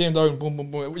branches, so it came down, boom, boom,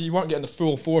 boom. You weren't getting the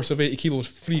full force of 80 kilos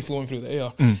free flowing through the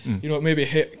air. You know, it maybe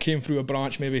came through a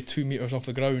branch maybe 2 meters off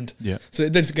the ground. Yeah. So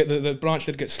it did get the branch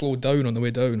did get slowed down on the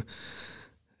way down.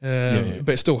 But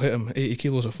it still hit him 80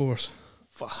 kilos of force.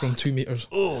 Fuck. From 2 meters.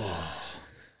 Oh.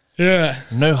 Yeah.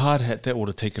 No hard hat that would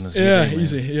have taken us. Yeah,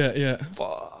 easy. Yeah.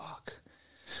 Fuck.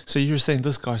 So you were saying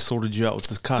this guy sorted you out with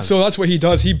this car? So that's what he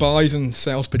does. He buys and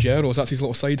sells Pajeros. That's his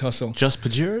little side hustle. Just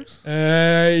Pajeros?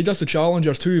 He does the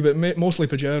Challengers too, but mostly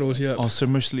Pajeros, yeah. So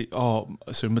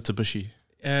Mitsubishi.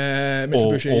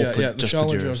 Mitsubishi, the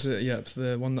Challengers,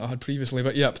 the one that I had previously,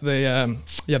 but the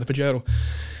Pajero.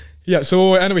 Yeah,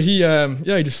 so anyway, he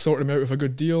just sorted me out with a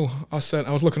good deal. I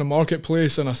was looking at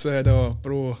Marketplace and I said, "Oh,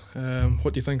 bro,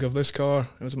 what do you think of this car?"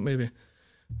 It was maybe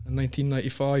a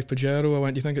 1995 Pajero. I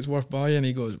went, "Do you think it's worth buying?"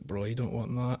 He goes, "Bro, you don't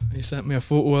want that." And he sent me a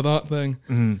photo of that thing.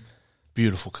 Mm-hmm.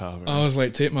 Beautiful car. Right? I was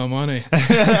like, "Take my money."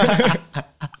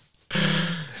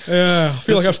 Yeah, I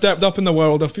feel like I've stepped up in the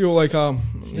world. I feel like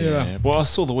yeah. Well, I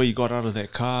saw the way you got out of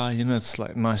that car. You know, it's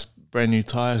like nice brand new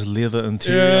tires, leather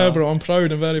interior. Yeah, bro, I'm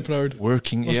proud. I'm very proud.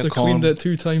 Working aircon. I've cleaned it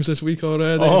 2 times this week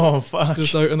already. Oh, fuck.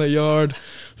 Just out in the yard,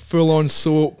 full on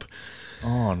soap.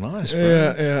 Oh, nice, bro.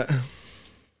 Yeah.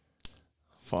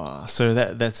 Fuck. So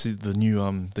that's the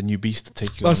new beast to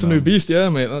take you. That's the new beast, yeah,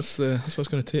 mate. That's what's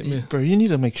going to take me. Bro, you need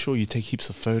to make sure you take heaps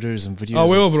of photos and videos. I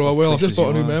will, bro. I will. I've just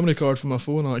bought a new memory card for my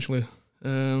phone, actually.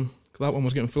 That one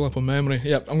was getting full up on memory.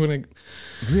 Yep, I'm going to...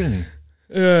 Really?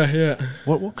 Yeah.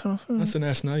 What kind of phone? That's an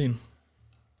S9.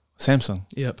 Samsung?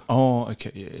 Yep. Oh,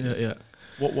 okay. Yeah.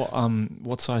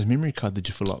 What size memory card did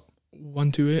you fill up?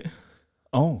 128.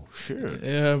 Oh, sure.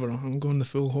 Yeah, bro. I'm going the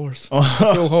full horse.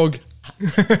 Full hog.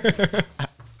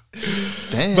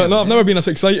 Damn. But no, I've never been as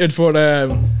excited for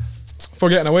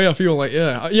getting away. I feel like,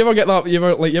 yeah. You ever get that? You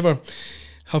ever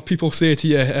have people say to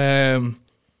you,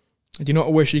 do you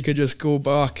not wish you could just go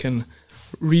back and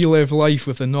relive life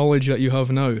with the knowledge that you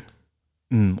have now?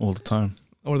 All the time.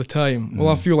 Well,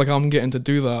 I feel like I'm getting to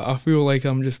do that. I feel like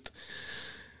I'm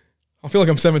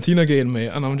 17 again, mate,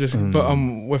 and I'm just, but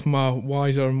I'm with my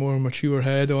wiser, more mature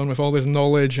head on, with all this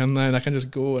knowledge, and then I can just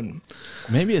go and...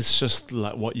 Maybe it's just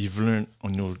like what you've learned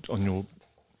on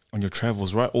your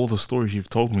travels, right? All the stories you've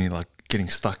told me, like getting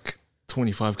stuck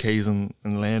 25 k's in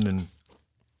land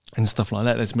and stuff like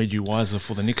that. That's made you wiser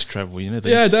for the next travel, you know?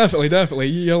 Yeah, definitely.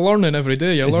 You're learning every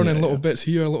day. You're learning little bits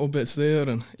here, little bits there.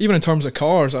 And even in terms of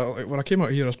cars, when I came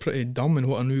out here, I was pretty dumb in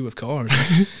what I knew with cars.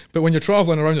 But when you're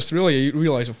travelling around Australia, you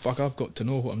realise, oh, fuck, I've got to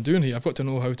know what I'm doing here. I've got to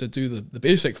know how to do the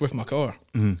basics with my car.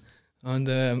 Mm-hmm. And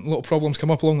little problems come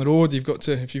up along the road.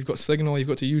 If you've got signal, you've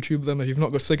got to YouTube them. If you've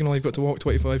not got signal, you've got to walk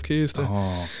 25 k's to...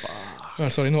 Oh, fuck. Oh,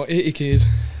 sorry, not 80 k's.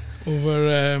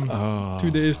 Over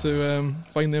 2 days to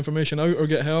find the information out or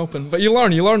get help, but you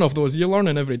learn off those. You're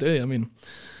learning every day. I mean,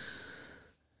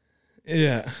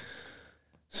 yeah.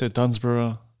 So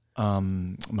Dunsborough,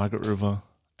 Margaret River,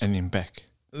 and then back.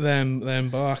 Then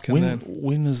back. And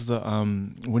when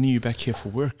are you back here for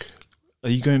work? Are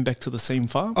you going back to the same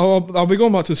farm? Oh, I'll be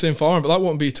going back to the same farm, but that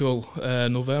won't be till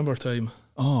November time.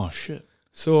 Oh shit.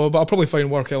 So, but I'll probably find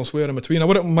work elsewhere in between. I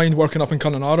wouldn't mind working up in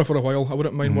Kununurra for a while. I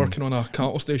wouldn't mind working on a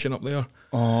cattle station up there.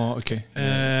 Oh, okay.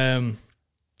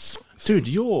 Dude,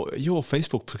 your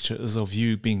Facebook picture is of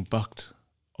you being bucked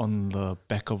on the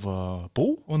back of a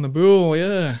bull? On the bull,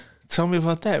 yeah. Tell me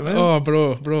about that, man. Oh,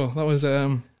 bro. That was,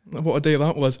 what a day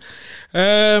that was.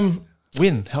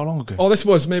 When? How long ago? Oh, this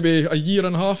was maybe a year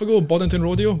and a half ago. Boddington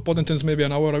Rodeo. Boddington's maybe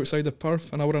an hour outside of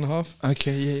Perth, an hour and a half.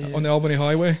 Okay, yeah. On the Albany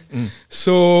Highway.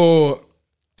 So...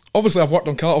 Obviously, I've worked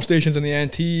on cattle stations in the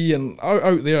NT, and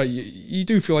out there, you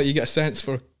do feel like you get a sense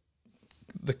for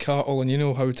the cattle, and you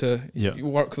know how to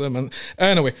work them. And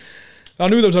anyway, I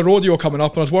knew there was a rodeo coming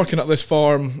up, and I was working at this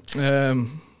farm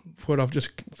where I've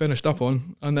just finished up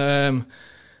on, and I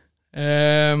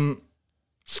knew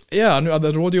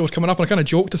the rodeo was coming up, and I kind of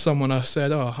joked to someone. I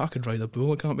said, "Oh, I could ride a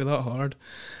bull. It can't be that hard."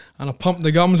 And I pumped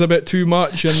the gums a bit too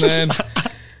much, and then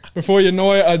before you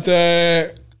know it,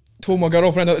 I'd told my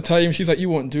girlfriend at the time. She's like, "You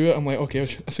won't do it." I'm like, "Okay."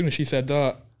 As soon as she said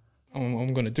that,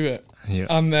 I'm going to do it. Yeah.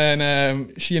 And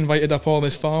then she invited up all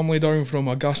this family down from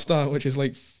Augusta, which is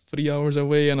like 3 hours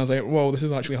away, and I was like, "Whoa, this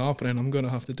is actually happening. I'm going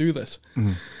to have to do this."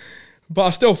 Mm-hmm. But I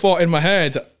still thought in my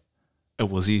head, it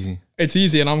was easy. It's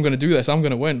easy, and I'm going to do this. I'm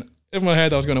going to win. In my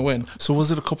head, I was going to win. So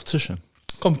was it a competition?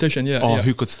 Competition, yeah. Oh, yeah.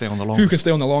 Who could stay on the longest? Who could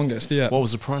stay on the longest? Yeah. What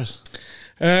was the prize?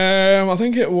 I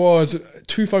think it was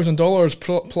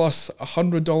 $2,000 plus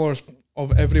 $100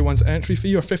 of everyone's entry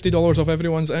fee, or $50 of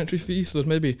everyone's entry fee. So there's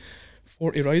maybe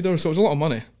 40 riders. So it was a lot of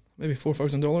money. Maybe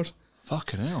 $4,000.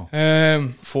 Fucking hell.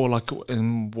 For like,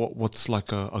 what's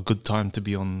like a good time to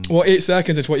be on? Well, 8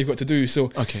 seconds is what you've got to do.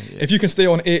 So if you can stay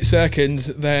on 8 seconds,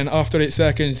 then after 8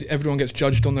 seconds, everyone gets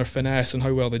judged on their finesse and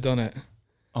how well they've done it.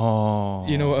 Oh.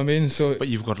 You know what I mean? So, but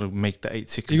you've got to make the 8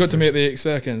 seconds. You got to make the 8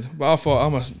 seconds. But I thought,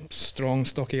 I'm a strong,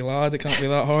 stocky lad. It can't be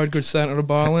that hard. Good centre of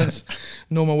balance.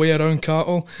 Know my way around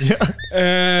cattle.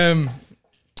 Yeah.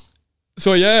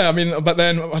 So yeah, I mean, but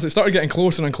then as it started getting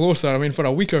closer and closer, I mean, for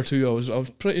a week or two, I was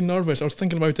pretty nervous. I was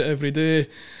thinking about it every day,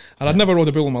 and I'd never rode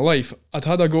a bull in my life. I'd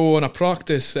had a go on a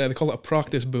practice. They call it a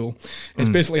practice bull. It's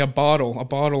basically a barrel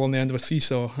on the end of a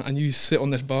seesaw, and you sit on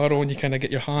this barrel and you kind of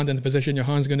get your hand in the position your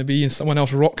hand's going to be, and someone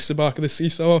else rocks the back of the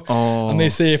seesaw, and they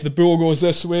say if the bull goes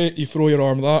this way, you throw your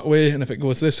arm that way, and if it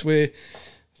goes this way.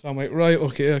 So I'm like, right,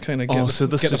 okay, I kind of get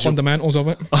the fundamentals of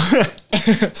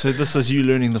it. So this is you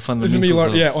learning the fundamentals. This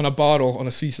is me on a barrel, on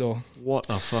a seesaw. What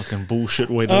a fucking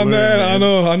bullshit way to learn.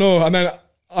 I know. And then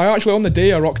I actually, on the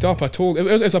day I rocked up, I told,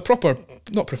 it's a proper,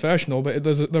 not professional, but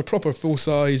they're proper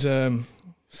full-size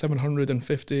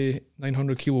 750,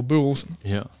 900 kilo bulls.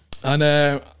 Yeah. And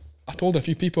I told a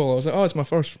few people, I was like, oh, it's my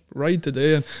first ride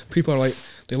today. And people are like,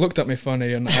 they looked at me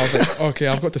funny, and I was like, okay,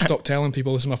 I've got to stop telling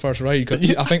people this is my first ride,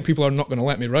 because I think people are not going to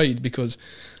let me ride, because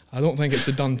I don't think it's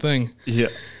a done thing. Yeah.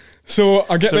 So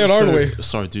I get there early.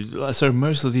 Sorry, dude. So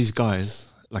most of these guys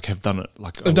have done it.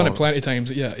 They've done it plenty of times.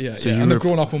 Yeah. And they've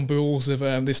grown up on bulls.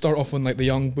 They start off on like the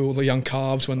young bull, the young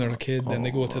calves when they're a kid. Then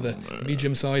they go to the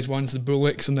medium-sized ones, the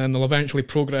bullocks, and then they'll eventually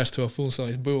progress to a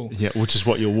full-size bull. Yeah, which is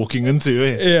what you're walking into,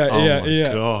 eh?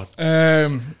 Yeah. God.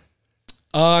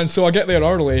 And so I get there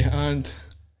early, and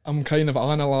I'm kind of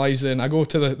analysing. I go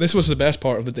to this was the best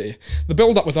part of the day. The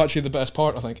build-up was actually the best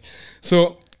part, I think.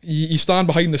 So you stand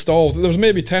behind the stalls. There was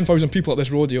maybe 10,000 people at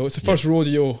this rodeo. It's the first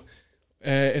rodeo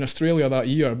in Australia that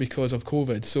year because of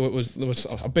COVID. So there was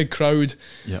a big crowd.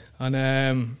 Yeah.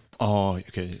 And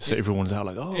okay. So everyone's out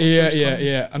like,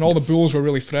 yeah. And all the bulls were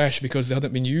really fresh because they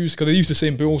hadn't been used, because they use the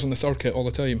same bulls on the circuit all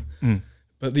the time.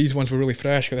 But these ones were really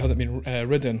fresh because they hadn't been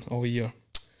ridden all year.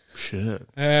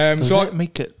 Shit. Does that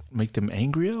make them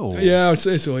angrier? Or? Yeah, I would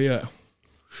say so. Yeah.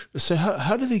 So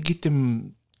how do they get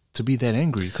them to be that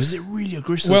angry? Because they're really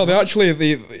aggressive. Well, they actually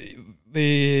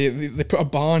they put a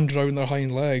band around their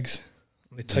hind legs.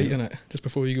 They tighten it just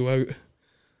before you go out.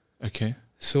 Okay.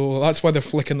 So that's why they're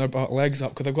flicking their back legs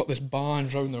up, because they've got this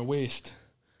band around their waist.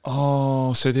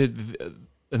 Oh, so they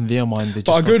in their mind they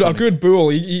just. But a good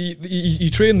bull, you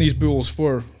train these bulls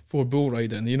for bull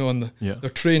riding, you know, and they're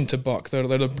trained to buck.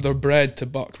 They're bred to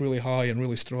buck really high and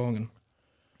really strong, and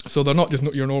so they're not just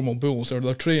your normal bulls.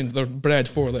 They're trained. They're bred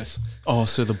for this. Oh,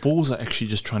 so the bulls are actually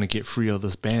just trying to get free of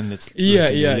this band that's yeah,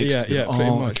 pretty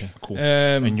much. Okay, cool.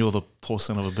 And you're the poor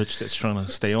son of a bitch that's trying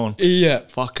to stay on. Yeah.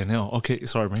 Fucking hell. Okay,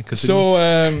 sorry, man.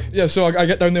 Continue. So I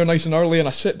get down there nice and early, and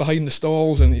I sit behind the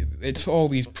stalls, and it's all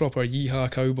these proper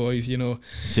yeehaw cowboys, you know.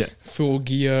 Yeah. Full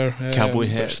gear, cowboy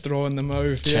hat, straw in the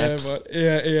mouth. Chaps.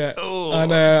 Yeah. Oh,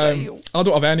 and I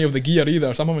don't have any of the gear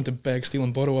either, so I'm having to beg, steal,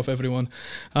 and borrow off everyone.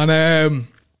 And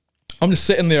I'm just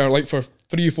sitting there like for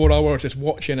 3 or 4 hours just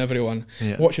watching everyone,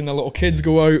 watching the little kids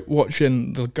go out,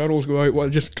 watching the girls go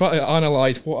out, just trying to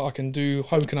analyse what I can do,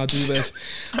 how can I do this.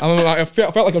 I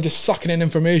felt like I was just sucking in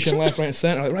information left, right and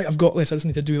centre. Like, right, I've got this, I just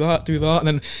need to do that. And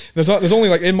then there's only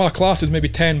like in my class there's maybe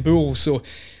 10 bulls, so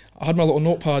I had my little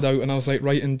notepad out and I was like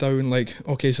writing down like,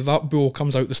 okay, so that bull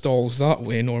comes out the stalls that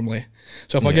way normally.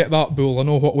 So if I get that bull, I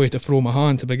know what way to throw my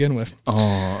hand to begin with.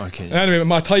 Oh, okay. Anyway,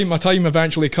 my time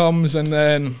eventually comes, and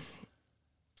then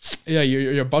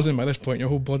you're buzzing by this point. Your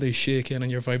whole body's shaking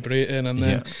and you're vibrating, and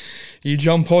then you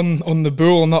jump on the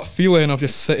bull, and that feeling of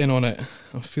just sitting on it,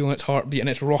 I'm feeling its heartbeat and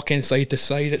it's rocking side to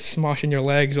side. It's smashing your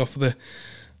legs off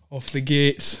the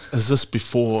gates. Is this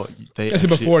before they? This is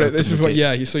before it. This is what.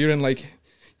 Yeah. So you're in like.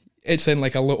 It's in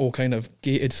like a little kind of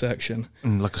gated section,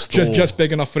 like a stall. just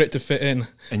big enough for it to fit in,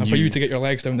 and for you to get your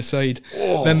legs down the side.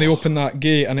 Oh. Then they open that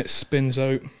gate and it spins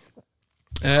out.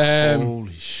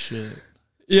 Holy shit!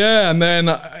 Yeah, and then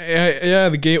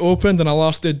the gate opened and I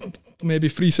lasted maybe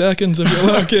 3 seconds. If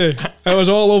you're lucky, it was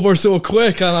all over so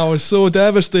quick, and I was so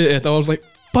devastated. I was like,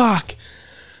 "Fuck!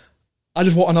 I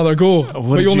just want another go."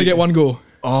 But you only get one go.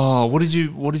 Oh, what did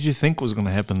you think was going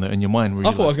to happen there in your mind?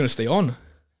 I thought I was going to stay on.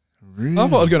 Really? I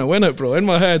thought I was going to win it, bro. In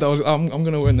my head, I'm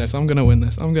going to win this. I'm going to win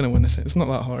this. I'm going to win this. It's not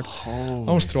that hard.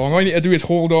 I'm strong. All I need to do is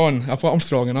hold on. I thought I'm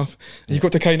strong enough. And you've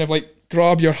got to kind of like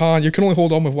grab your hand. You can only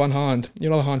hold on with one hand.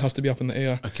 Your other hand has to be up in the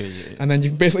air. Okay, yeah. And then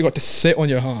you basically got to sit on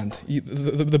your hand.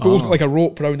 The bull's got like a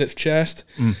rope around its chest,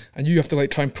 and you have to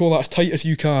like try and pull that as tight as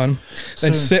you can.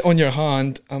 Then sit on your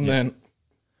hand, and then.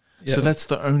 Yeah. So that's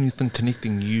the only thing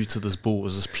connecting you to this bull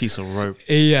is this piece of rope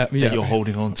that you're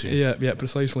holding on to. Yeah,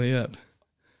 precisely. Yeah.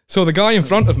 So the guy in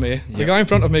front of me,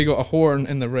 got a horn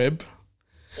in the rib.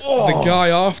 Oh. The guy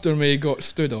after me got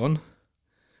stood on.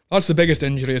 That's the biggest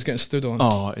injury, is getting stood on.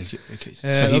 Oh, okay.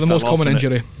 So the most common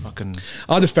injury.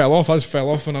 I just fell off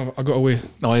and I got away.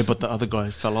 No, yeah, but the other guy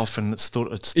fell off and it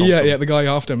stopped. Yeah, the guy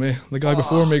after me. The guy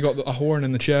before me got a horn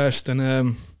in the chest, and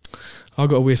I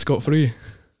got away scot-free.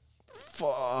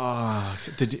 Fuck.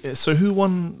 So who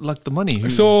won like the money?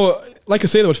 So, like I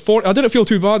say, there was 4. I didn't feel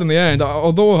too bad in the end,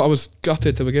 although I was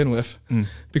gutted to begin with,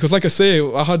 because like I say,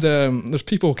 I had a lot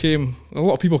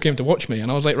of people came to watch me,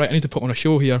 and I was like, right, I need to put on a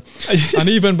show here. And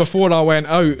even before I went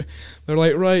out, they're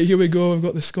like, right, here we go, we've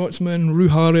got the Scotsman, Rue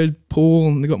Harrod, Pole,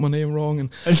 and they got my name wrong. And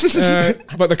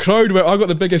but the crowd, I got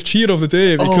the biggest cheer of the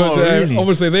day, because really?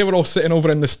 Obviously they were all sitting over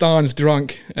in the stands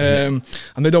drunk, and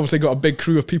they'd obviously got a big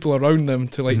crew of people around them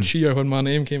to like cheer when my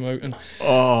name came out.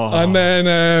 And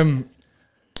then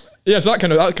so that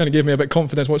kind of gave me a bit of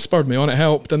confidence. What spurred me on, it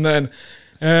helped. And then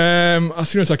as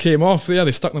soon as I came off,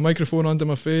 they stuck the microphone under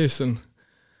my face, and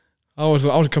I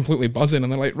was completely buzzing.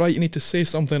 And they're like, right, you need to say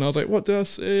something. I was like, what do I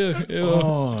say? You know?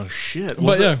 Oh shit!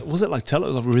 Was it like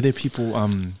were there people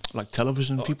like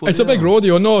television people? It's a big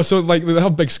rodeo, no. So like they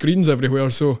have big screens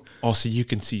everywhere. So you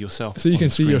can see yourself. So you can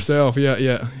see yourself.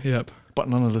 Yeah. But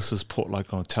none of this is put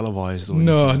like on televised or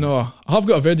No. I've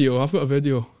got a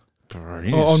video.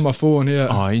 Brilliant. On my phone, yeah.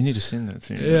 Oh, you need to send that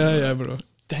to me. Yeah, bro.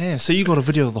 Damn, so you got a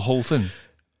video of the whole thing?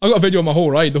 I got a video of my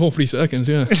whole ride, the whole 3 seconds,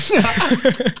 yeah.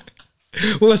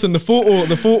 Well, listen, the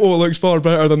photo looks far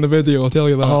better than the video, I'll tell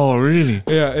you that. Oh, really?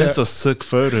 Yeah. That's a sick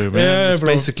photo, man. Yeah, it's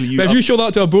bro. Basically you. But if you show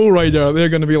that to a bull rider, they're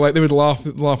going to be like, they would laugh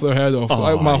their head off.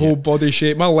 Like my whole body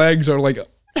shape, my legs are like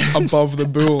above the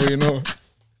bull, you know.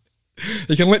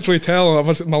 You can literally tell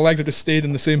my legs have just stayed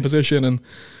in the same position, and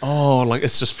like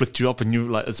it's just flicked you up, and you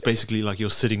like it's basically like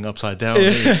you're sitting upside down.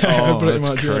 Yeah, pretty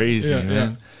much crazy, man.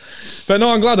 Yeah. But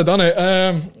no, I'm glad I done it.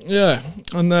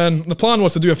 And then the plan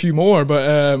was to do a few more,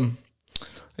 but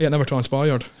it never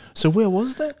transpired. So where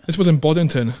was that? This was in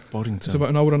Boddington. It's about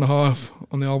an hour and a half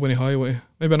on the Albany Highway.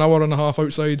 Maybe an hour and a half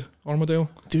outside Armadale.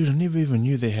 Dude, I never even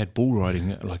knew they had bull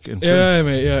riding like in Perth. Yeah,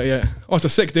 mate. Yeah. Oh, it's a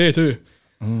sick day too.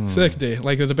 Sick day.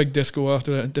 Like there's a big disco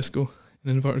after it. Disco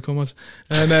in inverted commas,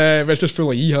 and it's just full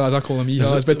of yeehaws. I call them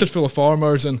yeehaws, but it's just full of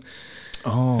farmers and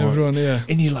everyone. Yeah.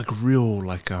 Any like real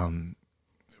like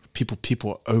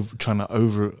people trying to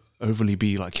overly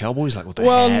be like cowboys, like with the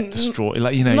hat, the straw,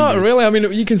 like you know. Not really. I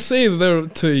mean, you can say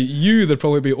they'd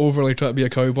probably be overly trying to be a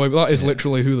cowboy, but that is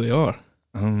literally who they are.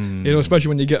 You know, especially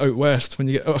when you get out west,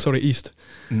 east.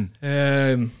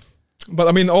 But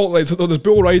I mean, there's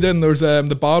bull riding. There's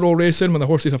the barrel racing when the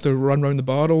horses have to run around the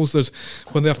barrels. There's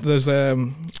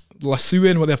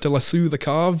lassoing where they have to lasso the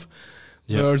calf.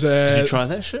 Yeah. Did you try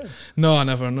that shit? No, I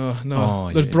never.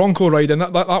 No. There's bronco riding.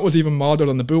 That was even madder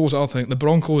than the bulls. I think the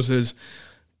broncos is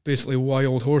basically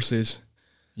wild horses.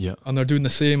 Yeah. And they're doing the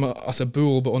same as a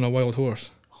bull but on a wild horse.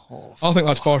 I think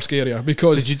that's far scarier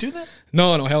because. Did you do that?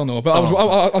 No, hell no. But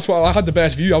I had the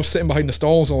best view. I was sitting behind the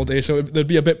stalls all day, so there'd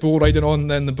be a bit bull riding on,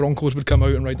 then the broncos would come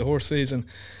out and ride the horses, and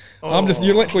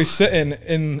you're literally sitting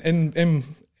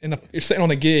you're sitting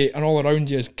on a gate, and all around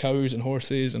you is cows and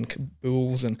horses and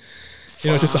bulls, and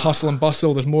it's just a hustle and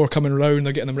bustle. There's more coming around.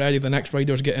 They're getting them ready. The next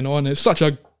rider's getting on. It's such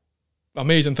a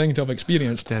amazing thing to have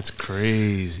experienced. That's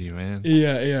crazy, man.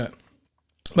 Yeah.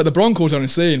 But the broncos are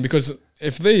insane because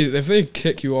if they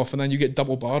kick you off and then you get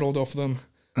double barreled off them.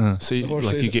 So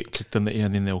you get kicked in the ear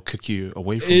and then they'll kick you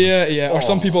away from them. Yeah. Or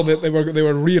some people they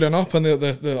were rearing up and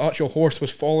the actual horse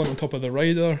was falling on top of the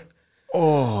rider.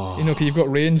 Because you've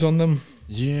got reins on them.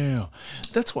 Yeah,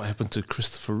 that's what happened to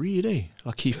Christopher Reid, eh?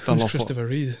 Like he fell off. Christopher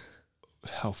Reid.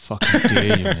 How fucking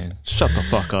dare you, man? Shut the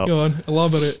fuck up. Go on,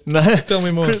 elaborate. Tell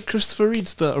me more. Christopher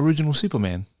Reid's the original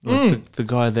Superman, like the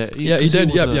guy that. He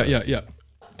did. Yeah.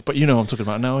 But you know what I'm talking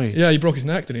about now, eh? Yeah, he broke his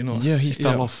neck, did he not? Yeah, he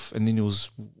fell off and then he was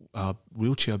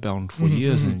wheelchair bound for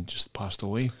years and just passed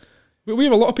away. We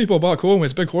have a lot of people back home.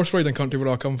 It's big horse riding country where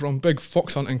I come from. Big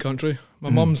fox hunting country. My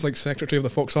mum's like secretary of the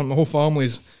fox hunt. My whole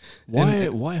family's.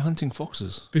 Why hunting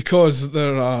foxes? Because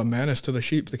they're a menace to the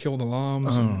sheep. They kill the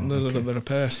lambs. They're a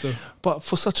pest. But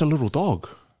for such a little dog.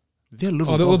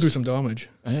 They'll do some damage.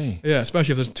 Hey. Yeah,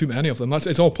 especially if there's too many of them.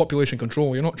 It's all population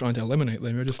control. You're not trying to eliminate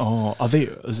them. You're just.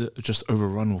 Is it just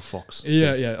overrun with fox?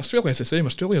 Yeah. Australia's the same.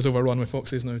 Australia's overrun with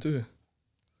foxes now too.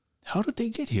 How did they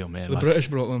get here, man? The British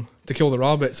brought them to kill the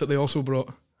rabbits that they also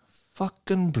brought.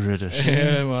 Fucking British.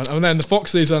 Yeah, man. And then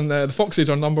the foxes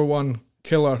are number one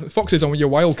killer. Foxes are your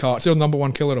wild cats. They're the number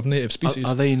one killer of native species.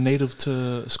 Are they native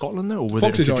to Scotland though, or were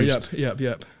foxes they introduced?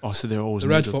 Yep. Oh, so they're always the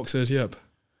red foxes. Yep.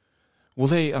 Will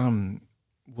they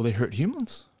hurt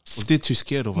humans? Or they're too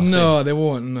scared of us? No, they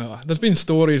won't. No, there's been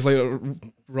stories like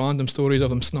random stories of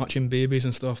them snatching babies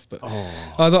and stuff, but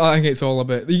I think it's all a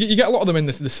bit. You get a lot of them in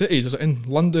the cities, in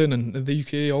London and the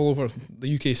UK, all over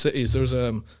the UK cities. There's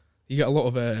you get a lot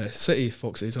of city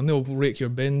foxes, and they'll rake your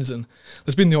bins. And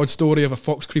there's been the odd story of a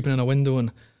fox creeping in a window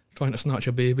and trying to snatch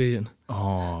a baby. And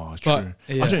true.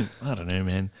 I don't know,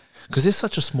 man, because they're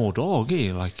such a small dog,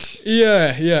 eh? Like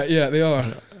yeah, they are.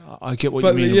 I get what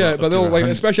you mean. Yeah, but they'll like,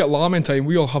 especially at lambing time,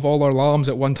 we all have all our lambs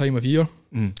at one time of year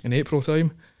in April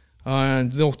time,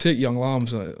 and they'll take young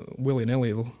lambs willy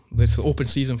nilly. It's the open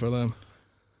season for them.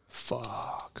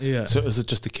 Fuck. Yeah. So is it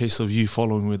just a case of you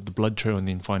following with the blood trail and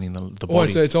then finding the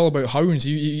body? Oh, it's all about hounds.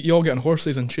 You all get on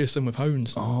horses and chase them with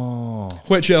hounds. Oh.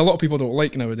 Which a lot of people don't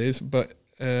like nowadays, but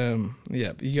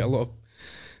yeah, you get a lot of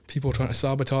people trying to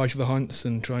sabotage the hunts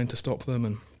and trying to stop them,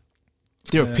 and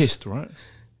they're a pest, right?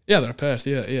 Yeah, they're a pest.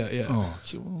 Yeah. Oh,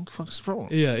 what the fuck's wrong?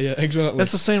 Yeah, exactly.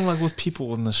 That's the same like with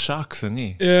people and the sharks thing,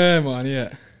 eh? Yeah, man.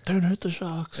 Yeah. Don't hurt the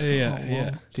sharks.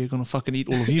 Yeah. They're gonna fucking eat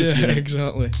all of you. Yeah, if you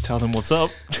exactly. Tell them what's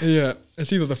up. Yeah,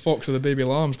 it's either the fox or the baby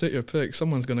lambs. Take your pick.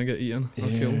 Someone's gonna get eaten or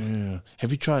killed. Yeah.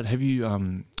 Have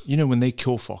you you know when they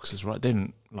kill foxes, right? They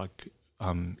don't like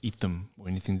eat them or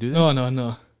anything, do they?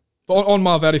 No. But on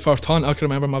my very first hunt, I can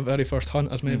remember my very first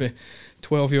hunt as maybe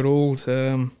 12-year-old,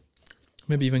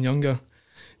 maybe even younger.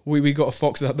 We got a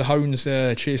fox. The hounds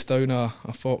chased down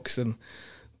a fox, and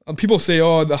people say,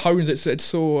 "Oh, the hounds! It's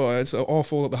so it's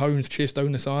awful that the hounds chase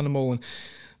down this animal." And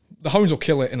the hounds will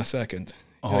kill it in a second.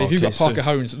 If you've got a pack of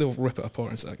hounds, they'll rip it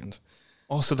apart in seconds.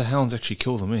 Oh, so the hounds actually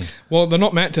kill them, eh? Well, they're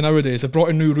not meant to nowadays. They've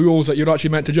brought in new rules that you're actually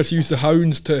meant to just use the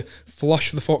hounds to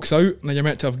flush the fox out, and then you're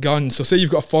meant to have guns. So say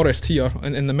you've got a forest here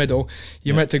in the middle,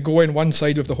 you're meant to go in one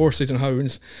side with the horses and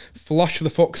hounds, flush the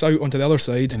fox out onto the other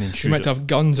side, and you're meant to have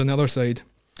guns on the other side.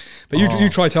 But you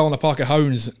try telling a pack of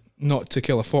hounds not to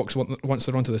kill a fox once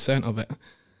they're onto the scent of it.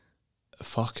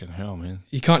 Fucking hell, man.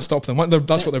 You can't stop them.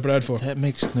 That's what they're bred for. That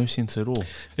makes no sense at all.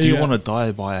 Do you want to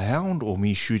die by a hound or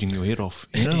me shooting your head off?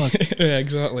 You know, like, yeah,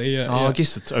 exactly. Yeah, I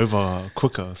guess it's over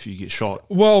quicker if you get shot.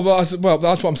 Well, that's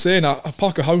what I'm saying. A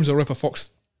pack of hounds will rip a fox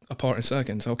apart in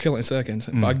seconds. I'll kill it in seconds.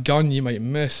 But a gun, you might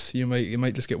miss. You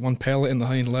might just get one pellet in the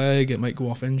hind leg. It might go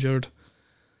off injured.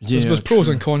 Yeah, there's pros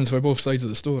and cons for both sides of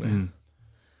the story.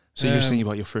 So you're saying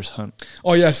about your first hunt?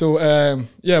 Oh yeah. So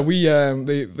we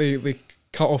they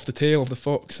cut off the tail of the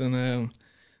fox, and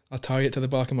I tie it to the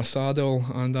back of my saddle,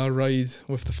 and I ride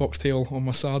with the foxtail on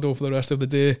my saddle for the rest of the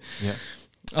day. Yeah.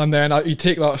 And then you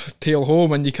take that tail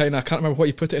home, and I can't remember what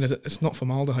you put it in. It's not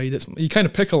formaldehyde. You kind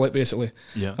of pickle it basically.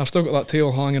 Yeah. I've still got that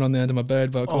tail hanging on the end of my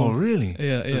bed back home. Oh really?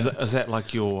 Yeah. Is that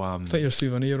like your like your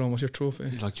souvenir, almost your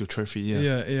trophy? Like your trophy,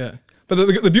 yeah. Yeah. But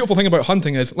the beautiful thing about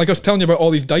hunting is, like I was telling you about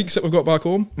all these dikes that we've got back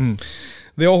home.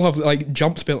 They all have like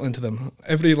jumps built into them.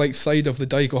 Every like side of the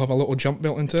dike will have a little jump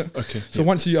built into it. Okay. So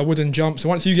once a wooden jump. So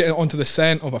once you get onto the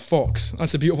scent of a fox,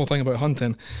 that's the beautiful thing about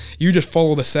hunting. You just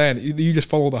follow the scent. You just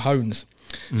follow the hounds.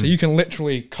 So you can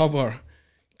literally cover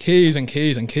k's and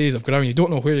k's and k's of ground. You don't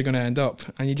know where you're going to end up,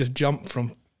 and you just jump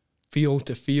from field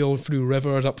to field, through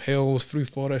rivers, up hills, through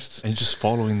forests, and just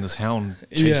following this hound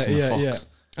chasing the fox. Yeah.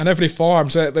 And every farm,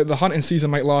 so the hunting season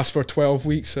might last for 12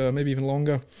 weeks, maybe even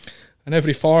longer. And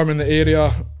every farm in the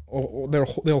area,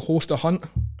 they'll host a hunt.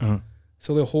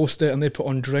 So they'll host it, and they put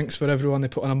on drinks for everyone. They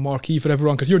put on a marquee for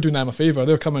everyone, because you're doing them a favour.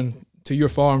 They're coming to your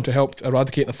farm to help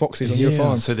eradicate the foxes on your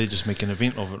farm. So they just make an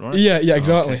event of it, right? Yeah,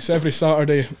 exactly. So every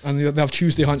Saturday, and they have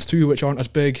Tuesday hunts too, which aren't as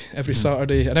big, every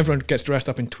Saturday, and everyone gets dressed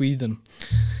up in tweed. And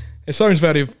it sounds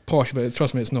very posh, but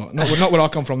trust me, it's not. Not where I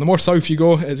come from. The more south you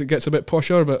go, it gets a bit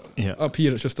posher, but up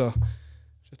here it's just an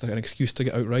excuse to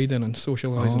get out riding and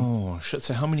socialising. Oh shit!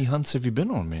 So how many hunts have you been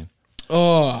on, man?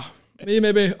 Oh,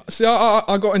 maybe. See,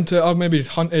 I maybe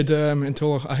hunted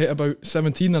until I hit about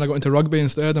 17, then I got into rugby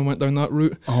instead and went down that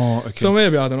route. Oh, okay. So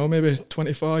maybe, I don't know, maybe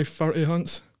 25, 30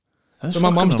 hunts. That's so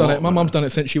my mum's done it. My mum's done it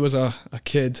since she was a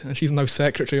kid, and she's now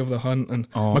secretary of the hunt. And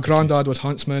my granddad was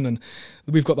huntsman, and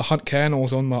we've got the hunt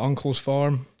kennels on my uncle's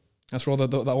farm. That's where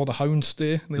all the hounds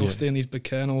stay. They all stay in these big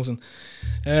kennels,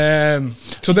 and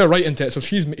so they're right into it. So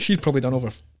she's probably done over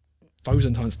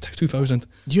 1,000 hunts, 2,000.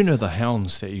 You know the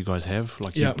hounds that you guys have,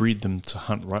 like you breed them to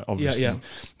hunt, right? Obviously. Yeah.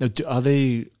 Now,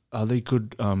 are they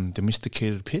good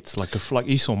domesticated pets? Like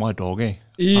you saw my dog, eh?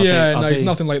 Yeah, it's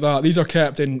nothing like that. These are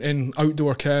kept in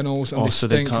outdoor kennels, and they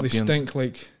stink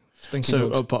like stinky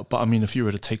dogs. But I mean, if you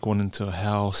were to take one into a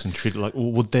house and treat it like,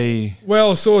 would they?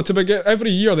 Well, so to begin, every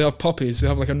year they have puppies. They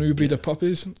have like a new breed of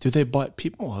puppies. Do they bite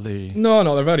people? Are they? No,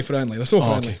 they're very friendly. They're so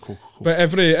friendly. Okay, cool. But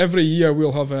every year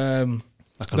we'll have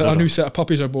a new set of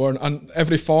puppies are born, and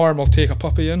every farm will take a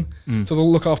puppy in. So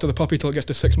they'll look after the puppy till it gets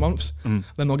to 6 months. Then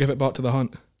they'll give it back to the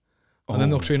hunt. And then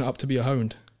they'll train it up to be a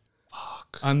hound.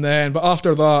 Fuck. And then, but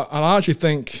after that, and I actually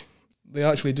think they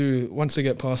actually do, once they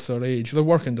get past their age, they're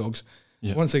working dogs.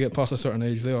 Yeah. Once they get past a certain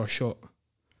age, they are shot.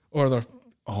 Or they're...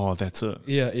 Oh, that's it.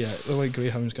 Yeah. They're like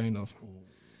greyhounds, kind of.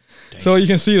 Dang. So you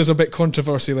can see there's a bit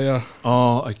controversy there.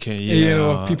 Oh, okay,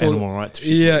 yeah. People... Animal rights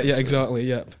people. Yeah, exactly,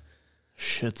 yep.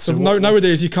 Shit. So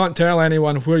nowadays you can't tell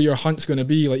anyone where your hunt's going to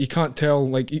be. Like you can't tell.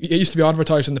 Like it used to be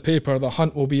advertised in the paper, the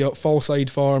hunt will be at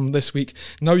Fallside Farm this week.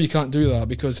 Now you can't do that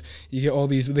because you get all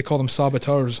these. They call them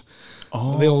saboteurs.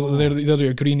 Oh. They're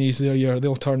your greenies.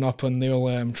 They'll turn up and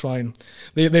they'll try and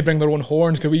they bring their own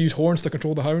horns because we use horns to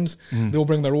control the hounds. They'll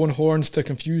bring their own horns to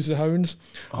confuse the hounds,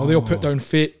 or they'll put down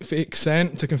fake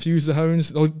scent to confuse the hounds.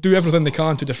 They'll do everything they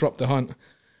can to disrupt the hunt.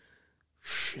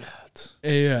 Shit.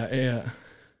 Yeah.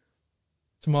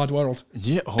 It's a mad world.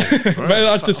 Yeah, but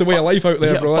that's just the way of life out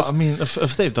there, bro. But I mean,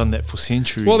 if they've done that for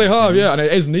centuries, well, they have, and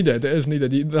it is needed.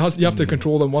 You have to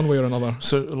control them one way or another.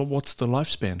 So, what's the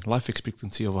life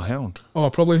expectancy of a hound? Oh,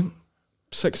 probably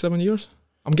 6-7 years,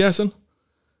 I'm guessing.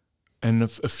 And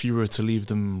if you were to leave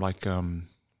them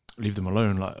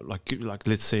alone, like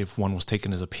let's say if one was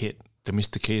taken as a pet,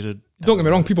 domesticated. Don't get me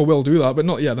wrong, people will do that, but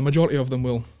not. The majority of them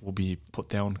will be put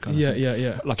down. Kind of thing.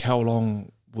 Yeah. Like how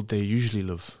long would they usually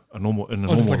live? A normal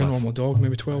normal dog,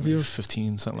 maybe 12 years,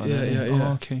 15, something like that. Yeah.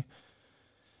 Oh, okay.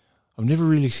 I've never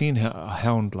really seen a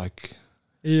hound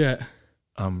in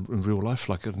real life.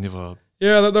 Like I've never.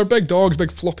 Yeah, they're big dogs,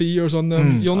 big floppy ears on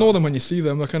them. You'll know them when you see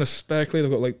them. They're kind of speckly. They've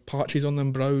got like patches on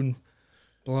them, brown,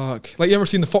 black. Like you ever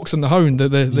seen the Fox and the Hound?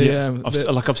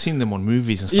 I've seen them on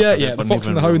movies and stuff. Yeah, the Fox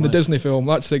and the Hound, the Disney film.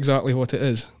 That's exactly what it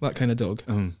is. That kind of dog.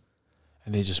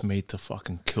 And they're just made to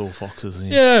fucking kill foxes.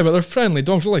 Yeah, but they're friendly.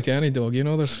 Dogs are like any dog,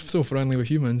 They're so friendly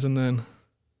with humans, and then...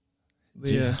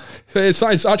 But it's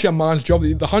actually a man's job.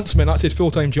 The huntsman, that's his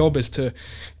full-time job, is to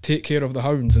take care of the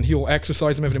hounds, and he'll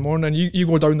exercise them every morning. You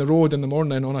go down the road in the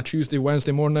morning on a Tuesday,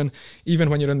 Wednesday morning,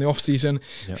 even when you're in the off-season,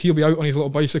 he'll be out on his little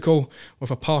bicycle with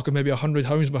a pack of maybe 100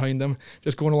 hounds behind him,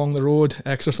 just going along the road,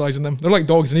 exercising them. They're like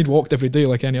dogs, they need walked every day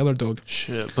like any other dog.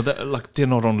 Shit, but they're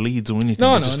not on leads or anything,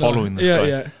 they're just following this guy.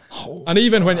 Yeah. And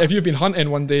even if you've been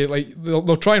hunting one day, like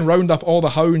they'll try and round up all the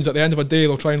hounds at the end of a day.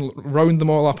 They'll try and round them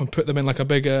all up and put them in like a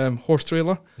big horse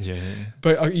trailer. Yeah.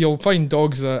 But you'll find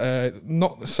dogs that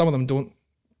some of them don't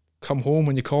come home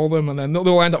when you call them, and then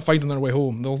they'll end up finding their way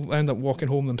home. They'll end up walking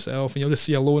home themselves, and you'll just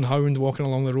see a lone hound walking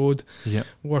along the road,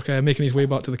 making his way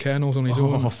back to the kennels on his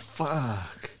own. Oh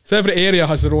fuck! So every area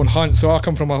has their own hunt. So I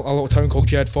come from a little town called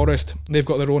Jed Forest. They've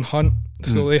got their own hunt,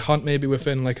 so they hunt maybe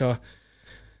within like a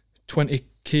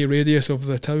 20k radius of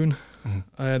the town,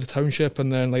 the township,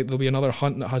 and then like there'll be another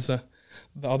hunt that has the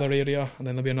other area, and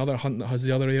then there'll be another hunt that has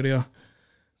the other area.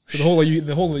 So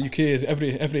the whole of the UK is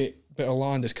every bit of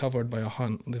land is covered by a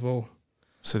hunt.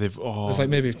 There's like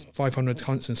maybe 500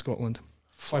 hunts in Scotland,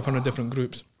 500 different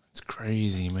groups. It's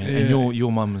crazy, man. Yeah. And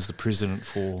your mum is the president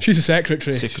for... She's a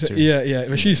secretary. Yeah.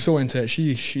 But she's so into it.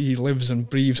 She lives and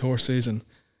breathes horses, and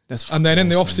then in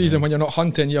the off season, when you're not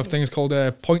hunting, you have things called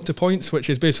point to points, which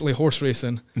is basically horse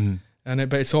racing,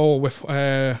 but it's all with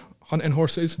hunting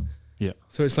horses. Yeah.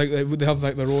 So it's like they have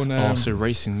like their own. So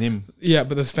racing them. Yeah,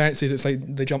 but there's fences. It's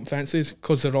like they jump fences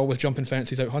because they're always jumping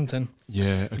fences out hunting.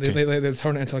 Yeah. Okay. They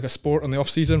turn it into like a sport in the off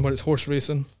season where it's horse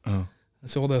racing. Oh. And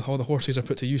so all the horses are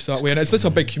put to use that way, and it's a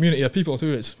big community of people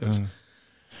too.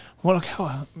 Well, like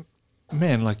how,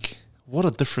 man, like. What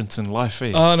a difference in life,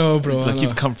 eh? I know, bro. Like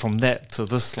you've come from that to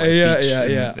this, like,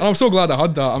 yeah. And I'm so glad I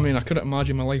had that. I mean, I couldn't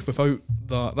imagine my life without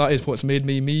that. That is what's made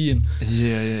me. And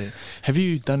yeah. Have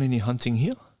you done any hunting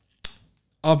here?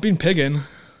 I've been pigging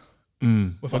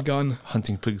with a gun.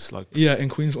 Hunting pigs, like in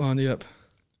Queensland. Yep.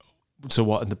 So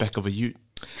what, in the back of a ute?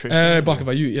 Back of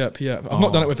a ute. Yep. I've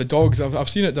not done it with the dogs. I've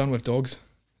seen it done with dogs.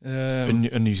 In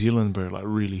New Zealand, bro, like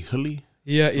really hilly.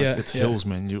 Yeah. It's hills,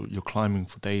 man. You're climbing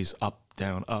for days up.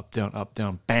 Down, up, down, up,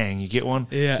 down, bang, you get one.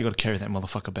 Yeah. You got to carry that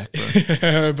motherfucker back,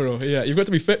 bro. Bro, yeah, you've got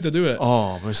to be fit to do it.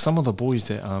 Oh, but some of the boys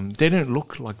that they don't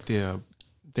look like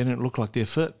they're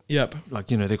fit. Yep. Like,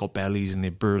 they got bellies and they're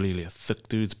burly, they're thick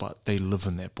dudes, but they live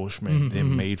in that bush, man. They're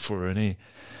made for it, eh?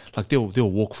 Like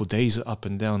they'll walk for days up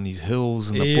and down these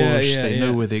hills in the bush. They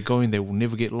know where they're going. They will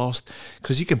never get lost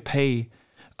because you can pay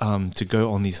to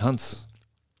go on these hunts.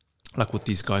 Like with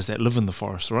these guys that live in the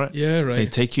forest, right? Yeah, right. They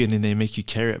take you and then they make you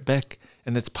carry it back.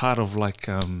 And that's part of like...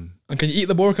 and can you eat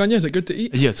the boar, can you? Is it good to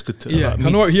eat? Yeah, it's good to... Yeah, I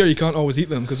know out here you can't always eat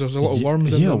them because there's a lot of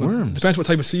worms in them. Yeah, worms. Depends what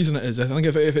type of season it is. I think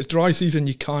if it's dry season,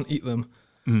 you can't eat them.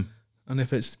 And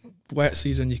if it's wet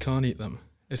season, you can't eat them.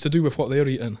 It's to do with what they're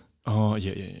eating. Oh,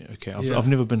 yeah. Okay, I've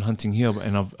never been hunting here,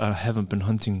 and I haven't been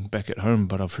hunting back at home,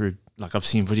 but I've heard... Like, I've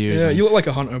seen videos. Yeah, you look like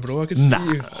a hunter, bro. I could see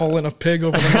you hauling a pig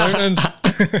over the mountains.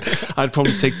 I'd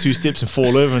probably take 2 steps and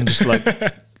fall over and just like...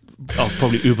 I'll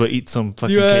probably Uber eat some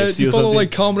fucking KFC you or follow something. like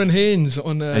Cameron Haynes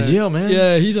on... yeah, man.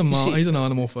 Yeah, he's an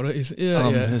animal for it.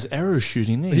 His arrow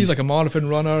shooting. He's like a marathon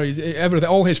runner. Everything.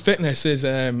 All his fitness is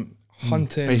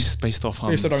hunting. Based off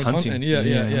hunting. Based around hunting.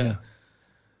 Yeah.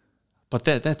 But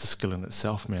that's a skill in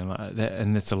itself, man. Like that,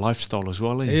 and it's a lifestyle as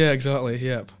well. Yeah, exactly.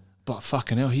 Yep. But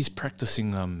fucking hell, he's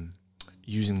practicing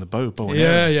using the bow and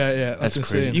arrow. Yeah. That's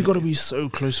crazy. insane. You got to be so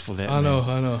close for that. I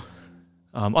know.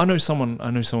 I know someone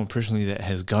personally that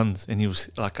has guns, and he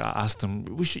was like, I asked him,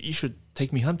 you should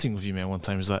take me hunting with you, man. One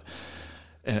time, he's like,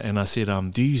 and I said,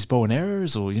 do you use bow and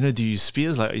arrows, or do you use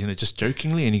spears, like just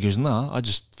jokingly? And he goes, nah, I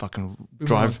just fucking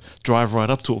drive right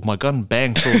up to it with my gun,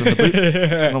 bang, throw it in the boot.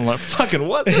 And I'm like, fucking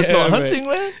what? That's not hunting,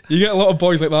 man. You get a lot of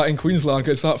boys like that in Queensland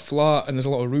because it's that flat, and there's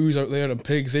a lot of roos out there, and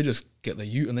pigs. They just get the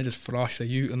ute and they just thrash the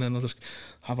ute, and then they'll just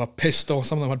have a pistol.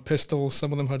 Some of them had pistols,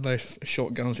 some of them had like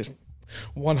shotguns, just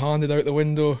one-handed out the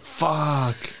window.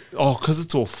 Fuck. Oh, because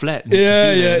it's all flat.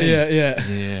 Yeah.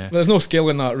 But there's no skill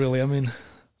in that, really. I mean,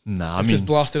 nah, it's just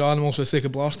blasted animals for the sake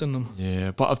of blasting them.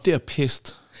 Yeah, but if they're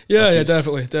pissed. Yeah,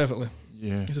 definitely.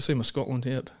 Yeah. It's the same as Scotland,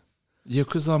 yep. Yeah,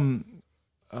 because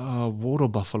water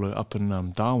buffalo up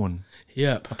in Darwin.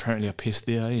 Yep. Apparently a pest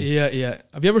there, eh? Yeah.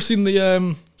 Have you ever seen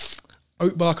the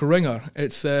Outback Ringer?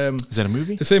 It's is that a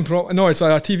movie? The same problem. No, it's a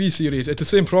TV series. It's the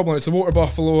same problem. It's the water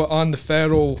buffalo and the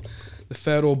feral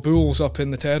bulls up in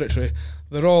the territory.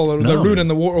 They're ruining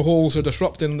the water holes. They're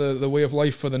disrupting the way of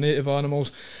life for the native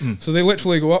animals. So they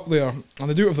literally go up there, and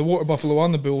they do it with the water buffalo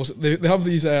and the bulls. They have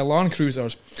these Land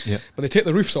Cruisers, but they take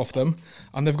the roofs off them,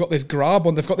 and they've got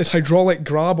this hydraulic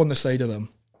grab on the side of them.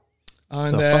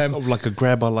 And like a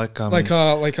grabber, like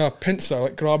a pincer,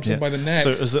 like grabs them by the neck.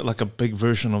 So is it like a big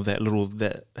version of that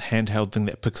handheld thing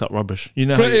that picks up rubbish?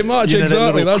 Pretty much,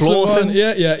 exactly. That's the one.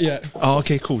 Yeah. Oh,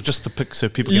 okay, cool. Just to pick, so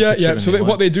people can picture it. So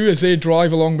what they do is they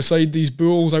drive along beside these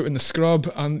bulls out in the scrub,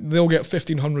 and they'll get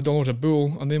 $1,500 a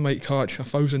bull, and they might catch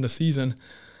 1,000 a season.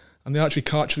 And they actually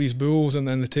catch these bulls, and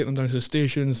then they take them down to the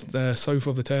stations south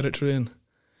of the territory and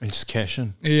just cash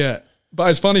in. Yeah. But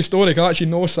it's a funny story. I actually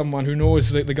know someone who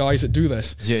knows the guys that do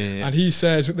this. Yeah. And he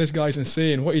says, this guy's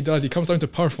insane. What he does, he comes down to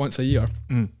Perth once a year.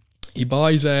 He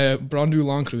buys brand new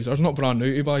Land Cruisers. Not brand new.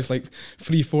 He buys like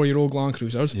 3-4-year-old Land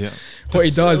Cruisers. Yeah. What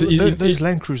he does... those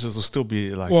Land Cruisers will still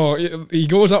be like... Well, he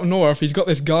goes up north. He's got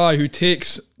this guy who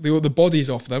takes the bodies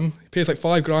off them. He pays like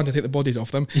 $5,000 to take the bodies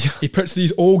off them. Yeah. He puts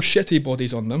these old shitty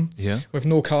bodies on them. Yeah. With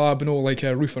no cab, no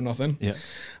roof or nothing. Yeah.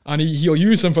 And he'll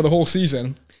use them for the whole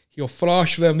season. He'll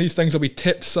thrash them. These things will be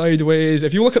tipped sideways.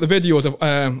 If you look at the videos of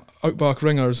Outback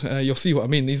Ringers, you'll see what I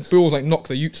mean. These bulls knock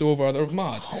the utes over. They're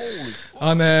mad. Holy fuck.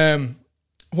 And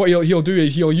what he'll do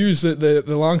is he'll use the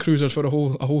Land Cruisers for a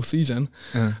whole season,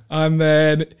 and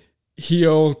then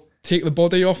he'll take the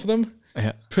body off them.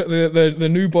 Yeah. Put the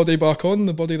new body back on,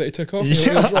 the body that he took off.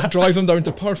 He'll drive them down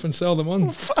to Perth and sell them on.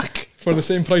 Oh, fuck. For the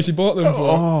same price he bought them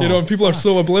for. And people are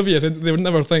so oblivious. They would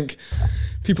never think.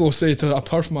 People will say to a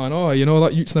Perth man,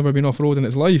 that ute's never been off-road in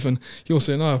its life. And he'll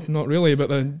say, no, not really. But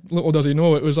then little does he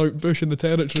know it was out bush in the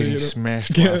territory. Getting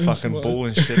smashed by a fucking bull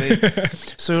and shit. Eh?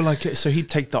 So he'd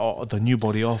take the new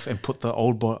body off and put the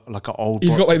old body,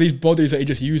 He's got like these bodies that he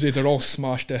just uses. They're all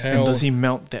smashed to hell. And does he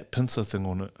mount that pincer thing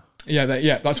on it? Yeah,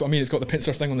 that's what I mean. It's got the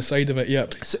pincer thing on the side of it,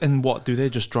 yep. So, and what, do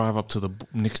they just drive up to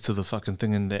next to the fucking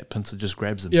thing and that pincer just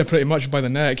grabs them? Yeah, pretty much by the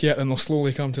neck, and they'll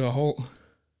slowly come to a halt.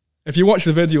 If you watch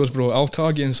the videos, bro, I'll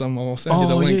tag you in some. I'll send you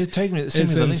the link. Oh, yeah, send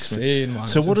me the link. It's insane, man.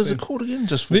 So what is it called again?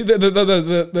 Just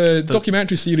the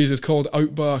documentary series is called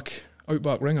Outback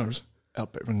Ringers.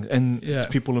 Outback Ringers. And it's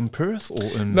people in Perth or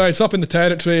in... No, it's up in the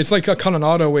territory. It's like a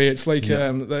Connemara way. It's like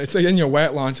it's like in your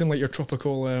wetlands, in like your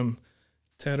tropical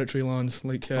territory lands,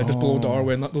 like just below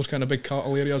Darwin, those kind of big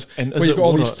cattle areas. And where you've got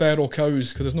all these feral cows,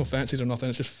 because there's no fences or nothing.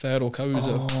 It's just feral cows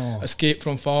that escaped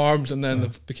from farms and then they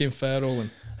became feral. And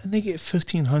they get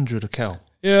 $1,500 a cow.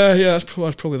 Yeah, that's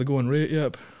probably the going rate.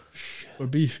 Yep. For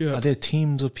beef. Yeah. Are there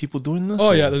teams of people doing this?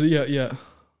 Oh yeah.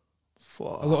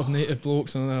 Fuck. A lot of native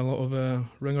blokes and a lot of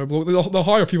ringer blokes. They'll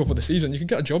hire people for the season. You can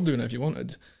get a job doing it if you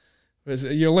wanted.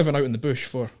 You're living out in the bush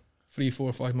for 3,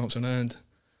 4, 5 months on end.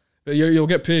 But you'll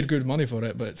get paid good money for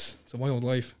it. But it's a wild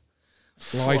life.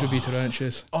 Flies would be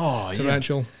torrential.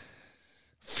 Yeah.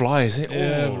 Flies, eh?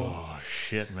 Yeah,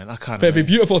 shit, man, I can't. But it'd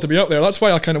be beautiful to be up there. That's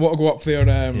why I kind of want to go up there.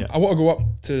 I want to go up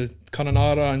to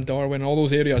Connemara and Darwin, all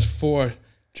those areas for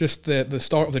just the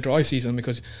start of the dry season,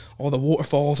 because all the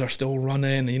waterfalls are still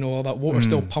running. All that water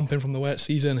still pumping from the wet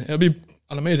season. It'll be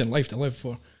an amazing life to live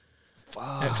for.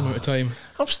 X amount of time.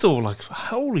 I'm still like,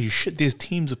 holy shit, there's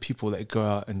teams of people that go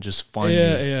out and just find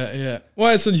these. Yeah.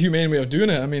 Well, it's a humane way of doing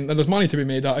it. I mean, there's money to be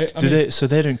made. So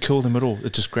they don't kill them at all? They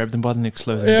just grab them by the neck,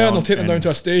 slow them down? Yeah, and they'll take them down to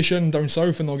a station down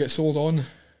south and they'll get sold on.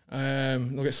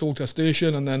 They'll get sold to a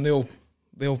station and then they'll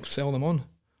sell them on.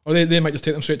 Or they might just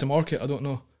take them straight to market, I don't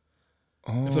know.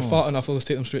 If they're fat enough, they'll just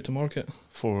take them straight to market.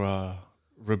 For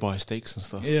ribeye steaks and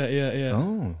stuff? Yeah.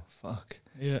 Oh, fuck.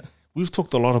 Yeah. we've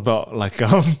talked a lot about like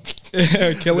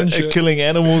killing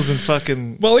animals and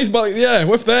fucking. Well, at least,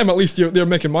 with them at least they're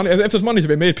making money. If there's money to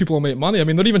be made, people will make money. I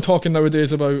mean, they're even talking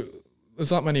nowadays about there's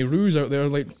that many roos out there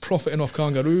like profiting off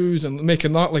kangaroos and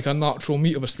making that like a natural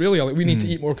meat of Australia. Like we need to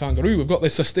eat more kangaroo. We've got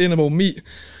this sustainable meat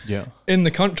in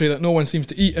the country that no one seems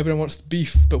to eat. Everyone wants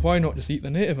beef, but why not just eat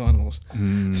the native animals?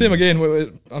 Same again.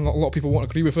 A lot of people won't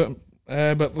agree with it.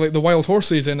 But like the wild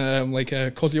horses in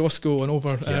Kosciuszko and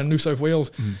over New South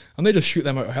Wales, and they just shoot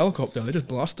them out of a helicopter. They just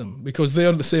blast them because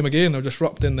they're the same again. They're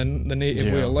disrupting the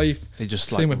native way of life. They just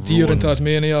same with deer in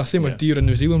Tasmania. Same with deer in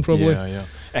New Zealand, probably.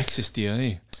 Access deer,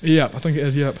 eh? Yeah, I think it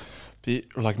is. Yep.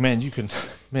 Like you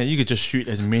could just shoot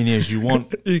as many as you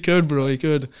want. You could, bro. You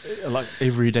could. Like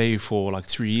every day for like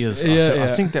 3 years. I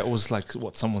think that was like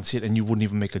what someone said, and you wouldn't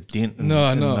even make a dent in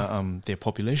their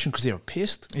population because they're a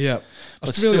pest. Yeah,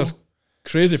 Australia's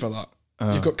crazy for that.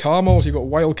 You've got camels, you've got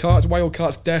wild cats. Wild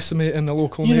cats decimating the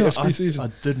local native species.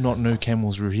 I did not know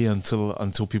camels were here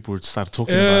until people started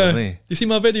talking about it. Eh? You see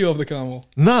my video of the camel?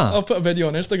 Nah. I've put a video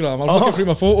on Instagram. I was looking through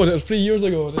my photos. It was 3 years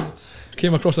ago. I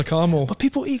came across a camel. But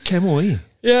people eat camel, eh?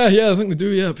 Yeah, I think they do.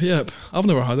 Yep. I've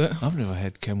never had it. I've never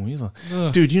had camel either.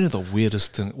 Dude, you know the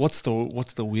weirdest thing? What's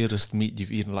the weirdest meat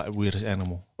you've eaten? Like weirdest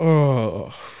animal?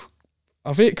 Oh,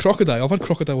 I've ate crocodile. I've had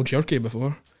crocodile jerky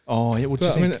before. Oh yeah, what do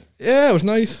you think? It was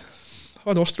nice. I've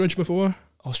had ostrich before.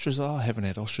 Ostrich? I haven't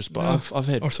had ostrich, but I've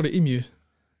had. Or sorry, emu.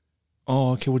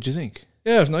 Oh, okay. What do you think?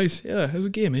 Yeah, it was nice. Yeah, it was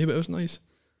gamey, but it was nice.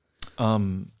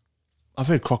 I've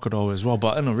had crocodile as well,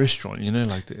 but in a restaurant, you know,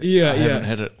 like I haven't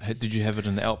had it. Did you have it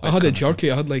in the Outback? I had a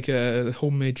jerky. I had like a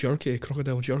homemade jerky,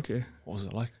 crocodile jerky. What was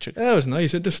it like? Chicken? Yeah, it was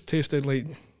nice. It just tasted like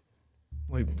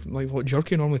what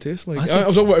jerky normally tastes like. It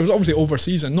was obviously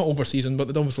over-seasoned, not over-seasoned, but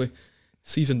they'd obviously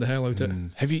seasoned the hell out of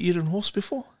it. Have you eaten horse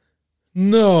before?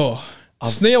 No.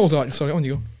 Snails are... Sorry, on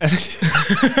you go. I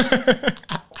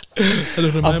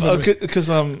don't remember. Because,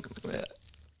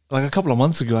 like a couple of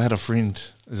months ago, I had there's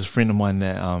a friend of mine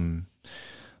that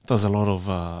does a lot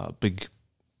of big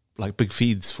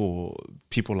feeds for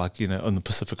people like, you know, in the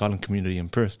Pacific Island community in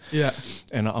Perth. Yeah.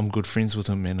 And I'm good friends with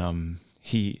him, and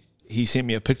he sent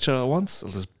me a picture once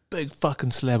of this big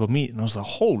fucking slab of meat, and I was like,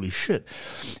 holy shit.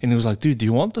 And he was like, dude, do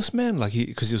you want this, man? Like,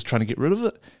 because he was trying to get rid of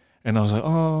it. And I was like,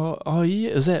 oh yeah,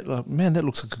 is that, like, man, that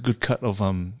looks like a good cut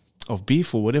of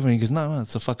beef or whatever. And he goes, no,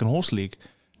 it's a fucking horse leg.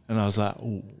 And I was like,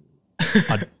 oh,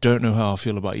 I don't know how I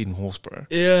feel about eating horse, bro.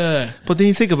 Yeah. But then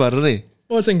you think about it, eh?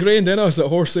 Well, it's ingrained in us that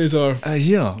horses are these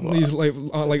dude,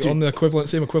 on the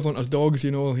same equivalent as dogs,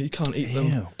 you know. You can't eat them.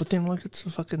 Yeah, but then like it's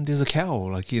a fucking, there's a cow,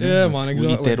 like, you know. Yeah, man, exactly.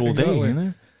 We eat that all day, you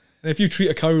know. And if you treat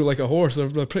a cow like a horse,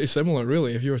 they're pretty similar,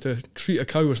 really. If you were to treat a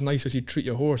cow as nice as you treat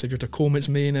your horse, if you were to comb its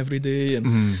mane every day,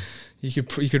 and you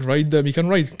could ride them. You can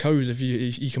ride cows if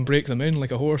you can break them in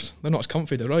like a horse. They're not as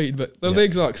comfy to ride, but they're the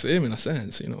exact same in a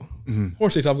sense, you know.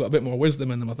 Horses have got a bit more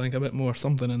wisdom in them, I think, a bit more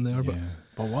something in there.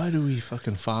 But why do we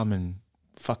fucking farm and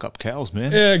fuck up cows,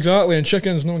 man? Yeah, exactly. And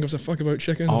chickens, no one gives a fuck about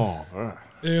chickens. Oh,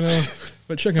 you know.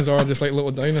 But chickens are just like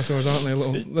little dinosaurs, aren't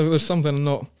they? There's something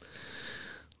not.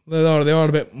 They are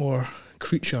a bit more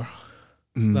creature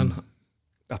than.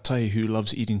 I'll tell you who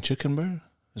loves eating chicken, bro.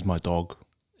 Is my dog.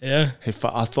 Yeah. I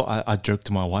thought I joked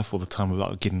to my wife all the time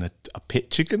about getting a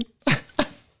pet chicken.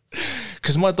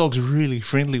 Because my dog's really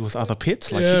friendly with other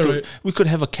pets. Like we could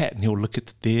have a cat and he'll look at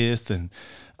the death, and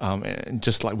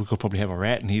just like we could probably have a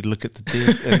rat and he'd look at the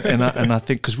death. and I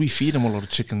think because we feed him a lot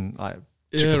of chicken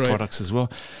products as well.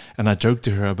 And I joked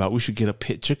to her about we should get a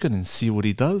pet chicken and see what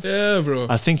he does. Yeah, bro.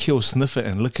 I think he'll sniff it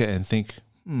and look at it and think,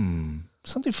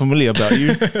 something familiar about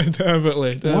you.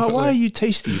 Definitely. Why are you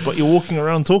tasty, but you're walking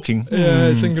around talking? Yeah,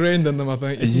 it's ingrained in them, I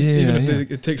think. Even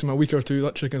if it takes him a week or two,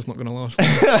 that chicken's not going to last.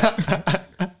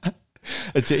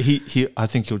 I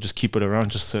think he'll just keep it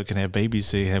around just so it can have babies,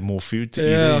 so he have more food to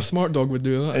eat. Yeah, a smart dog would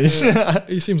do that. Yeah.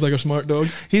 He seems like a smart dog.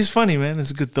 He's funny, man.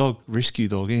 He's a good dog, rescue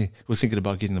dog. Eh? We're thinking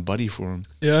about getting a buddy for him.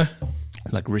 Yeah,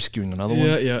 like rescuing another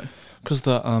one. Yeah. Because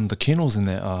the kennels in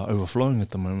there are overflowing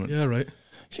at the moment. Yeah, right.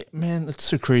 Yeah, man, it's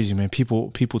so crazy, man.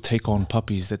 People take on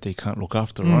puppies that they can't look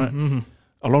after, right? Mm-hmm.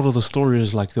 A lot of the story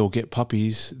is like they'll get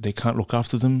puppies, they can't look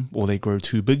after them, or they grow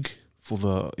too big for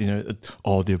the, you know,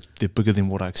 they're bigger than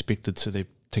what I expected, so they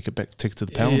take it to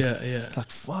the pound. Yeah. Like,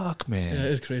 fuck, man. Yeah,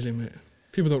 it is crazy, mate.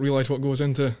 People don't realise what goes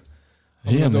into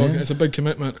a dog. Man. It's a big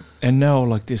commitment. And now,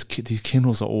 like, these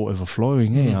kennels are all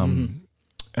overflowing, eh?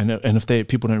 And if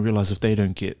people don't realise if they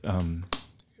don't get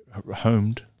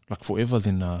homed, like, forever,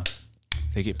 then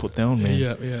they get put down, man.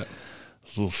 Yeah.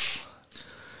 Oof.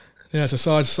 Yeah, it's a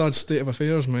sad state of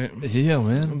affairs, mate. Yeah,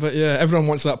 man. But yeah, everyone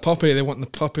wants that puppy. They want the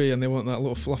puppy, and they want that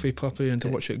little fluffy puppy, and to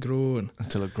watch it grow, and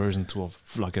until it grows into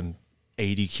like an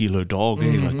 80-kilo dog.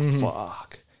 And you're like,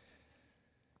 fuck.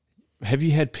 Have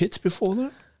you had pets before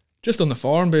though? Just on the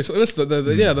farm, basically. That's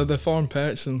the farm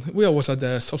pets, and we always had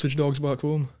sausage dogs back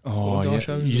home. Oh,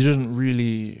 yeah. You didn't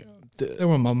really. They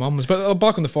were my mum's, but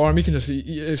back on the farm, you can just.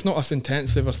 It's not as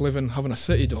intensive as having a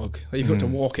city dog. Like you've got to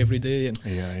walk every day, and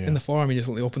in the farm, you just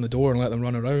open the door and let them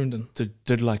run around. And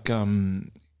did like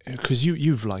because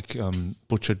you've like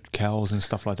butchered cows and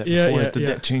stuff like that before. Did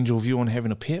that change your view on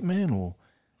having a pet, man, or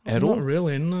at all? Not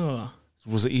really, no.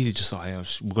 Was it easy? Just like,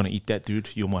 we're gonna eat that, dude.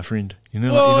 You're my friend. You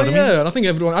know. Well, you know what I mean? And I think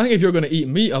if you're gonna eat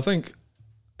meat, I think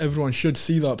everyone should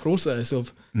see that process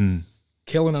of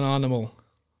killing an animal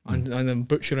and then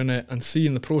butchering it and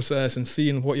seeing the process and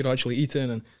seeing what you're actually eating.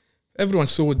 And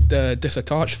everyone's so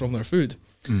disattached from their food.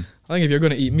 I think if you're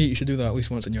going to eat meat, you should do that at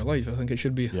least once in your life. I think it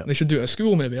should be. They should do it at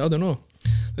school, maybe. I don't know.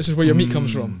 This is where your meat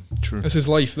comes from. True. This is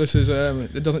life. This is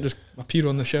it doesn't just appear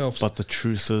on the shelves. But the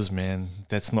truth is, man,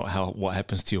 that's not what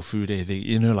happens to your food.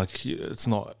 Like it's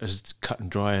not as cut and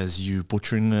dry as you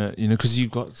butchering it. Because you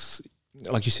got,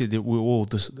 like you said, that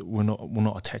we're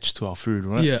not attached to our food,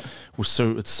 right? Yeah.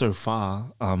 It's so far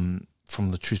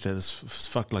from the truth that it's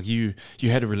fucked. Like you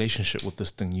had a relationship with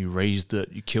this thing, you raised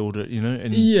it, you killed it,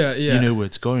 and you know where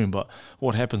it's going. But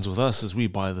what happens with us is we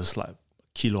buy this like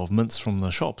kilo of mince from the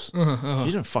shops.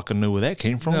 You don't fucking know where that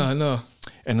came from. No.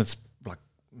 And it's like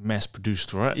mass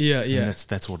produced, right? Yeah. And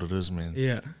that's what it is, man.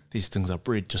 Yeah. These things are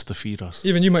bred just to feed us.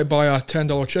 Even you might buy a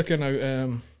 $10 chicken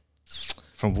out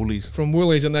from Woolies.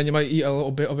 And then you might eat a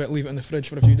little bit of it, leave it in the fridge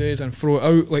for a few days, and throw it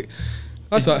out. Like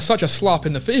that's such a slap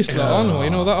in the face to that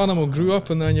animal. That animal grew up,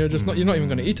 and then you're not even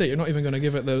going to eat it. You're not even going to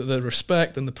give it the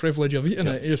respect and the privilege of eating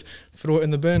it. You just throw it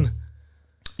in the bin.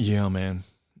 Yeah, man.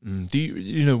 Do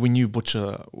you when you've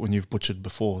butchered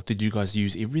before, did you guys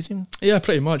use everything? Yeah,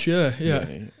 pretty much. Yeah.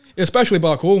 Especially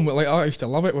back home, like I used to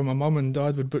love it when my mum and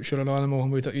dad would butcher an animal,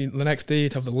 and the next day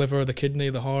you'd have the liver, the kidney,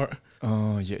 the heart.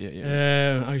 Oh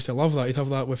yeah. I used to love that. You'd have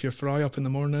that with your fry up in the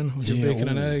morning with your bacon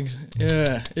and eggs.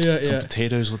 Yeah. Some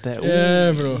potatoes with that.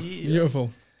 Yeah, bro.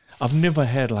 Beautiful. I've never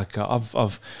had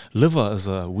I've liver is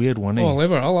a weird one. Oh,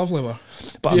 liver! I love liver.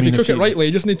 But if you cook it rightly,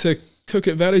 you just need to cook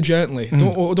it very gently.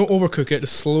 Don't overcook it.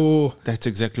 Just slow. That's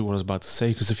exactly what I was about to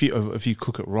say. Because if you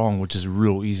cook it wrong, which is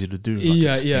real easy to do,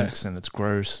 it stinks and it's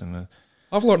gross. And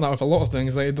I've learned that with a lot of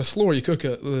things. Like the slower you cook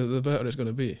it, the better it's going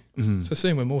to be. It's the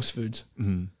same with most foods.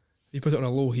 You put it on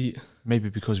a low heat. Maybe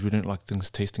because we don't like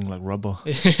things tasting like rubber.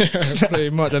 Yeah,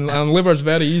 pretty much. And liver's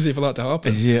very easy for that to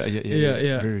happen.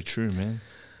 Yeah. Very true, man.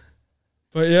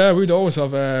 But yeah, we'd always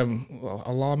have a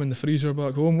lamb in the freezer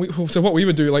back home. So what we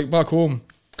would do, like back home,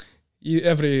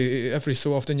 every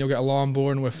so often you'll get a lamb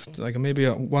born with like maybe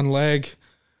one leg,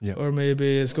 or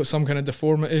maybe it's got some kind of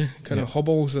deformity, of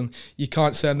hobbles, and you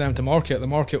can't send them to market. The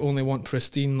market only want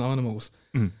pristine animals.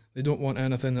 They don't want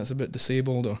anything that's a bit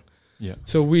disabled or. Yeah.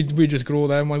 So we'd just grow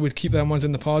them. We'd keep them ones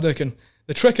in the paddock, and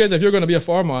the trick is if you're going to be a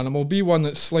farm animal, be one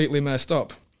that's slightly messed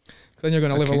up. Then you're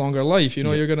going to live a longer life.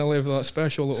 You're going to live that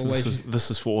special little life. This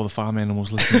is for all the farm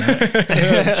animals listening.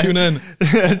 Tune in.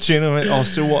 Tune in. Oh,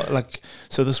 so what?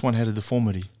 So this one had a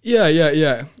deformity.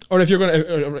 Yeah. Or if you're going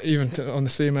to, even on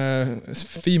the same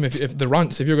theme, if the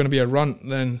runts, if you're going to be a runt,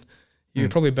 then you're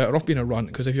probably better off being a runt,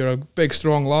 because if you're a big,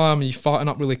 strong lamb and you fatten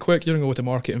up really quick, you're going to go to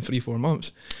market in 3-4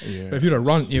 months. Yeah. But if you're a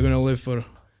runt, you're going to live for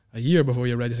a year before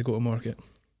you're ready to go to market.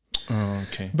 Oh,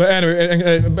 okay. But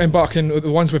anyway, and back in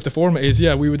the ones with deformities,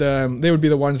 we would they would be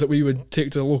the ones that we would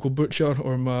take to the local butcher,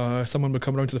 or someone would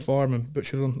come around to the farm and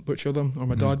butcher them, or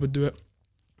my dad would do it,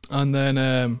 and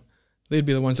then they'd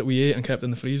be the ones that we ate and kept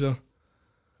in the freezer.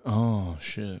 Oh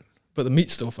shit! But the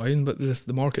meat's still fine, but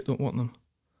the market don't want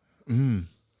them.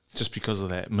 Just because of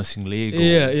that missing leg?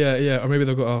 Yeah. Or maybe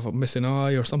they've got a missing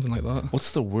eye or something like that.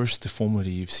 What's the worst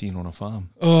deformity you've seen on a farm?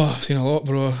 Oh, I've seen a lot,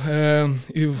 bro.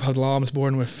 You've had lambs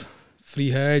born with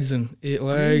 3 heads and 8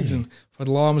 legs, and I've had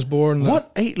lambs born...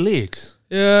 8 legs?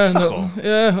 Yeah.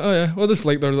 Yeah. Well,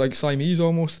 they're like Siamese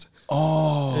almost.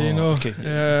 Oh, okay.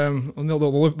 And they'll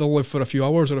live for a few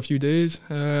hours or a few days.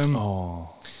 You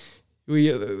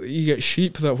get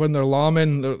sheep that when they're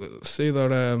lambing, say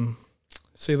they're a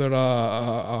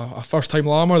first-time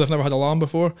lammer, they've never had a lamb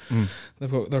before.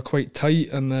 They're quite tight,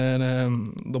 and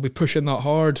then they'll be pushing that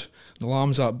hard. The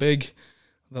lamb's that big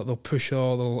that they'll push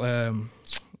all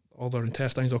their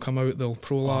intestines will come out. They'll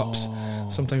prolapse.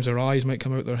 Sometimes their eyes might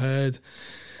come out their head.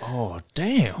 Oh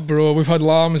damn, bro! We've had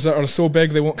lambs that are so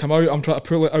big they won't come out. I'm trying to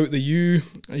pull it out the ewe.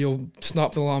 You'll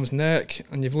snap the lamb's neck,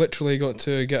 and you've literally got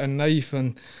to get a knife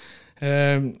and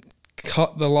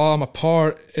cut the lamb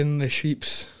apart in the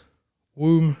sheep's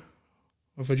womb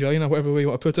or vagina, whatever way you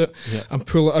want to put it, and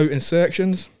pull it out in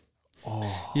sections.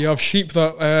 You have sheep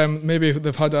that maybe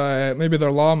they've had maybe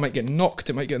their lamb might get knocked.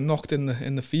 It might get knocked in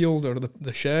the field or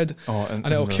the shed, and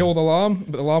it'll kill the lamb.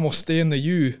 But the lamb will stay in the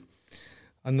ewe,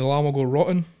 and the lamb will go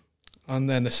rotten. And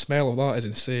then the smell of that is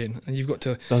insane. And you've got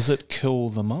to... Does it kill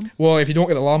the mum? Well, if you don't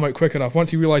get the lamb out quick enough,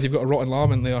 once you realise you've got a rotten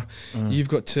lamb in there, you've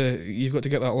got to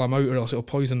get that lamb out, or else it'll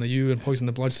poison the ewe and poison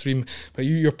the bloodstream. But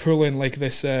you're pulling like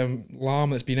this lamb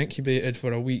that's been incubated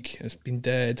for a week. It's been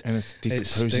dead. And it's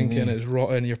decomposing. It's stinking, it's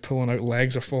rotten. You're pulling out,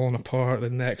 legs are falling apart, the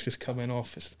neck's just coming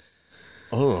off.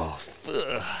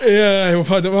 Yeah, we've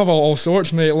had all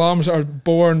sorts, mate. Lambs that are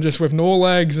born just with no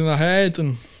legs and a head,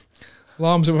 and...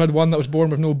 lambs that we had one that was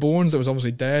born with no bones that was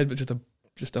obviously dead, but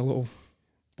just a little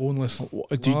boneless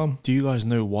lamb. Do you guys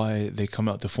know why they come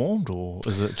out deformed, or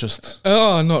is it just...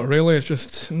 not really. It's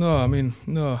just... No, I mean,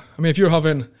 if you're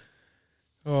having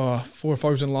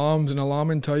 4,000 lambs in a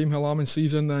lambing time, a lambing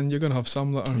season, then you're going to have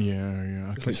some that are...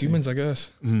 Yeah. It's like humans, I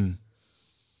guess. Mm.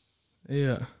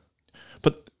 Yeah.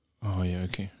 But... Oh, yeah,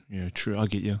 okay. Yeah, true. I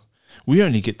get you. We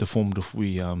only get deformed if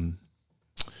we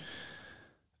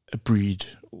breed...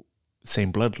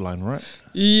 same bloodline, right?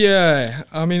 Yeah,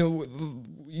 I mean,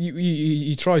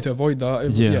 you try to avoid that.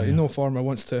 No farmer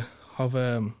wants to have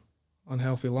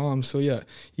unhealthy lambs. So yeah,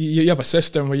 you have a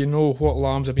system where you know what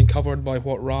lambs have been covered by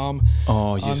what ram.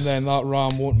 Oh yes. And then that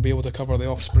ram won't be able to cover the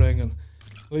offspring, and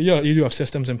you do have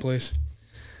systems in place.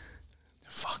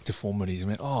 Fuck deformities,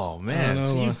 man. Oh man,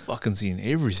 so you're fucking seeing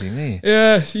everything, eh?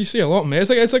 Yeah, so you see a lot, mate.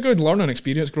 It's a good learning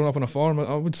experience growing up on a farm.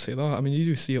 I would say that. I mean, you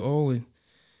do see it all.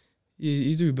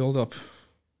 You do build up,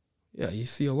 you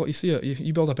see a lot. You see it.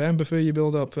 You build up empathy. You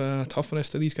build up toughness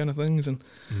to these kind of things, and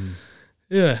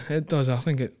it does. I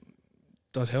think it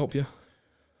does help you.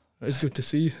 It's good to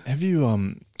see. Have you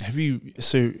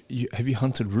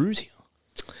hunted roos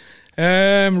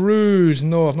here? Roos?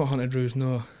 No, I've not hunted roos.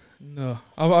 No. No.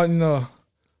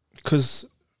 Because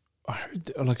I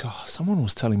heard someone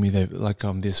was telling me that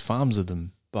there's farms of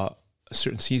them, but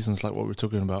certain seasons, like what we're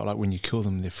talking about, like when you kill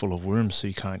them, they're full of worms, so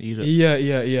you can't eat it.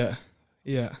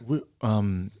 Yeah.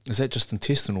 Is that just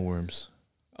intestinal worms?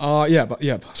 But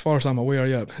as far as I'm aware,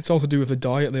 it's all to do with the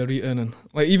diet they're eating, and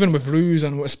like even with roos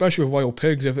and especially with wild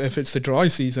pigs, if it's the dry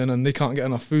season and they can't get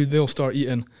enough food, they'll start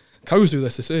eating. Cows do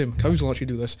this the same. Cows will actually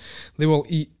do this. They will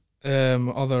eat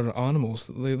other animals.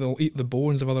 They'll eat the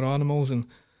bones of other animals, and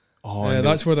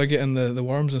that's where they're getting the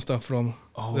worms and stuff from.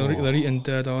 They're eating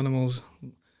dead animals.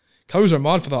 Cows are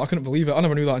mad for that. I couldn't believe it. I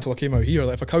never knew that until I came out here.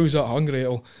 Like if a cow's that hungry,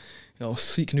 it'll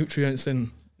seek nutrients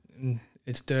in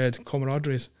its dead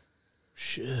camaraderies.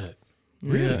 Shit.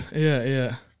 Really?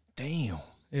 Yeah. Damn.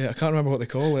 Yeah, I can't remember what they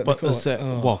call it. But is that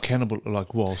cannibal?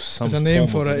 Some. There's a name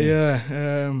for it.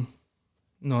 Yeah.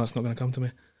 No, it's not going to come to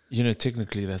me.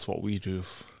 Technically, that's what we do.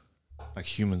 Like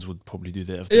humans would probably do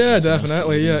that. Yeah,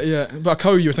 definitely. Yeah. But a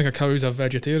cow, you would think a cow is a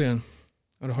vegetarian.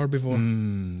 Or a herbivore.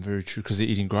 Very true, because they're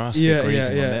eating grass, they're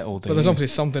grazing on that all day. But there's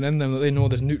obviously something in them that they know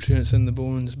there's nutrients in the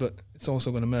bones, but it's also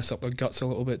going to mess up their guts a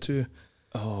little bit too.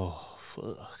 Oh,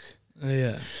 fuck.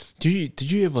 Yeah.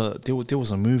 Did you ever, there was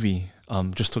a movie,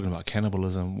 just talking about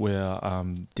cannibalism, where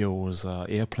there was an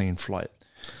airplane flight.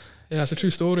 Yeah, it's a true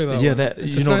story, that. Yeah,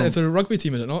 one. It's a rugby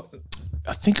team, is it not?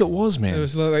 I think it was, man. It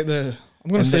was like it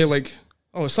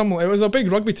was a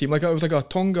big rugby team, like it was like a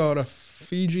Tonga or a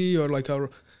Fiji or like a...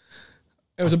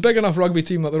 It was a big enough rugby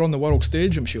team that they're on the world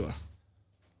stage, I'm sure.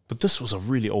 But this was a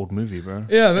really old movie, bro.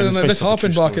 Yeah, this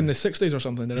happened back in the 60s or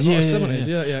something. Did it not? 70s,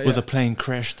 yeah. Where the plane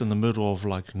crashed in the middle of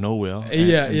nowhere. And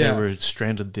they were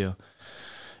stranded there.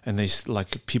 And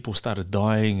people started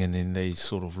dying, and then they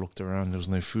sort of looked around. There was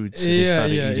no food, so they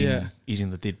started eating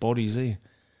the dead bodies, eh?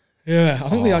 Yeah, I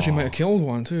think they actually might have killed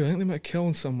one too. I think they might have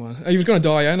killed someone. He was going to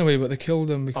die anyway, but they killed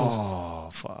him because... Oh,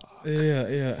 fuck.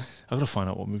 Yeah. I've got to find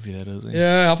out what movie that is. Eh?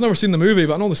 Yeah, I've never seen the movie,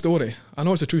 but I know the story. I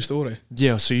know it's a true story.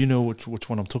 Yeah, so you know which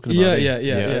one I'm talking about.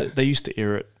 Yeah. They used to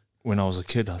air it when I was a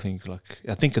kid, I think.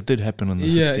 I think it did happen in the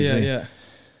 60s. Yeah.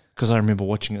 Because I remember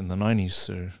watching it in the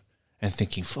 90s, and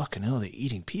thinking, fucking hell, they're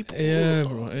eating people. Yeah,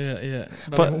 bro, yeah.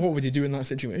 But what would you do in that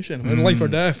situation? Life or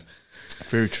death?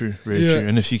 Very true, very true.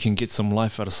 And if you can get some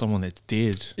life out of someone that's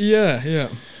dead. Yeah.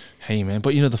 Hey, man.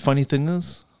 But the funny thing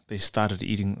is, they started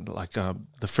eating,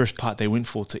 the first part they went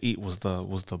for to eat was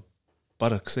the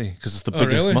buttocks, because it's the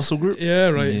biggest muscle group. Yeah,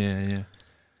 right. Yeah.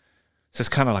 So it's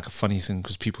kind of like a funny thing,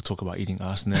 because people talk about eating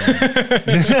arse now.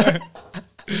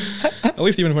 At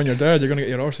least even when you're dead, you're going to get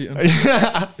your arse eaten.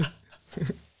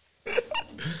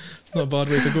 Not a bad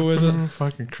way to go, is it?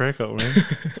 Fucking crack up, man.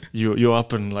 You're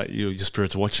up and your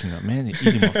spirit's watching that, man. They're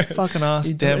eating my fucking ass,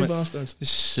 damn it. Bastards.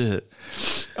 Shit.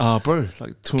 Bro,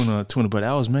 two and a bit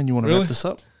hours, man. You want to wrap this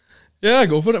up? Yeah,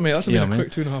 go for it, mate. That's been a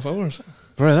quick 2.5 hours.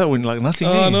 Bro, that went like nothing.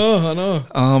 I know.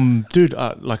 Dude,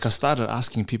 like I started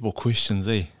asking people questions,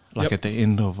 like at the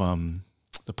end of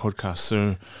the podcast.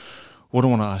 So what I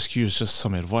want to ask you is just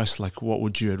some advice. Like, what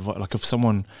would you advise? Like, if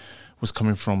someone was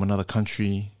coming from another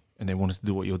country and they wanted to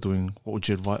do what you're doing, what would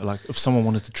you advise? Like, if someone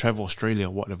wanted to travel Australia,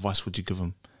 what advice would you give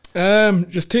them?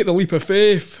 Just take the leap of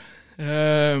faith.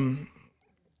 It's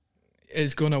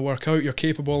going to work out. You're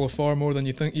capable of far more than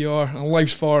you think you are, and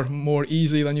life's far more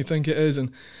easy than you think it is.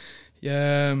 And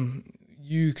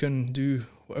you can do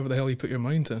whatever the hell you put your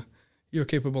mind to. You're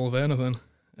capable of anything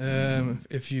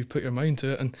if you put your mind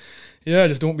to it. And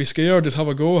just don't be scared. Just have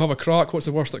a go, have a crack. What's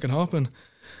the worst that can happen?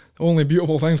 Only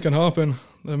beautiful things can happen.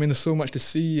 I mean, there's so much to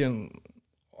see. And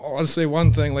I'll say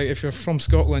one thing, like, if you're from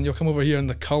Scotland, you'll come over here and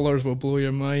the colours will blow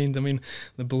your mind. I mean,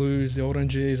 the blues, the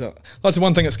oranges. That's the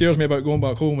one thing that scares me about going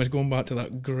back home, is going back to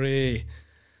that grey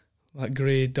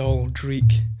dull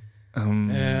dreek.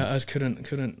 I just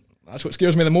couldn't. That's what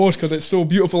scares me the most, because it's so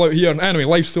beautiful out here. And anyway,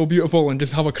 life's so beautiful, and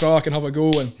just have a crack and have a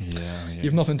go, and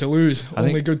you've nothing to lose.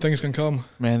 Only good things can come.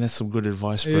 Man, that's some good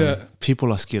advice, bro. Yeah.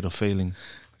 People are scared of failing.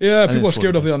 Yeah, people are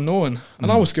scared of the unknown,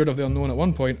 and I was scared of the unknown at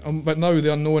one point. But now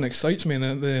the unknown excites me,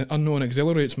 and the unknown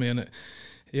exhilarates me, and it,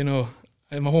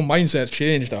 and my whole mindset's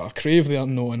changed. I crave the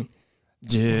unknown.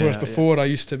 Yeah. Whereas before I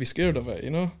used to be scared of it.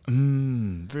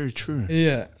 Very true.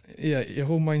 Yeah. Your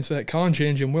whole mindset can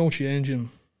change and will change, and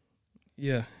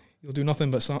you'll do nothing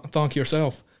but thank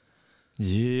yourself.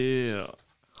 Yeah.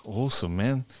 Awesome,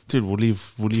 man. Dude, we'll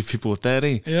leave people with that,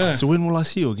 Yeah. So when will I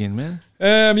see you again, man?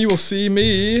 You'll see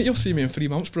me in 3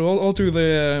 months, bro. I'll do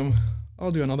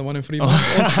another one in 3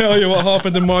 months. I'll tell you what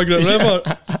happened in Margaret River.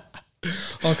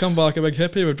 I'll come back a big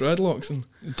hippie with dreadlocks. And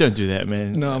don't do that,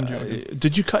 man. No, I'm joking.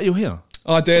 Did you cut your hair?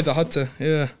 I did. I had to,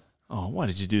 yeah. Oh, why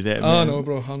did you do that, man? I know,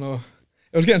 bro. I know.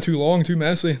 It was getting too long, too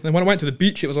messy. Then when I went to the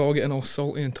beach, it was all getting all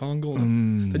salty and tangled.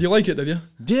 Did you like it, did you?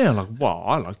 Yeah,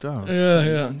 I liked that.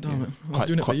 Yeah. Damn it. I'm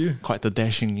doing it for you. Quite the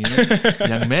dashing,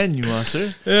 young man you are,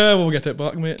 sir. Yeah, we'll get it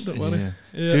back, mate. Don't worry.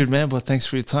 Yeah. Dude, man, but thanks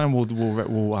for your time. We'll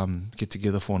get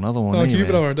together for another one. Thank you,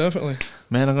 brother, definitely.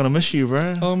 Man, I'm going to miss you, bro.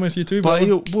 I'll miss you too,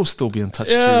 brother. But we'll still be in touch.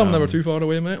 Yeah, I'm never too far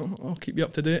away, mate. I'll keep you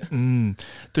up to date.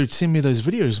 Dude, send me those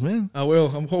videos, man. I will.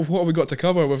 What have we got to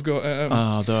cover? We've got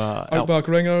the Outback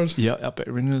Ringers. Yeah, Outback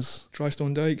Ringers.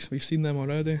 Drystone Dykes. We've seen them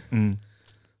already.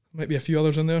 Might be a few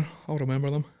others in there. I'll remember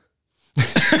them.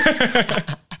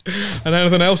 And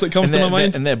anything else that comes to my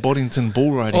mind. And that Boddington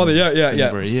bull riding. Oh,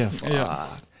 yeah.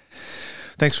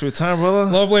 Thanks for your time, brother.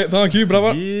 Lovely. Thank you,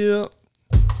 brother. Yeah.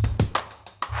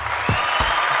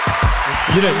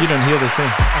 You don't hear this, I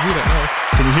hear it now.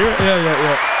 Can you hear it?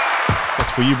 Yeah.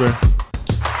 That's for you, bro.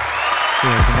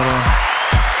 Here's another one.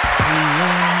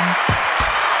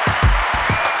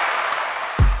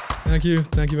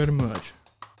 Thank you very much.